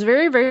 which is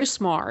very, very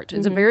smart.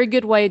 It's a very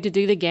good way to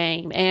do the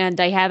game, and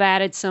they have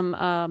added some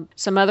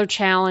other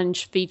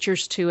challenge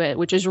features to it,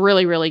 which is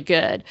really, really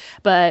good.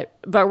 But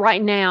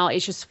right now,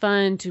 it's just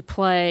fun to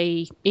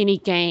play any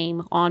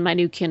game on my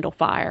new Kindle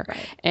Fire,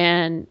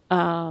 and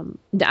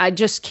I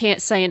just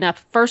can't say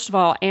enough. First of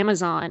all,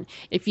 Amazon,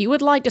 if you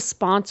would like to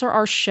sponsor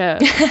our show,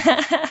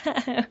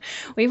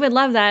 we would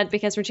love that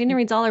because Regina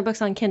reads all her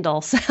books on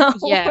Kindle. So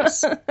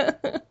yes,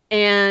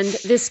 and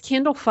this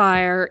Kindle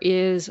Fire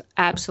is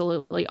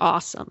absolutely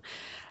awesome.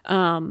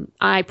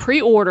 I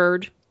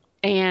pre-ordered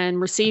and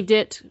received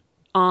it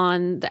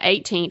on the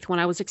 18th when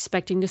I was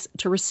expecting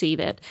to receive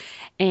it,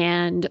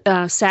 and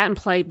sat and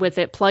played with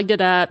it, plugged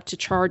it up to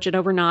charge it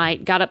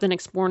overnight, got up the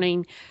next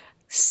morning,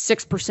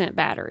 6%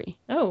 battery.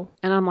 Oh.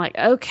 And I'm like,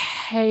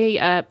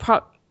 okay,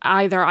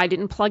 either I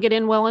didn't plug it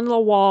in well into the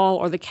wall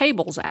or the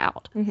cable's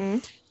out.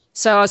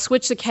 So I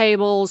switched the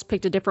cables,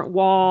 picked a different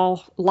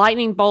wall,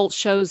 lightning bolt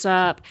shows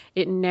up,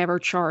 it never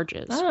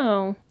charges.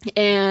 Oh.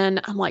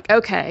 And I'm like,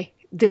 okay,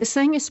 this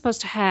thing is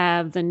supposed to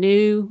have the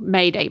new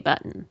Mayday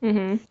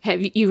button. Have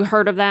you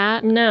heard of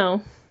that?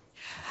 No.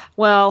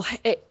 Well,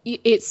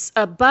 it's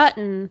a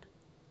button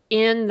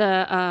in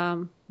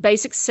the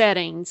basic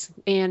settings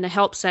in the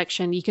help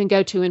section you can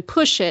go to and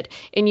push it,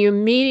 and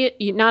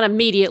not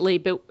immediately,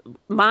 but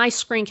my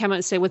screen came up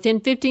and said within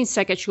 15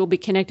 seconds you'll be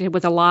connected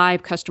with a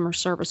live customer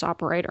service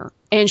operator.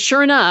 And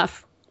sure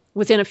enough,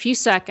 within a few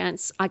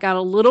seconds I got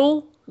a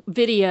little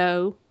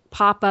video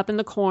pop up in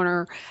the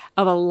corner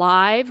of a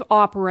live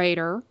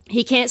operator.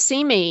 He can't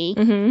see me,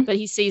 but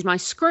he sees my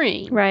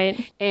screen.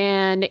 Right.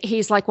 And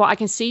he's like, well, I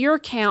can see your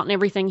account and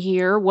everything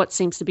here. What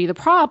seems to be the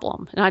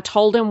problem? And I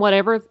told him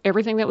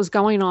everything that was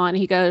going on.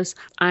 He goes,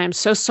 I am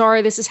so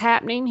sorry this is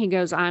happening. He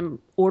goes, I'm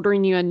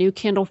ordering you a new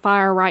Kindle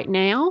Fire right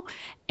now.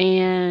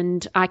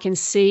 And I can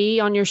see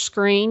on your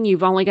screen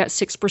you've only got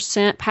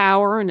 6%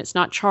 power and it's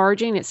not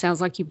charging. It sounds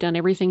like you've done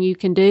everything you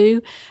can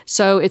do.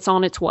 So it's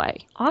on its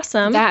way.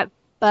 Awesome. That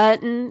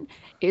button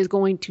is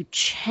going to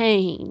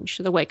change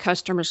the way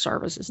customer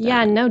service is done.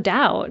 Yeah, no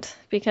doubt.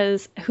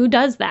 Because who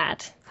does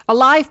that? A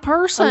live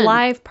person. A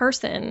live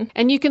person.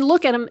 And you can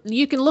look at them.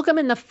 You can look them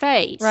in the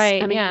face.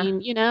 Right. I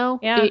mean, you know,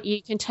 Yeah.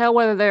 you can tell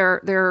whether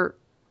they're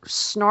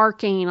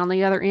snarking on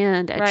the other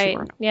end at Right. you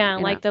or not, Yeah.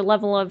 you Like know. the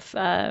level of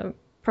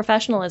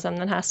professionalism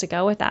that has to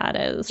go with that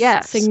is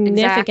Yes,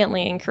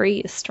 significantly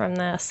increased from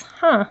this.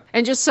 Huh.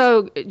 And just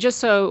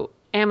so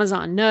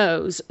Amazon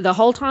knows, the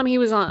whole time he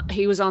was on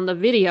the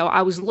video,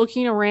 I was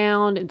looking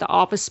around at the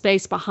office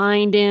space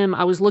behind him.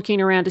 I was looking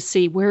around to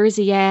see where is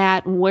he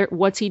at and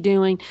what's he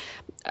doing.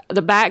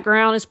 The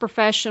background is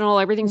professional.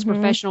 Everything's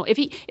professional.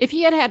 If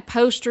he had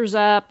posters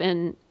up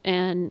and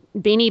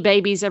Beanie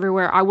Babies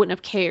everywhere, I wouldn't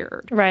have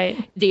cared.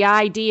 Right. The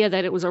idea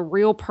that it was a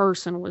real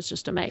person was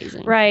just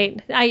amazing.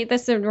 Right.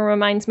 This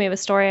reminds me of a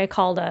story. I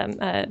called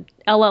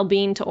LL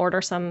Bean to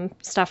order some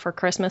stuff for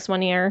Christmas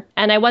one year,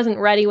 and I wasn't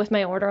ready with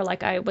my order.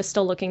 Like, I was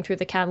still looking through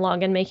the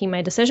catalog and making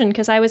my decision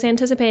because I was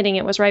anticipating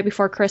it was right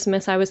before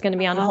Christmas. I was going to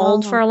be on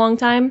hold for a long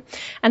time,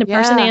 and a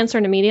person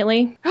answered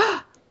immediately.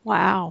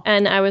 Wow.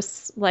 And I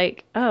was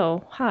like,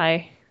 oh,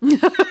 hi.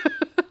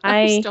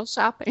 I'm still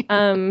shopping.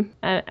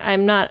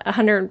 I'm not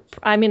 100.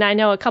 I mean, I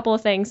know a couple of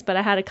things, but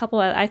I had a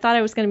couple of, I thought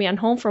I was going to be on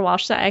hold for a while.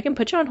 She said, I can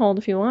put you on hold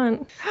if you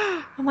want.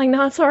 I'm like,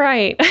 no, it's all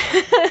right.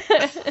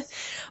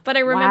 But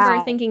I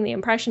remember thinking the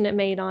impression it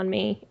made on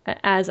me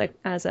as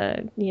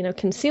a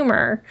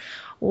consumer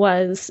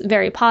was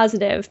very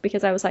positive,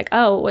 because I was like,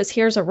 oh,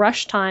 here's a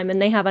rush time and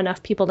they have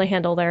enough people to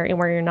handle and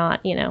where you're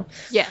not,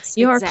 Yes,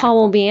 your call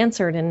will be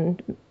answered in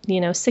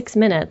 6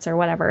 minutes or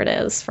whatever it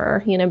is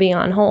for being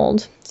on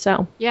hold.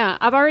 So yeah,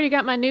 I've already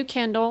got my new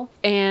Kindle,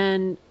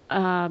 and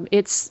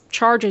it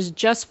charges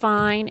just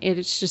fine.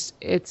 It's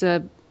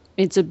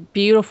a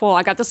beautiful.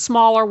 I got the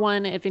smaller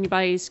one if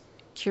anybody's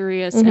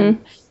curious,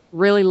 and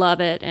really love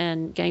it,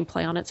 and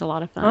gameplay on it's a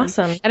lot of fun.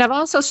 Awesome. And I've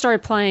also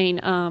started playing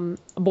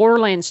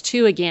Borderlands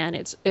 2 again.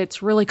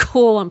 It's really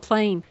cool. I'm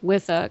playing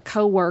with a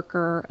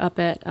coworker up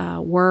at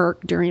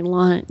work during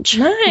lunch.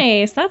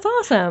 Nice. That's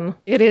awesome.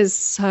 It is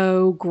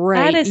so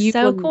great. That is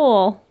so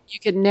cool. You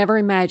could never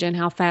imagine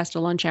how fast a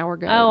lunch hour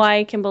goes. Oh,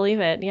 I can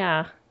believe it.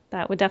 Yeah.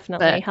 That would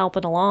definitely help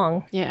it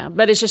along. Yeah,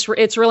 but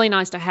it's really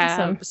nice to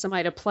have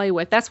somebody to play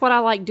with. That's what I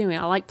like doing.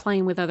 I like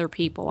playing with other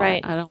people.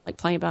 Right. I don't like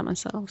playing by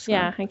myself. So.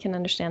 Yeah, I can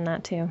understand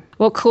that too.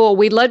 Well, cool.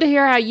 We'd love to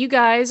hear how you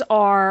guys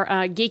are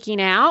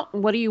geeking out.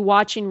 What are you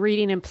watching,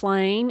 reading, and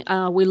playing?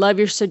 We love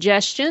your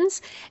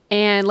suggestions,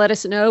 and let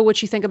us know what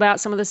you think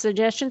about some of the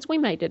suggestions we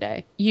made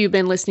today. You've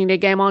been listening to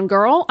Game On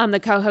Girl. I'm the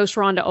co-host,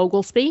 Rhonda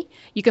Oglesby.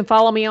 You can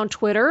follow me on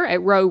Twitter at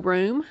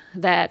RoHoom.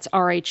 That's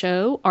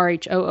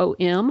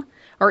RHOOM.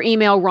 Or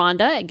email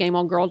Rhonda at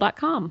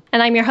GameOnGirl.com.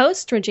 And I'm your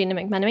host, Regina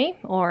McMenemy,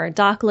 or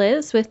Doc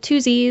Liz with 2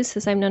 Z's,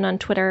 as I'm known on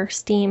Twitter,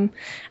 Steam,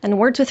 and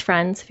Words with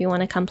Friends, if you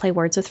want to come play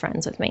Words with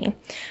Friends with me.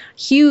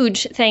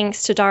 Huge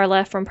thanks to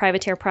Darla from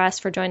Privateer Press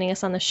for joining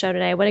us on the show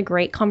today. What a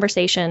great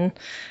conversation.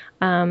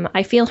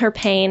 I feel her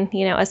pain,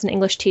 as an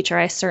English teacher,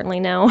 I certainly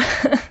know.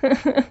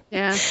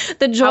 Yeah.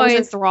 The joy. I was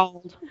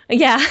enthralled.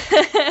 Yeah.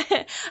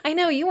 I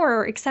know, you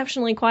were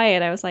exceptionally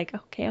quiet. I was like,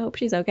 okay, I hope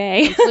she's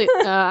okay.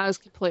 I was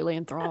completely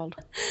enthralled.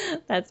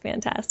 That's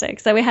fantastic.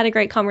 So we had a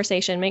great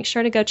conversation. Make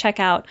sure to go check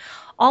out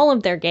all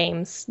of their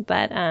games,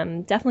 but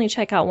definitely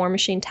check out War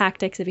Machine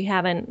Tactics if you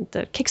haven't.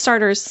 The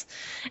Kickstarter's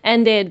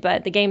ended,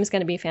 but the game is going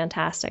to be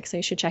fantastic. So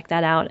you should check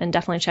that out, and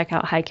definitely check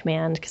out High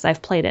Command, because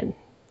I've played it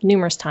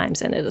numerous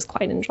times and it is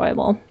quite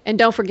enjoyable. And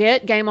don't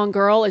forget, Game On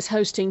Girl is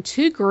hosting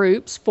 2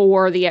 groups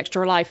for the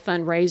Extra Life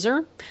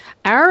fundraiser.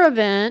 Our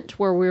event,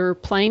 where we're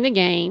playing the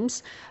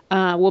games,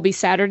 will be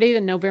Saturday,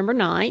 the November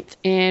 9th,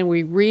 and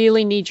we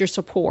really need your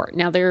support.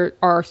 Now, there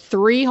are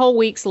 3 whole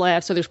weeks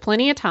left, so there's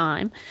plenty of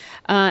time.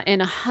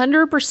 And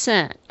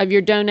 100% of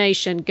your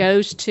donation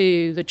goes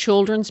to the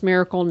Children's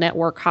Miracle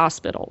Network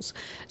hospitals.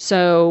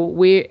 So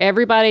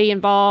everybody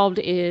involved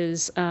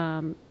is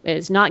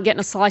not getting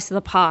a slice of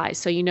the pie,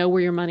 so you know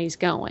where your money's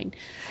going.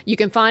 You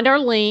can find our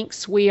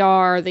links. We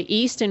are the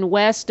East and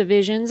West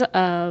divisions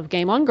of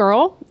Game On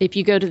Girl. If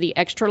you go to the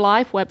Extra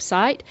Life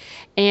website,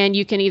 and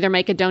you can either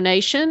make a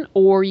donation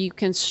or you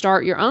can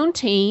start your own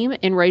team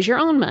and raise your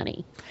own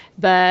money.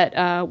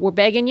 But we're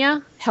begging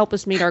you, help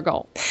us meet our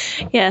goal.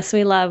 Yes,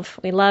 we love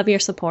your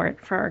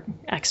support for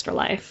Extra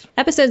Life.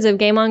 Episodes of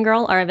Game On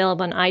Girl are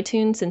available on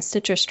iTunes and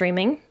Stitcher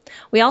streaming.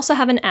 We also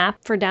have an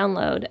app for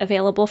download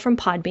available from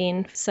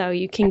Podbean, so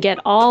you can get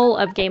all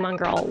of Game On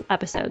Girl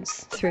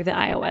episodes through the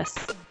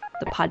iOS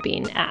the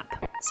Podbean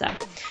app. So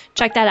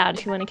check that out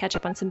if you want to catch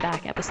up on some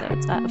back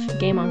episodes of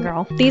Game On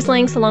Girl. These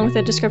links, along with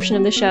the description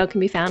of the show, can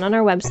be found on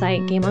our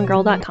website,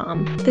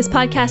 gameongirl.com. This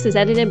podcast is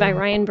edited by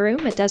Ryan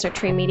Broom at Desert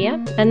Tree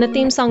Media, and the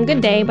theme song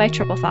Good Day by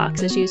Triple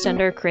Fox is used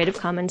under a Creative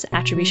Commons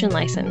Attribution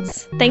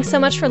License. Thanks so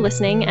much for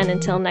listening, and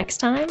until next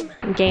time,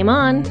 game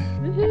on!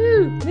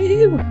 Woohoo!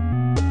 Woohoo!